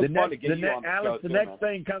 it's always fun to get you on the Alex, show, the next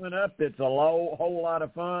thing coming up that's a whole lot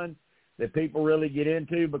of fun that people really get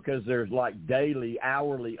into because there's like daily,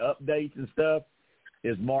 hourly updates and stuff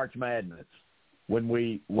is March Madness when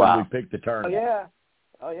we pick the tournament.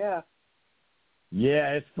 Oh yeah.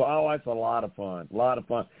 Yeah, it's a lot of fun. A lot of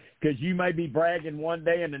fun. Because you may be bragging one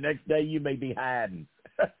day and the next day you may be hiding.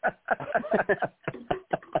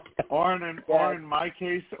 or in my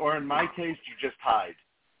case, you just hide.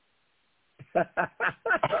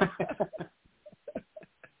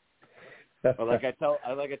 Well, like I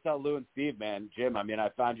tell Lou and Steve, man, Jim. I mean, I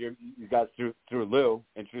found you guys through Lou.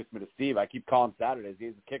 Introduced me to Steve. I keep calling Saturdays. He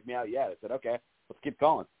hasn't kicked me out yet. I said, okay, let's keep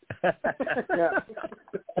calling. Yeah.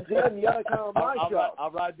 Jim, you gotta come on my show.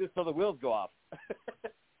 I'll ride this till the wheels go off.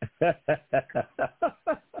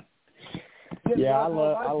 Yeah, I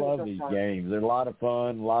love these games. They're a lot of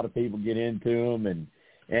fun. A lot of people get into them, and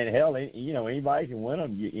hell, anybody can win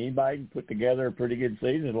them. Anybody can put together a pretty good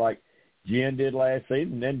season like Jen did last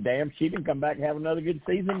season. And then, damn, she can come back and have another good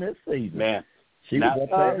season this season. Man, she was up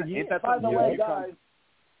there again. By the way, guys,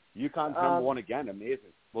 UConn's number one again.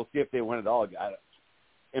 Amazing. We'll see if they win it all.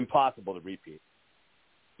 Impossible to repeat.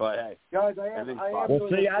 But hey, guys, I am doing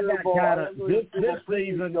I got kind of this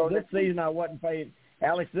season I wasn't paying.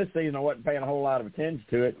 Alex, this season I wasn't paying a whole lot of attention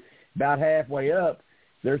to it. About halfway up,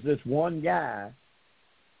 there's this one guy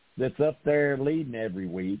that's up there leading every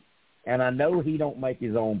week, and I know he don't make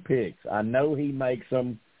his own picks. I know he makes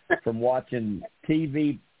them from watching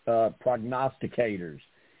TV prognosticators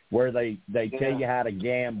where they tell you how to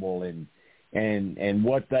gamble and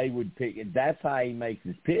what they would pick. That's how he makes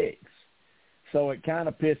his picks. So it kind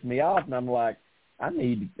of pissed me off, and I'm like, I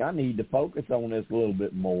need to focus on this a little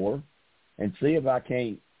bit more and see if I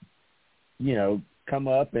can't, come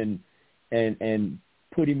up and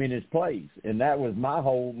put him in his place. And that was my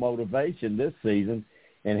whole motivation this season.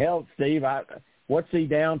 And hell, Steve, what's he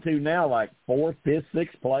down to now? Like 4th, 5th,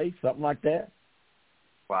 6th place, something like that.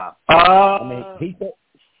 Wow. I mean,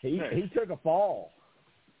 he took a fall.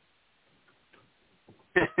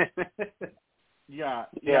 Yeah,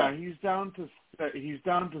 he's down to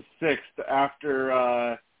 6th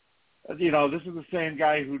after this is the same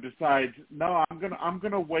guy who decides, no, I'm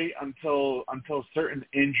gonna wait until certain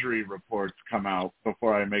injury reports come out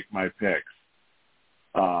before I make my picks.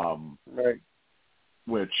 Right.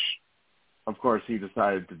 Which of course he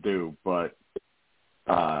decided to do, but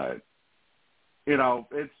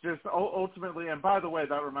it's just ultimately, and by the way,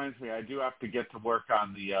 that reminds me, I do have to get to work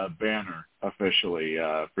on the banner officially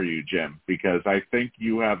for you, Jim, because I think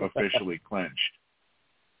you have officially clinched.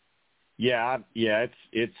 Yeah,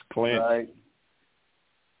 it's clinched. Right.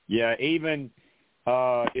 Yeah, even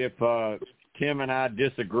if Tim and I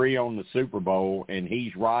disagree on the Super Bowl, and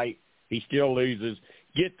he's right, he still loses.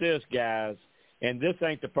 Get this, guys, and this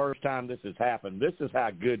ain't the first time this has happened. This is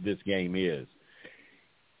how good this game is.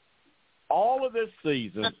 All of this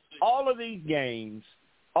season, all of these games,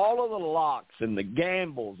 all of the locks and the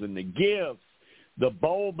gambles and the gifts, the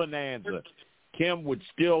bowl bonanza, Kim would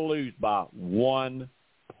still lose by 1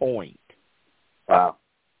 point. Wow.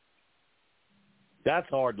 That's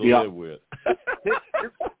hard to live with.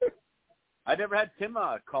 I never had Tim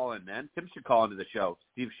call in, man. Tim should call into the show,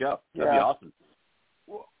 Steve's show. That'd be awesome.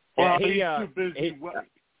 Well, he's too busy.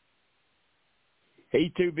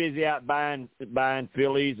 He's too busy out buying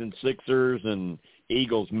Phillies and Sixers and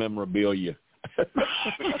Eagles memorabilia.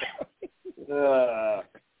 Yeah,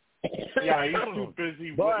 he's too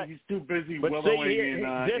busy. He's too busy wallowing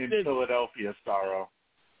in Philadelphia, Starro.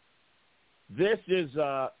 This is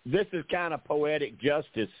kind of poetic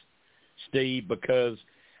justice, Steve, because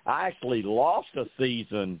I actually lost a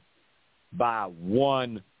season by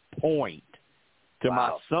 1 point to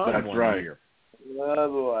my son That's one right. year. Oh,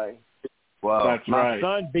 boy. Wow. That's My right.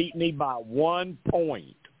 son beat me by 1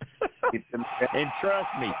 point. And trust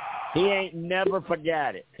me, he ain't never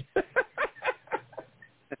forgot it.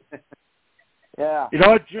 Yeah. You know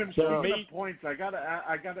what, Jim? So Speaking of points, I gotta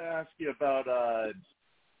ask you about.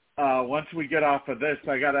 Once we get off of this,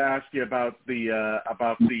 I gotta ask you about the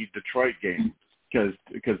Detroit game because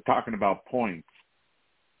talking about points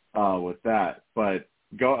with that. But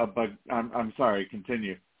I'm sorry.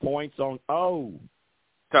 Continue. Points on So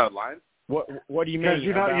Lions. What do you mean? Because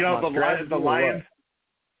you know the Lions.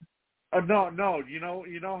 No. You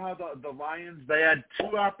know how the Lions, they had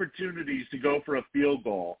 2 opportunities to go for a field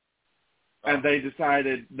goal, and they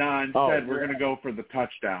decided, instead we're going to go for the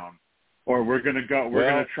touchdown, or we're going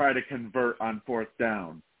to try to convert on 4th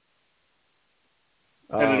down.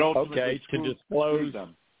 And it ultimately screwed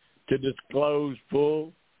them. To disclose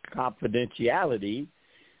full confidentiality,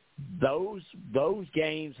 those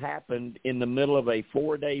games happened in the middle of a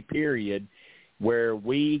 4-day period where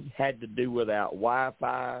we had to do without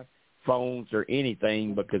Wi-Fi, phones, or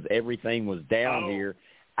anything because everything was down here.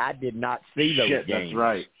 I did not see those games. That's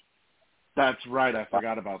right. That's right. I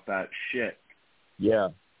forgot about that. Shit. Yeah.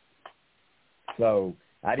 So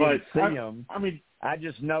I didn't see them. I mean, I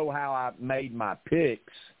just know how I made my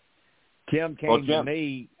picks. Tim came to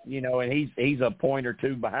me, and he's a point or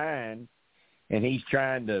 2 behind, and he's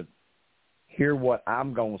trying to hear what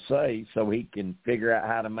I'm going to say so he can figure out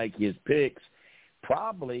how to make his picks,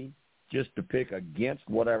 probably just to pick against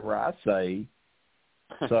whatever I say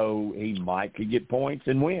so he might could get points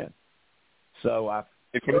and win. So I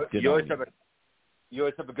you always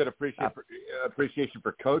have a good appreciation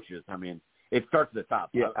for coaches. I mean, it starts at the top.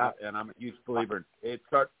 Yeah, and I'm a huge believer. It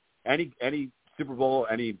starts any Super Bowl,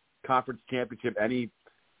 any conference championship, any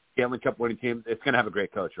Stanley Cup winning team, it's going to have a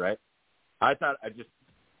great coach, right? I don't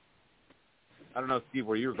know, Steve,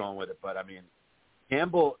 where you were going with it, but I mean,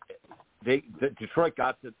 Campbell, Detroit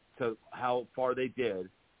got to how far they did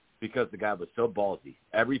because the guy was so ballsy.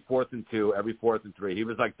 Every 4th and 2, every 4th and 3, he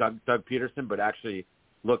was like Doug Peterson, but actually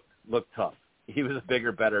looked tough. He was a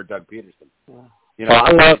bigger, better Doug Peterson.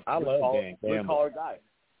 I love Dan Campbell. Guy.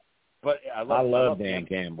 But I love Dan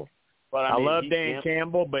Campbell. But I love Dan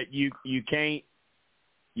Campbell, but you can't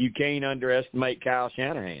underestimate Kyle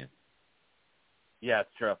Shanahan. Yeah,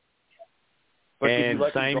 it's true. But and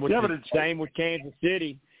same with Kansas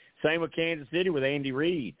City. Same with Kansas City with Andy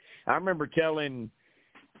Reid. I remember telling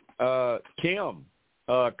Kim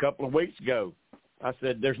a couple of weeks ago, I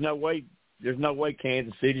said, there's no way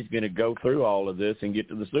Kansas City's going to go through all of this and get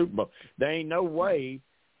to the Super Bowl. There ain't no way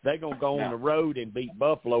they're going to go on the road and beat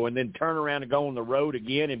Buffalo and then turn around and go on the road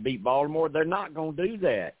again and beat Baltimore. They're not going to do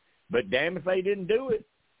that. But damn if they didn't do it.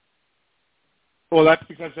 Well, that's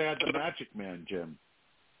because they had the Magic Man, Jim.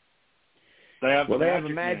 They have a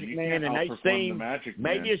Magic Man, and they seem,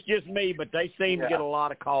 maybe it's just me, but they seem to get a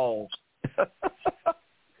lot of calls.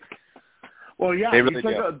 Well, yeah, they really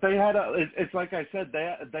they had it's like I said,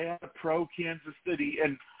 they had a pro Kansas City,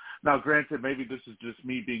 and now granted, maybe this is just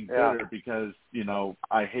me being bitter because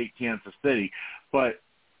I hate Kansas City, but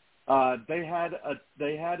they had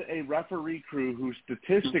a referee crew who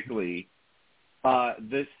statistically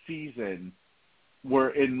this season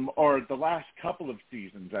or the last couple of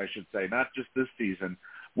seasons, I should say, not just this season,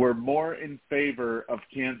 were more in favor of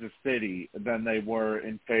Kansas City than they were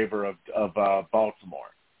in favor of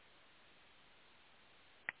Baltimore.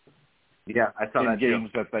 Yeah, I saw in that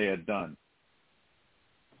games too. that they had done.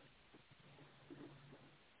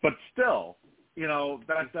 But still,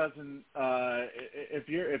 that doesn't. If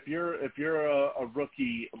you're a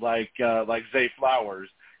rookie like Zay Flowers,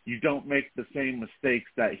 you don't make the same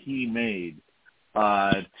mistakes that he made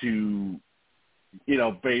to,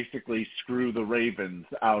 basically screw the Ravens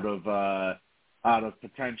out of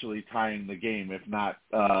potentially tying the game, if not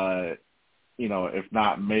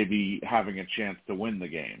maybe having a chance to win the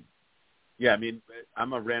game. Yeah, I mean,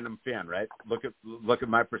 I'm a random fan, right? Look at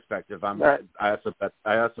my perspective. Right. I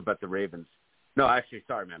also bet the Ravens. No, actually,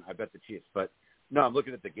 sorry, man. I bet the Chiefs. But no, I'm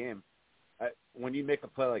looking at the game. When you make a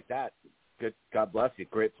play like that, good, God bless you,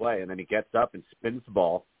 great play, and then he gets up and spins the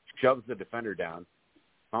ball, shoves the defender down,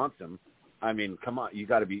 taunts him. I mean, come on, you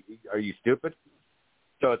got to be. Are you stupid?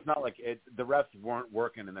 So it's not like the refs weren't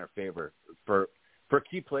working in their favor for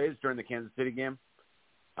key plays during the Kansas City game.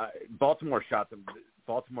 Baltimore shot them.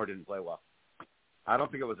 Baltimore didn't play well. I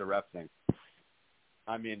don't think it was a ref thing.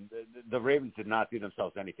 I mean, the Ravens did not do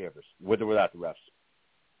themselves any favors with or without the refs.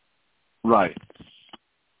 Right.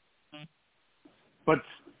 But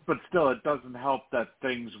still, it doesn't help that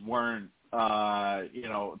things weren't,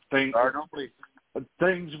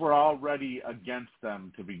 things were already against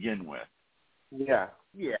them to begin with. Yeah.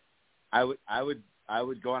 Yeah. I would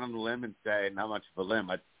go out on a limb and say, not much of a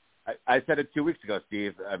limb. I said it 2 weeks ago,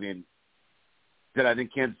 Steve. I mean, did I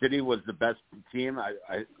think Kansas City was the best team?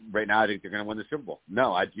 Right now I think they're going to win the Super Bowl.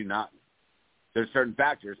 No, I do not. There's certain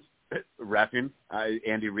factors. Reffing,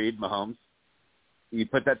 Andy Reid, Mahomes. You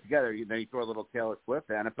put that together, then you throw a little Taylor Swift.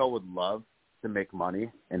 The NFL would love to make money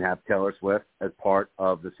and have Taylor Swift as part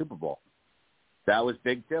of the Super Bowl. That was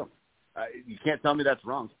big too. You can't tell me that's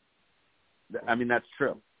wrong. I mean, that's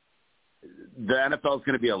true. The NFL is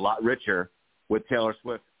going to be a lot richer with Taylor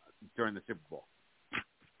Swift during the Super Bowl.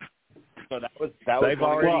 So they've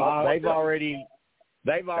already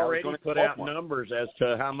put out numbers as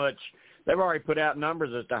to how much. They've already put out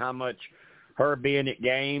numbers as to how much her being at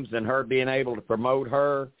games and her being able to promote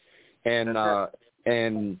her and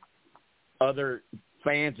other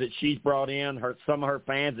fans that she's brought in. Some of her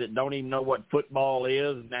fans that don't even know what football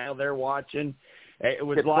is, now they're watching. It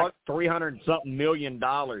was like $300-something million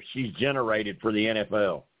she's generated for the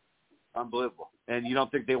NFL. Unbelievable. And you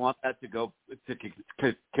don't think they want that to go to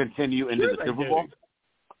continue into the Super Bowl?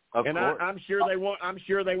 Of course. I'm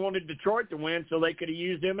sure they wanted Detroit to win so they could have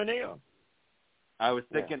used Eminem. I was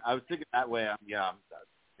thinking that way.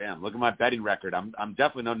 Damn, look at my betting record. I'm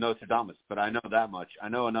definitely no Nostradamus, but I know that much. I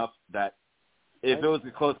know enough that if it was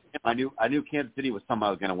a close game, I knew Kansas City was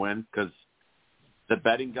somehow going to win because the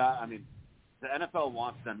betting guy. I mean, the NFL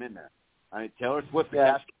wants them in there. I mean, Taylor Swift, the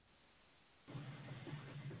cash.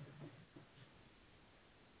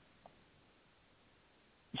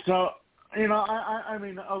 So I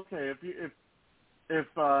mean, okay,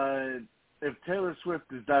 if Taylor Swift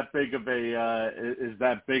is that big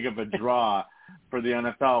of a draw for the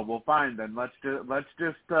NFL, well, fine then. Let's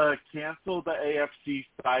just cancel the AFC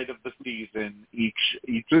side of the season each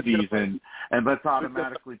season, and let's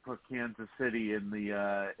automatically put Kansas City in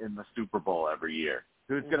the Super Bowl every year.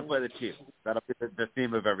 Who's going to play the Chiefs? That'll be the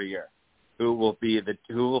theme of every year. Who will play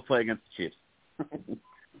against the Chiefs?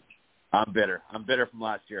 I'm bitter. I'm bitter from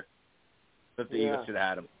last year. But the Eagles should have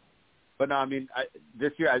had him. But no, I mean,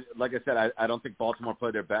 this year, like I said, I don't think Baltimore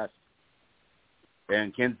played their best.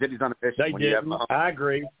 And Kansas City's on a mission. They didn't. I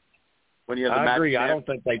agree. When you have the I agree. Man, I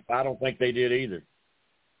don't think they did either.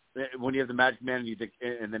 When you have the Magic Man,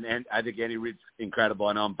 I think Andy Reid's incredible.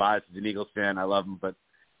 I know I'm biased as an Eagles fan. I love him, but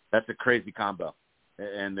that's a crazy combo.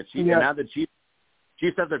 And the Chiefs, and now the Chiefs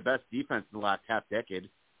have their best defense in the last half decade.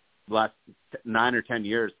 The last 9 or 10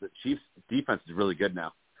 years, the Chiefs' defense is really good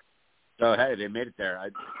now. So, hey, they made it there.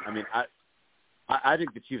 I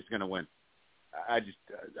think the Chiefs are going to win. I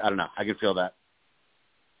don't know. I can feel that.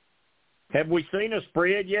 Have we seen a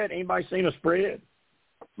spread yet? Anybody seen a spread?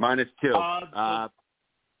 -2.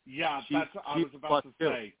 Yeah, I was about to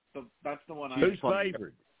say. So that's the one. Who's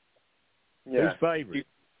favored? Yeah. Who's favored?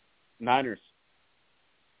 Niners.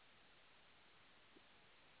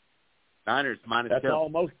 Niners -2.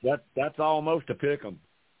 That's almost a pick 'em.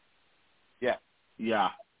 Yeah.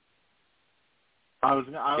 Yeah. I was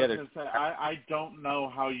going to say I don't know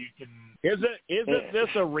how you can. Isn't this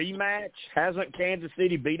a rematch? Hasn't Kansas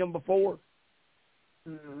City beat them before?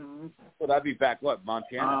 Mm-hmm. Well, that'd be back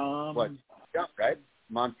Montana? Yeah, right.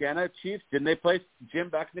 Montana Chiefs. Didn't they play Jim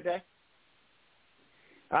back in the day?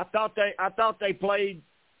 I thought they played.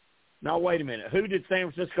 No, wait a minute. Who did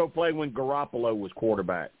San Francisco play when Garoppolo was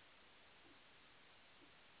quarterback?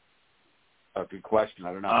 Oh, good question.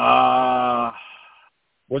 I don't know.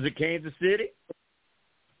 Was it Kansas City?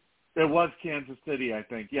 It was Kansas City, I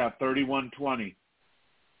think. Yeah, 31-20.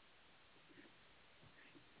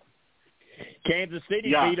 Kansas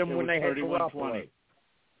City beat them when they had Garoppolo.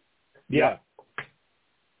 Yeah.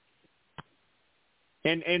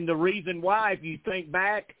 And the reason why, if you think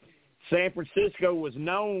back, San Francisco was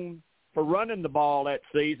known for running the ball that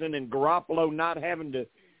season and Garoppolo not having to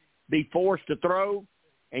be forced to throw,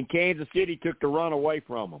 and Kansas City took the run away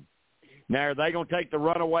from them. Now, are they going to take the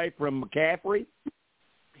run away from McCaffrey?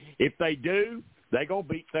 If they do, they're going to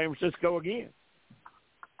beat San Francisco again.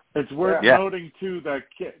 It's worth noting too that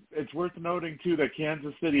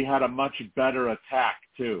Kansas City had a much better attack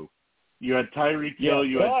too. You had Tyreek Hill,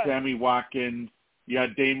 you had Sammy Watkins, you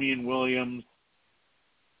had Damian Williams.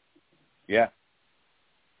 Yeah.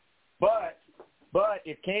 But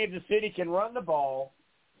if Kansas City can run the ball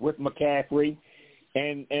with McCaffrey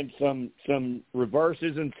and some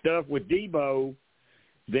reverses and stuff with Debo,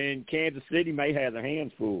 then Kansas City may have their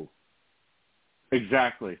hands full.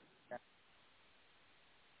 Exactly.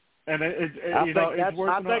 And I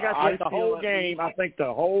think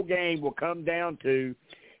the whole game will come down to,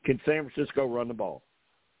 can San Francisco run the ball?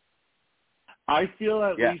 I feel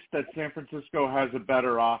at least that San Francisco has a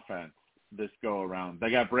better offense this go around.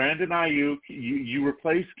 They got Brandon Ayuk. You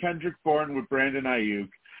replace Kendrick Bourne with Brandon Ayuk.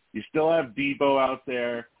 You still have Debo out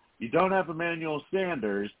there. You don't have Emmanuel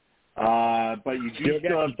Sanders, but you do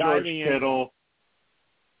still have George Kittle.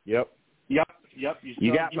 Yep. You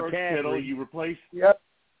still have George Kittle. You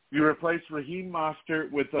replace Raheem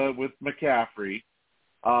Mostert with McCaffrey.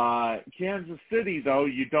 Kansas City, though,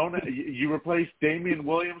 you replace Damian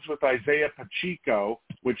Williams with Isaiah Pacheco,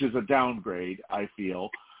 which is a downgrade, I feel.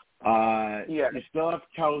 You still have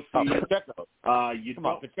Kelsey.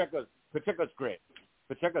 Pacheco's great.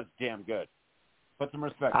 Pacheco's damn good. Put some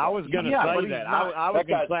respect. I was going to say that. I was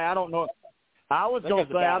going to say I don't know. I was going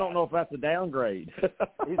to say I don't know if that's a downgrade.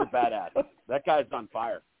 He's a badass. That guy's on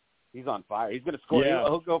fire. He's on fire. He's going to score. Yeah.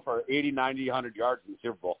 He'll go for 80, 90, 100 yards in the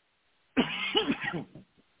Super Bowl.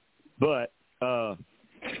 But the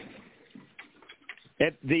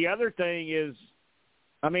other thing is,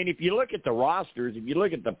 I mean, if you look at the rosters, if you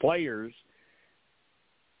look at the players,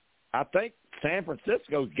 I think San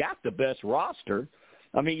Francisco's got the best roster.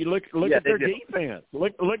 I mean, you look at their defense.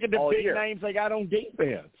 Look at the big names they got on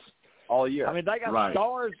defense all year. I mean, they got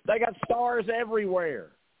stars. They got stars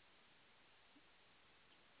everywhere.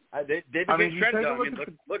 They've been trending. I mean,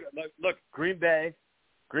 look. Green Bay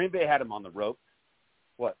had him on the rope.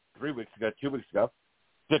 What, 2 weeks ago?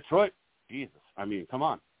 Detroit, Jesus. I mean, come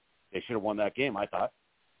on. They should have won that game, I thought.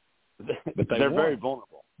 But they're very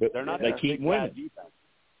vulnerable. They're not. They keep winning. Bad defense.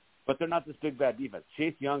 But they're not this big bad defense.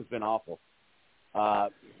 Chase Young's been awful.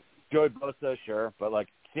 Joey Bosa, sure, but like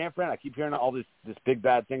San Fran, I keep hearing all this big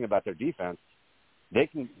bad thing about their defense. They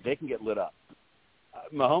can get lit up.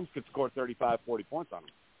 Mahomes could score 35, 40 points on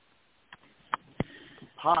them.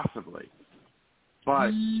 Possibly.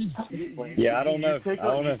 But I don't know. Take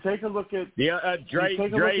a look at Dre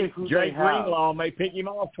Greenlaw may pick him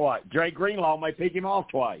off twice.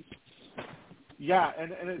 Yeah,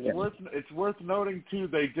 and it's worth noting too.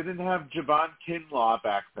 They didn't have Javon Kinlaw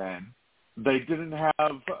back then. They didn't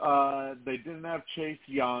have Chase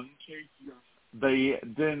Young. They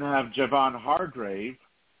didn't have Javon Hargrave.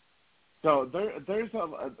 So there's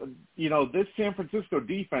this San Francisco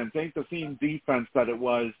defense ain't the same defense that it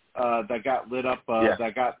was that got lit up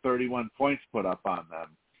that got 31 points put up on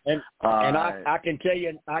them. And I can tell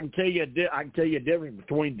you a difference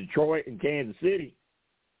between Detroit and Kansas City.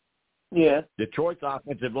 Yeah. Detroit's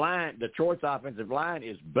offensive line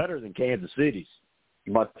is better than Kansas City's.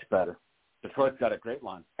 Much better. Detroit's got a great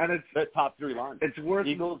line. And it's their top three lines. It's worth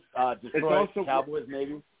Eagles, Detroit, Cowboys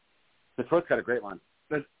maybe. Detroit's got a great line.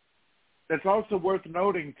 It's also worth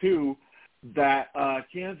noting, too, that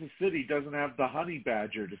Kansas City doesn't have the Honey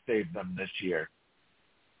Badger to save them this year.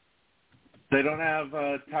 They don't have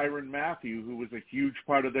Tyrann Mathieu, who was a huge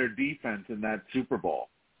part of their defense in that Super Bowl.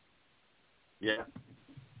 Yeah.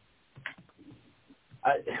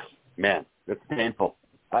 Man, that's painful.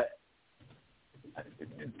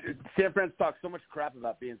 San Fran talks so much crap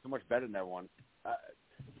about being so much better than everyone.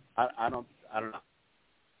 I don't know.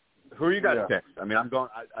 Who are you guys pick? I mean, I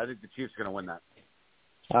think the Chiefs are going to win that.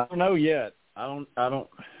 I don't know yet. I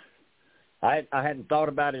hadn't thought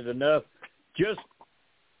about it enough. Just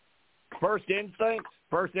first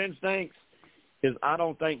instincts is I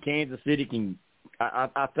don't think Kansas City can.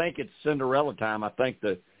 I think it's Cinderella time. I think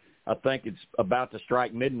it's about to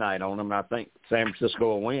strike midnight on them. I think San Francisco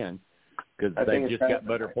will win because they've just got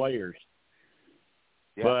better players.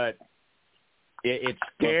 Yeah. But it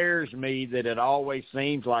scares me that it always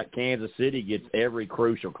seems like Kansas City gets every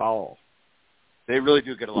crucial call. They really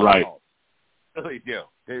do get a lot of calls. They really do.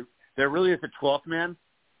 They're really at the 12th man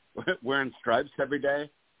wearing stripes every day.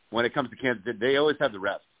 When it comes to Kansas City, they always have the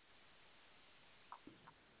rest.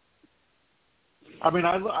 I mean,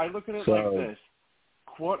 I look at it like this.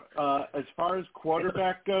 far as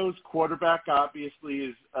quarterback goes, quarterback obviously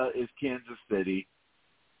is Kansas City.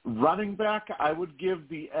 Running back, I would give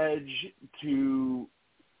the edge to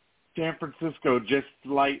San Francisco just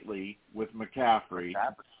slightly with McCaffrey.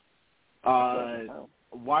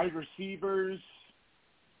 Wide receivers,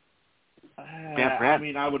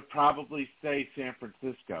 I would probably say San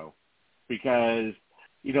Francisco because,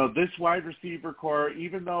 this wide receiver core,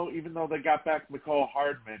 even though they got back Mecole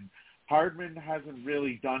Hardman hasn't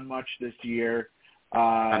really done much this year.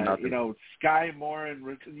 Sky Moore and,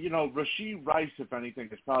 Rashee Rice, if anything,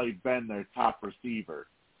 has probably been their top receiver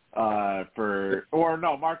Marquez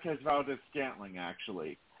Valdez-Scantling,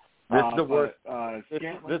 actually. This is the worst.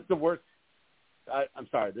 This is the worst. I'm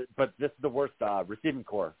sorry, but this is the worst receiving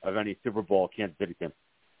core of any Super Bowl Kansas City team.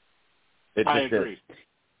 I agree.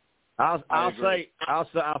 I'll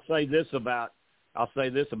say this about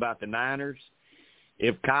the Niners.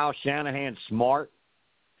 If Kyle Shanahan's smart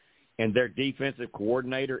and their defensive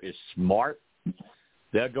coordinator is smart,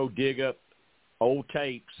 they'll go dig up old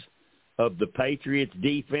tapes of the Patriots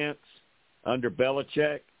defense under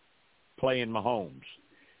Belichick playing Mahomes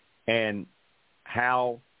and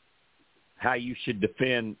how you should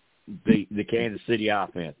defend the Kansas City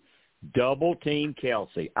offense. Double team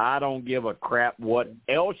Kelsey. I don't give a crap what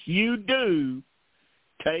else you do.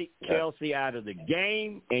 Take Kelsey out of the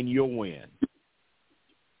game and you'll win.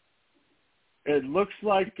 It looks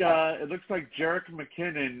like Jerick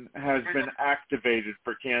McKinnon has been activated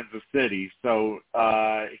for Kansas City, so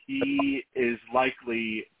he is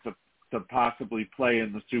likely to possibly play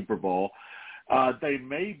in the Super Bowl. They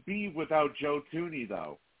may be without Joe Thuney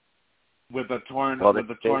though, with a torn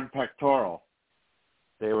pectoral.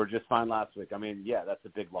 They were just fine last week. That's a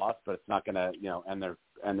big loss, but it's not going to end their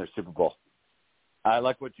Super Bowl. I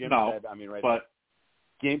like what Jim said. But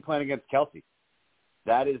game plan against Kelsey,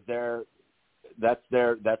 that's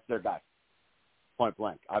their guy. Point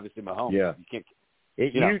blank. Obviously, Mahomes. Yeah. You can't.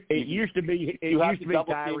 It used to be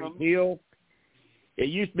Tyreek Hill. It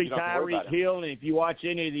used to be Tyreek Hill, and if you watch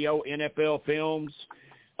any of the old NFL films,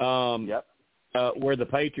 where the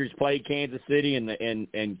Patriots played Kansas City and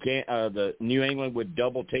the New England would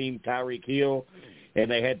double team Tyreek Hill, and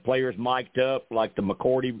they had players mic'd up like the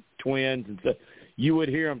McCourty twins and stuff. You would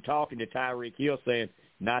hear them talking to Tyreek Hill saying,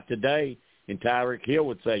 "Not today." And Tyreek Hill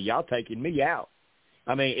would say, "Y'all taking me out."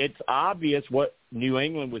 It's obvious what New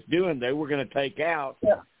England was doing. They were going to take out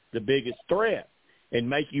the biggest threat and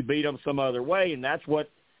make you beat them some other way. And that's what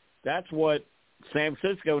San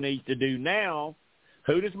Francisco needs to do now.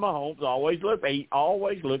 Who does Mahomes always look for? He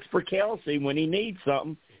always looks for Kelsey when he needs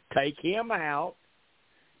something. Take him out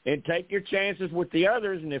and take your chances with the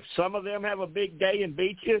others. And if some of them have a big day and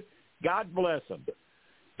beat you, God bless them.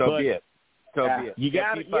 Be it. You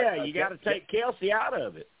got to take Kelsey out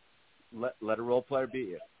of it. Let a role player beat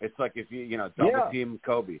you. It's like if you double team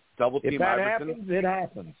Kobe, double team if that Iverson. Happens, it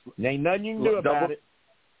happens. There ain't nothing you can do about it.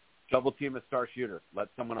 Double team a star shooter. Let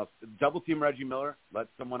someone else. Double team Reggie Miller. Let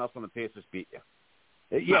someone else on the Pacers beat you.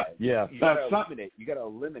 Yeah. You got to eliminate. You got to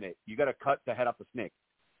eliminate. You got to cut the head off a snake.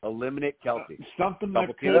 Eliminate Kelsey. Something that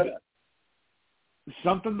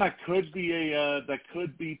could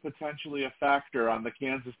be potentially a factor on the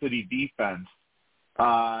Kansas City defense.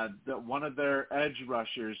 That one of their edge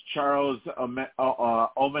rushers, Charles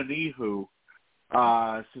Omenihu,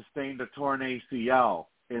 sustained a torn ACL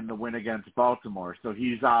in the win against Baltimore, so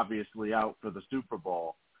he's obviously out for the Super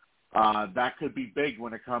Bowl. That could be big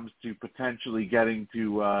when it comes to potentially getting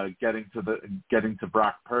to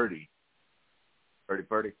Brock Purdy.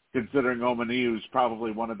 Purdy. Considering Omenihu is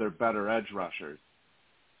probably one of their better edge rushers.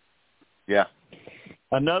 Yeah.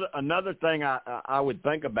 Another thing I would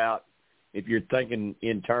think about if you're thinking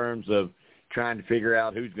in terms of trying to figure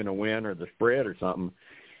out who's going to win or the spread or something,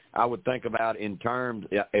 I would think about in terms,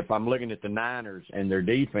 if I'm looking at the Niners and their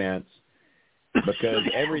defense, because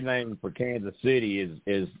everything for Kansas City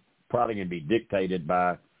is probably going to be dictated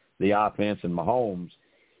by the offense and Mahomes.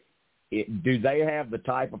 Do they have the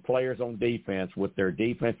type of players on defense with their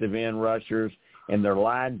defensive end rushers and their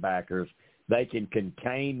linebackers, they can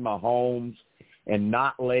contain Mahomes and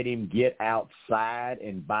not let him get outside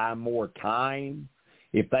and buy more time?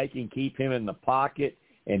 If they can keep him in the pocket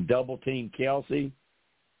and double-team Kelsey,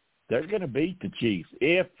 they're going to beat the Chiefs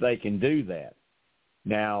if they can do that.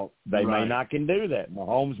 Now, they may not can do that.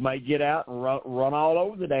 Mahomes may get out and run all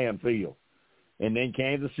over the damn field, and then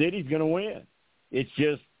Kansas City's going to win. It's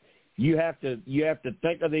just you have to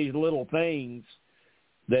think of these little things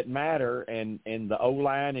that matter, and the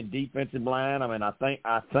O-line and defensive line. I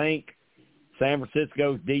think San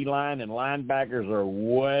Francisco's D-line and linebackers are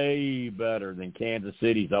way better than Kansas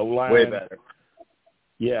City's O-line. Way better.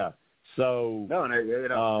 Yeah. So no, and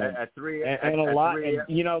at three, and a lot, and,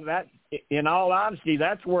 that in all honesty,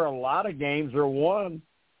 that's where a lot of games are won.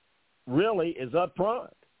 Really, is up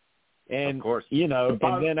front, and of course, and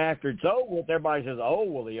then after it's over with, everybody says, "Oh,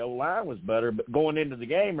 well, the O-line was better." But going into the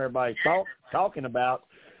game, everybody's talking about,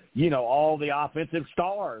 all the offensive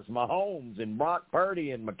stars, Mahomes and Brock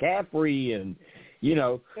Purdy and McCaffrey and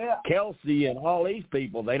Kelsey and all these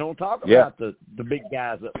people. They don't talk about the big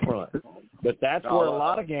guys up front. But that's where a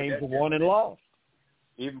lot of games are won and lost.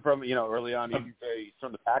 Even from, early on, even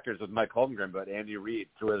from the Packers with Mike Holmgren, but Andy Reid,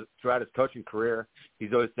 throughout his coaching career,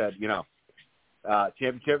 he's always said,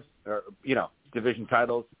 championships or, division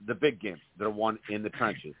titles, the big games that are won in the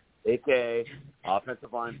trenches, a.k.a.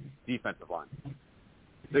 offensive line, defensive line.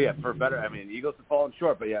 So, for better, the Eagles have fallen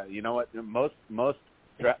short, but, you know what, most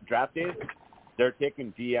draft days, they're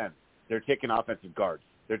taking DNs. They're taking offensive guards.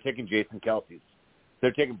 They're taking Jason Kelsey's.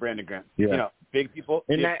 They're taking Brandon Graham. Yeah. Big people.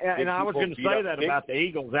 And I was going to say that about the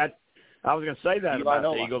Eagles. I was going to say that about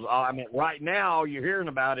the Eagles. Right now, all you're hearing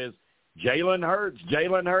about is Jalen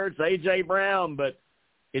Hurts, A.J. Brown, but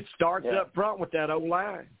it starts up front with that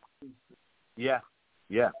O-line. Yeah.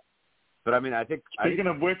 But, I think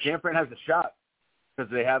of which, San Fran has a shot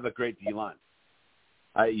because they have a great D-line.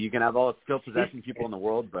 You can have all the skill possession people in the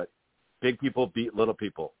world, but big people beat little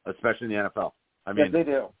people, especially in the NFL. Yes, they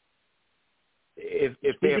do. If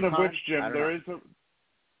speaking of which, Jim,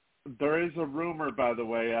 there is a rumor, by the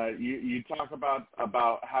way. You talk about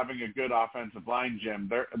having a good offensive line, Jim.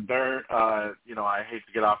 They're I hate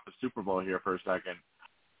to get off the Super Bowl here for a second,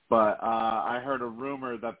 but I heard a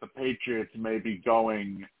rumor that the Patriots may be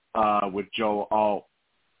going with Joe Alt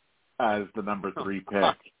as the number 3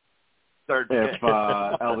 pick. Third if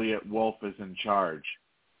pick. Elliott Wolf is in charge.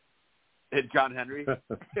 And John Henry.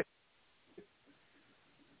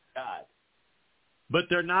 God. But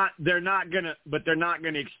they're not gonna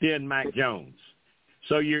extend Mac Jones.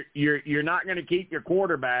 So you're not gonna keep your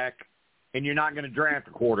quarterback, and you're not gonna draft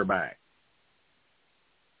a quarterback.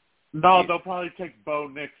 No, they'll probably take Bo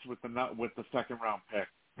Nix with the second round pick.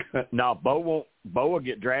 No, Bo will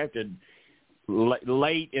get drafted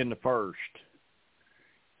late in the first,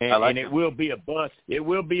 and it will be a bust. It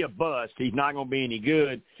will be a bust. He's not going to be any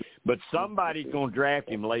good, but somebody's going to draft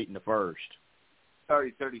him late in the first.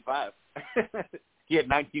 Already 35. He had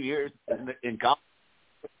 19 years in college.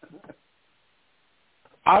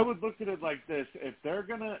 I would look at it like this: if they're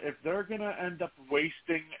gonna end up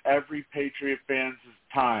wasting every Patriot fan's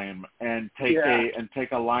time and take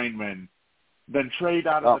a lineman, then trade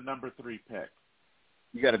out of the number 3 pick.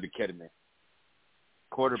 You got to be kidding me.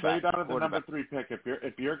 Quarterback. Trade out of the number 3 pick.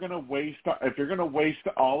 If you're gonna waste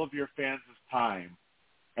all of your fans' time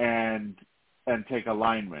and take a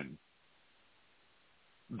lineman,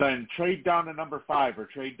 then trade down to number 5 or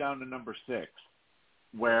trade down to number 6,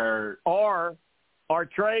 or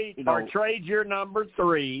trade your number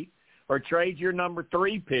 3 or trade your number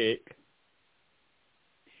 3 pick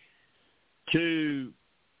to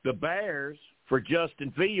the Bears for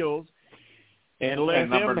Justin Fields and let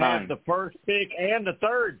them have the first pick and the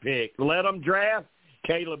 3rd pick. Let them draft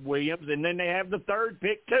Caleb Williams, and then they have the 3rd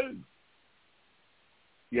pick too.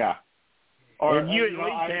 Yeah. And you at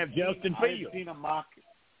least have Justin Fields. I had seen a mock.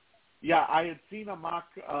 Yeah, I had seen a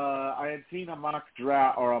mock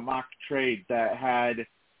draft or a mock trade that had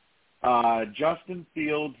Justin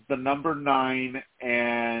Fields, the number 9,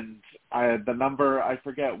 and I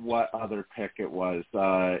forget what other pick it was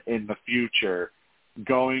in the future,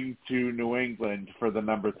 going to New England for the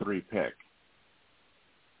number 3 pick.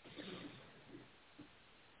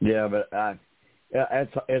 Yeah, but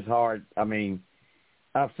it's hard. I mean,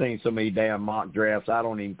 I've seen so many damn mock drafts, I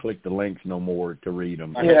don't even click the links no more to read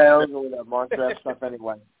them. Yeah, I don't go with that mock draft stuff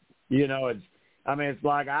anyway. It's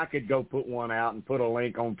like I could go put one out and put a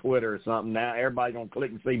link on Twitter or something. Now everybody's going to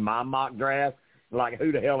click and see my mock draft. Like,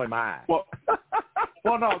 who the hell am I? Well,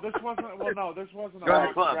 no, this wasn't a mock draft. This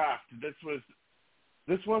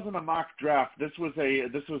wasn't a mock draft. This was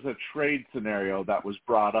a trade scenario that was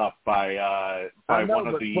brought up by one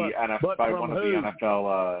of the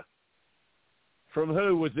NFL. From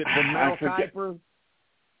who? Was it from Mel Kiper?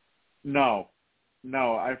 No,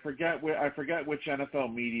 I forget which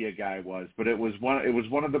NFL media guy was, but it was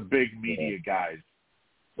one of the big media guys.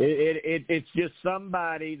 It's just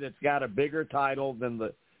somebody that's got a bigger title than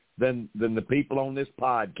the people on this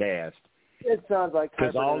podcast. It sounds like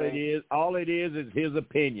because all it is his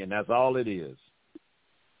opinion. That's all it is.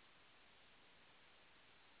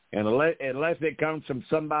 And unless it comes from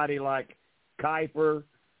somebody like Kiper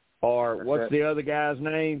or what's the other guy's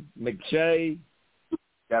name? McShay?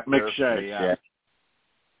 McShay, yeah.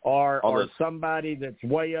 or somebody that's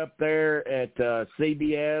way up there at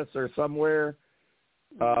CBS or somewhere,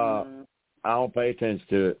 I don't pay attention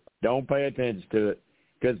to it. Don't pay attention to it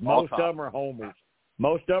because most of them are homers.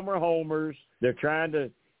 Most of them are homers. They're trying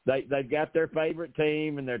to they've got their favorite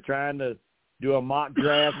team, and they're trying to do a mock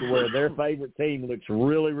draft where their favorite team looks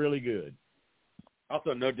really, really good.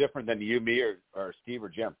 Also, no different than you, me, or Steve, or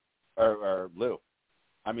Jim, or Lou.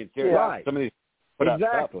 I mean, seriously, right. Some of these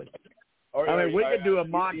exactly. We could do a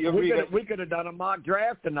mock. We could have done a mock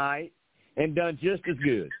draft tonight and done just as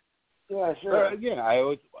good. Yeah, sure. I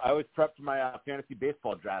always prep for my fantasy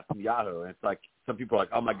baseball draft from Yahoo, and it's like some people are like,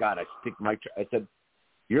 "Oh my God, I should take my." I said,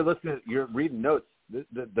 "You're reading notes.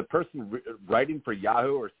 The person writing for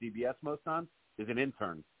Yahoo or CBS most times is an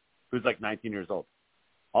intern who's like 19 years old.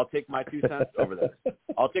 I'll take my 2 cents over there.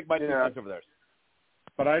 I'll take my 2 cents over there."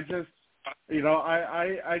 But I just,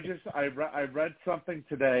 I read something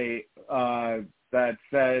today that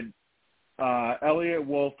said Elliot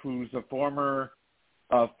Wolf, who's a former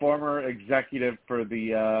executive for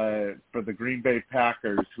the Green Bay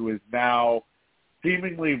Packers, who is now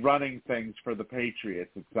seemingly running things for the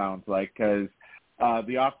Patriots. It sounds like, because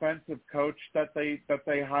the offensive coach that they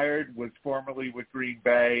hired was formerly with Green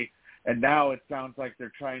Bay, and now it sounds like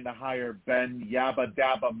they're trying to hire Ben Yabba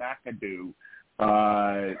Dabba McAdoo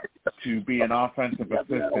to be an offensive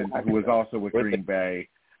assistant who was also with Green Bay.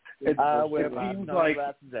 It seems like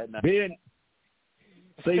Ben.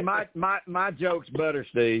 See, my joke's better,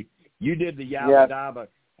 Steve. You did the Yabba Dabba.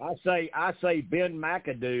 I say Ben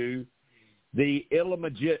McAdoo, the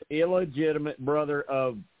illegitimate brother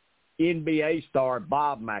of NBA star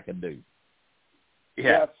Bob McAdoo.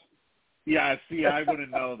 Yes. Yeah, see, I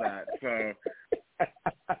wouldn't know that. So.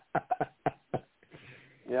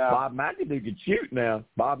 Yeah. Bob McAdoo could shoot now.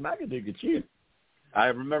 Bob McAdoo could shoot. I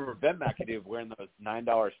remember Ben McAdoo wearing those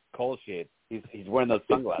 $9 Kohl shades. He's wearing those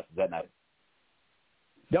sunglasses that night.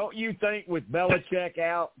 Don't you think with Belichick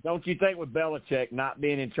out, not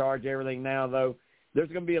being in charge of everything now, though, there's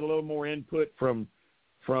going to be a little more input from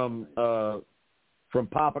Papa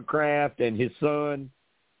Kraft and his son?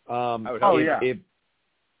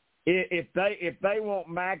 If they want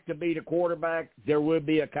Mac to be the quarterback, there would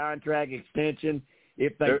be a contract extension.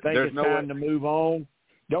 If they think it's time to move on,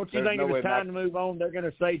 don't you think if it's time to move on, they're going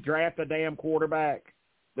to say draft a damn quarterback?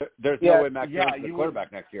 There's no way Mac Jones is the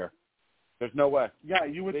quarterback next year. There's no way. Yeah,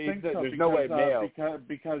 you would think so. There's no way Mayo.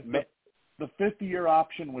 Because the fifth-year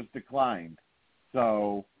option was declined.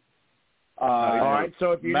 So, all right.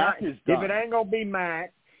 So if it ain't gonna be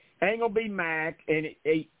Mac, and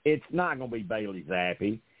it's not gonna be Bailey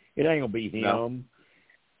Zappi. It ain't gonna be him. No.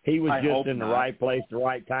 He was just in the right place, the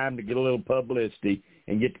right time to get a little publicity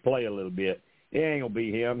and get to play a little bit. It ain't gonna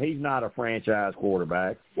be him. He's not a franchise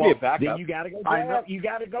quarterback. Well, then you got to go draft. You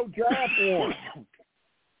got to go draft one.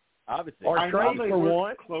 Obviously, or trade for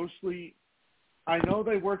one. I know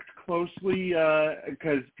they worked closely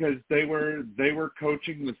because they were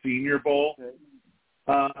coaching the Senior Bowl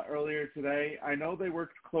earlier today. I know they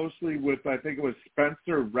worked closely with, I think it was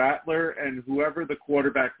Spencer Rattler and whoever the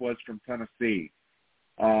quarterback was from Tennessee.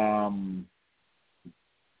 The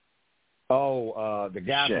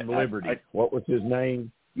guy from Liberty. What was his name?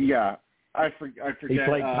 Yeah, I forget. He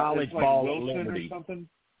played college ball Wilson at Liberty. Or something?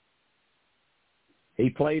 He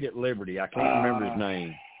played at Liberty. I can't remember his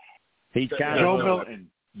name. He's kind Joe of Milton.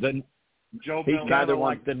 He's kind of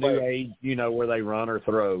like the new age, where they run or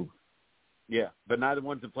throw. Yeah, but neither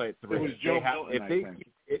one's to play at 3. It was Joe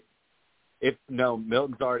Milton,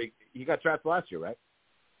 Milton's already – he got drafted last year, right?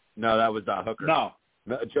 No, that was Hooker. No,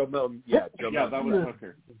 Joe Milton. Yeah, Joe Milton. That was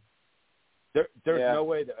Hooker. There's no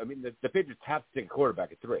way – the Patriots have to take a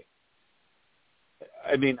quarterback at 3.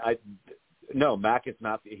 Mac is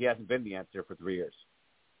not – he hasn't been the answer for 3 years.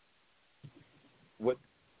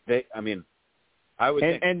 I would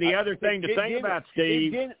think. And the other thing to think about,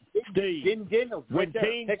 Steve,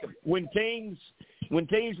 when teams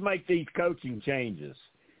make these coaching changes,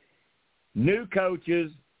 new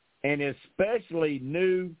coaches and especially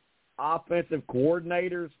new offensive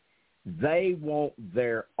coordinators, they want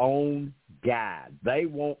their own guy. They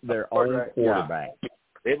want their own quarterback. Yeah.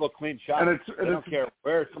 They will clean shots. They don't care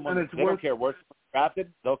where someone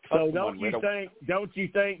drafted. They'll cut so don't you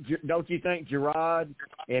think Gerard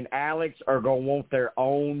and Alex are going to want their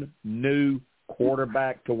own new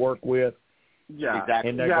quarterback to work with? Yeah, exactly.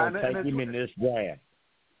 And they're going to take him in this draft.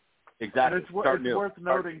 Exactly. And it's worth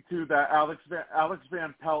noting too that Alex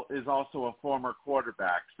Van Pelt is also a former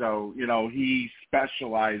quarterback, so he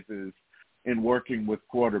specializes in working with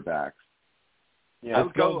quarterbacks. Yeah,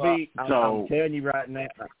 I'm telling you right now.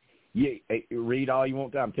 Yeah, read all you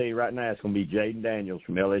want to. I'm telling you right now, it's going to be Jaden Daniels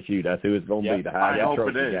from LSU. That's who it's going to be. The Heisman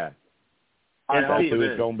Trophy guy. I hope who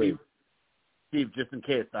it's going to be. Steve, just in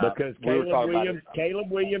case. Because Caleb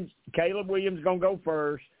Williams going to go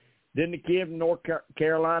first. Then the kid from North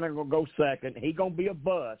Carolina going to go second. He going to be a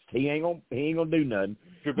bust. He ain't going to do nothing.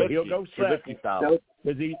 But he'll go second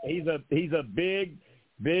because he's a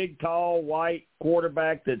big, tall, white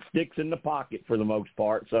quarterback that sticks in the pocket for the most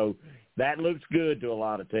part. So that looks good to a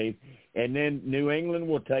lot of teams. And then New England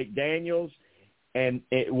will take Daniels, and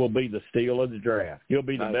it will be the steal of the draft. He'll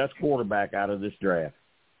be the best quarterback out of this draft.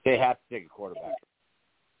 They have to take a quarterback.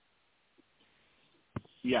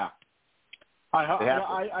 Yeah.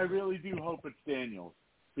 I really do hope it's Daniels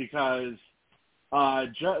because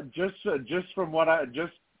just from what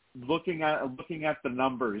looking at the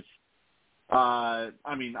numbers, I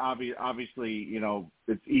mean obviously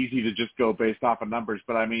it's easy to just go based off of numbers,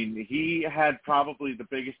 but I mean he had probably the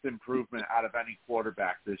biggest improvement out of any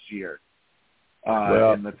quarterback this year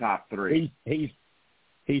in the top three. He's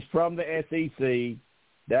from the SEC.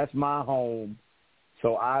 That's my home,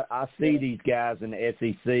 so I see these guys in the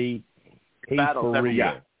SEC. He's for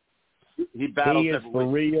real. He battles. He is for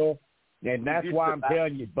real, and that's why I'm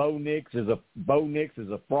telling you, Bo Nix is a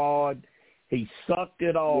fraud. He sucked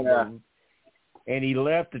at Auburn, and he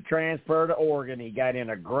left to transfer to Oregon. He got in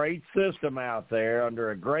a great system out there under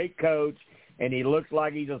a great coach, and he looks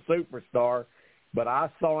like he's a superstar. But I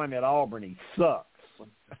saw him at Auburn. He sucks.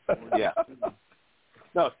 Yeah.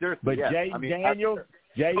 No, seriously. But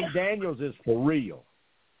Jaden Daniels is for real.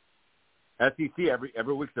 SEC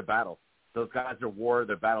every week's a battle. Those guys are war.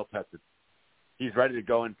 They're battle tested. He's ready to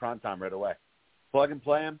go in primetime right away. Plug and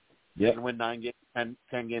play him. He can win 9 games,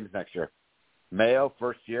 10 games next year. Mayo,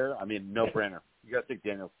 first year. I mean, no brainer. You got to take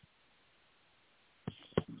Daniels.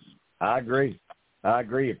 I agree.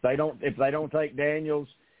 If they don't take Daniels,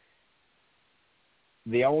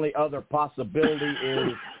 the only other possibility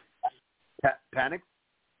is panic.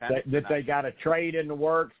 That they got a trade in the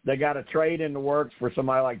works. They got a trade in the works for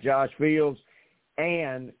somebody like Josh Fields,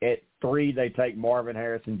 and at 3 they take Marvin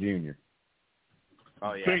Harrison Jr.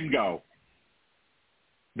 Oh yeah, bingo.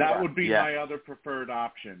 That would be my other preferred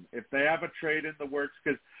option if they have a trade in the works,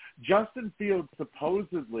 because Justin Fields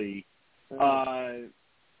supposedly they're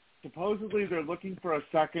looking for a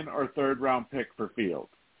 2nd or 3rd round pick for Fields.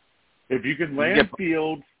 If you can land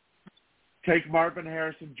Fields, take Marvin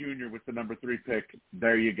Harrison Jr. with the number 3 pick.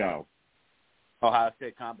 There you go. Ohio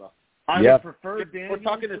State combo. I would prefer Daniels. We're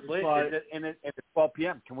talking this late, and it's 12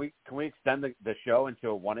 p.m. Can we extend the show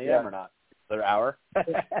until 1 a.m. or not? Another hour?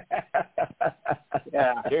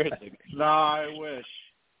 Yeah, seriously. No, I wish.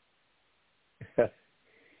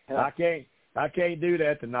 I can't do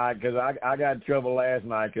that tonight because I got in trouble last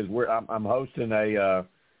night because I'm hosting a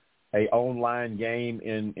online game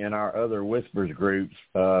in our other Whispers groups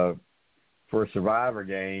for a Survivor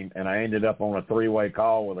game, and I ended up on a 3-way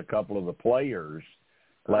call with a couple of the players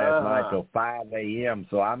last night till 5 a.m.,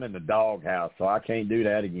 so I'm in the doghouse, so I can't do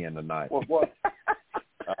that again tonight. What?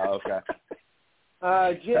 Okay.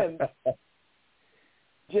 Jim,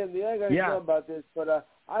 the other guys know about this, but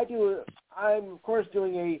I'm, of course,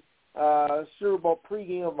 doing a Super Bowl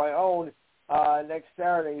pregame of my own next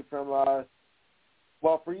Saturday from,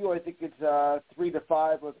 for you, I think it's 3 to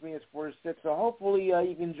 5. With me, it's 4 to 6, so hopefully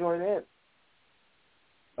you can join in.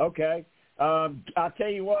 Okay. I'll tell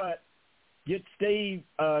you what, get Steve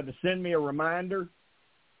to send me a reminder,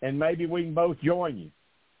 and maybe we can both join you.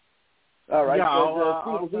 All right. Yeah,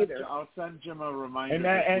 I'll send Jim a reminder.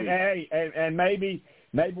 And maybe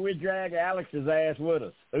we drag Alex's ass with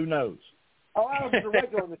us. Who knows? Oh, Alex is a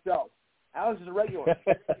regular on the show. Alex is a regular.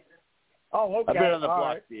 Oh, okay. I've been on the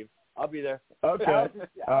block, Steve. I'll be there. Okay. Alex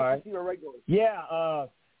all right. Is a regular. Yeah.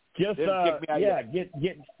 Get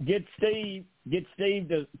Steve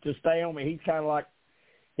to stay on me.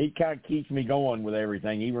 He kind of keeps me going with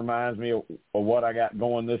everything. He reminds me of what I got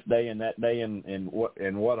going this day and that day and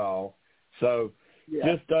what all. So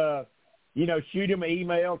just shoot him an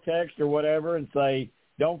email, text, or whatever, and say,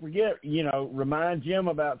 don't forget, remind Jim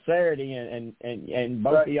about Saturday, and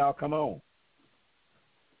both of y'all come on.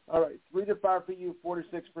 All right, 3 to 5 for you, 4 to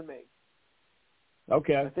 6 for me.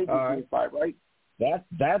 Okay, I think it's 3 to 5, right?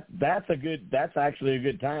 That's actually a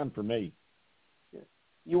good time for me. Yeah.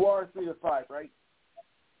 You are 3 to 5, right?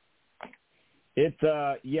 It's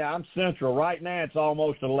I'm Central right now. It's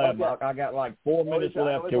almost 11. Okay. I got like 4 minutes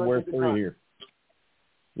left till we're through here.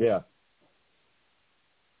 Yeah.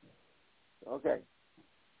 Okay.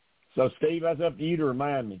 So Steve, that's up to you to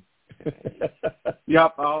remind me.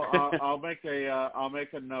 Yep, I'll make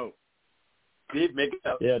a note. Steve, make a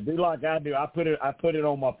note. Yeah, do like I do. I put it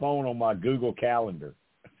on my phone on my Google Calendar.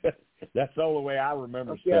 That's the only way I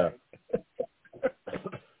remember Okay. stuff.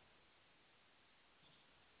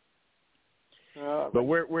 But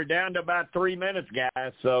we're down to about 3 minutes,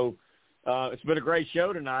 guys. So it's been a great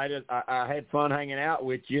show tonight. I had fun hanging out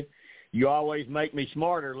with you. You always make me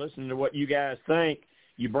smarter listening to what you guys think.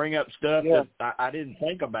 You bring up stuff that I didn't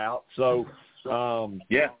think about. So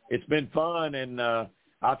it's been fun, and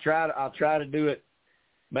I'll try to do it.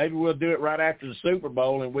 Maybe we'll do it right after the Super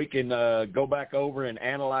Bowl, and we can go back over and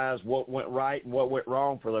analyze what went right and what went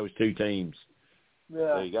wrong for those two teams. Yeah.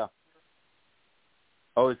 There you go.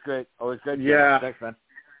 Always great. Yeah. Thanks, man.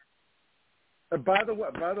 By the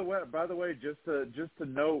way, just to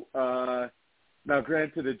note, now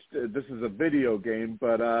granted, this is a video game,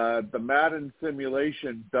 but the Madden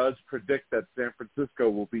simulation does predict that San Francisco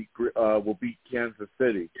will beat Kansas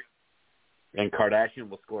City, and Kardashian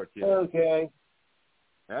will score too. Okay.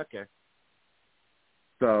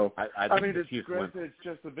 So I mean, it's granted it's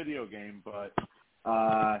just a video game, but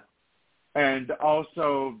and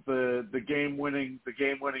also the game winning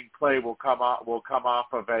play will come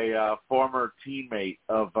off of a former teammate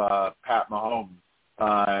of Pat Mahomes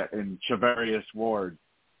in Charvarius Ward,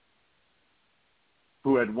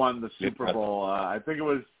 who had won the Super Bowl. I think it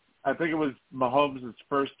was Mahomes'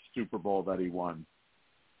 first Super Bowl that he won.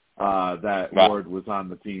 That Ward was on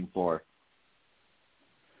the team for.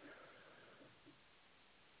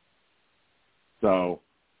 So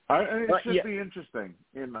it should be interesting.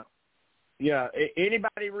 Yeah.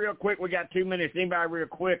 Anybody real quick? We got 2 minutes. Anybody real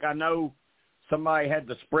quick? I know somebody had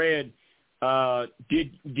the spread.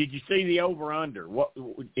 Did you see the over-under?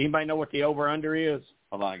 Anybody know what the over-under is?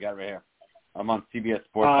 Hold on, I got it right here. I'm on CBS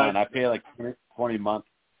Sports Line. I pay like $20 a month.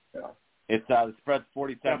 Yeah. It's the spread's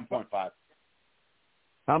 47.5.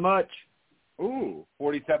 How much? Ooh,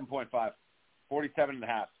 47.5.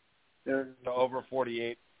 47.5. So over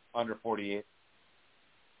 48, under 48.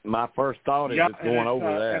 My first thought is it's going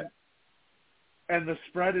over that. And the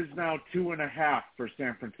spread is now 2.5 for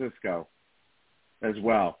San Francisco as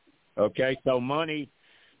well. Okay, so money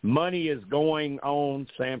is going on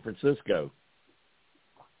San Francisco.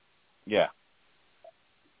 Yeah.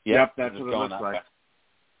 Yep, that's what it looks like.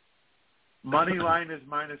 Money line is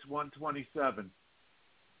 -127.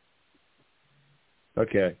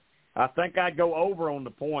 Okay. I think I'd go over on the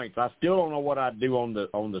points. I still don't know what I'd do on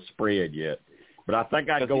the spread yet, but I think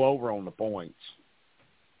I'd go over on the points.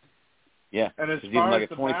 Yeah. And as far as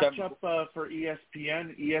the matchup for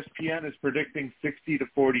ESPN is predicting 60 to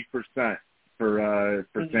 40% for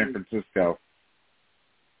San Francisco.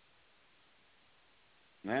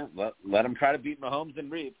 Yeah, let them try to beat Mahomes and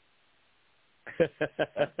Reeves.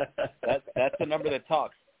 That's the number that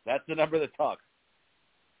talks. That's the number that talks.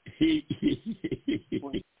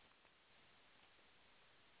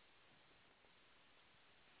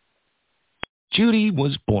 Judy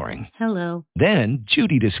was boring. Hello. Then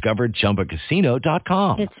Judy discovered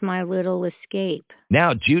ChumbaCasino.com. It's my little escape.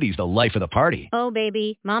 Now Judy's the life of the party. Oh,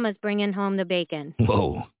 baby, mama's bringing home the bacon.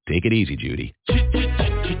 Whoa, take it easy, Judy.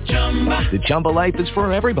 The Chumba life is for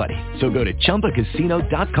everybody. So go to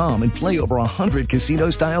ChumbaCasino.com and play over 100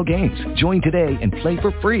 casino-style games. Join today and play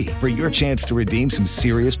for free for your chance to redeem some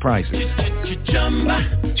serious prizes.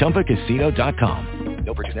 ChumbaCasino.com.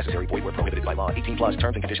 No purchase necessary. Void where prohibited by law. 18+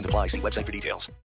 terms and conditions apply. See website for details.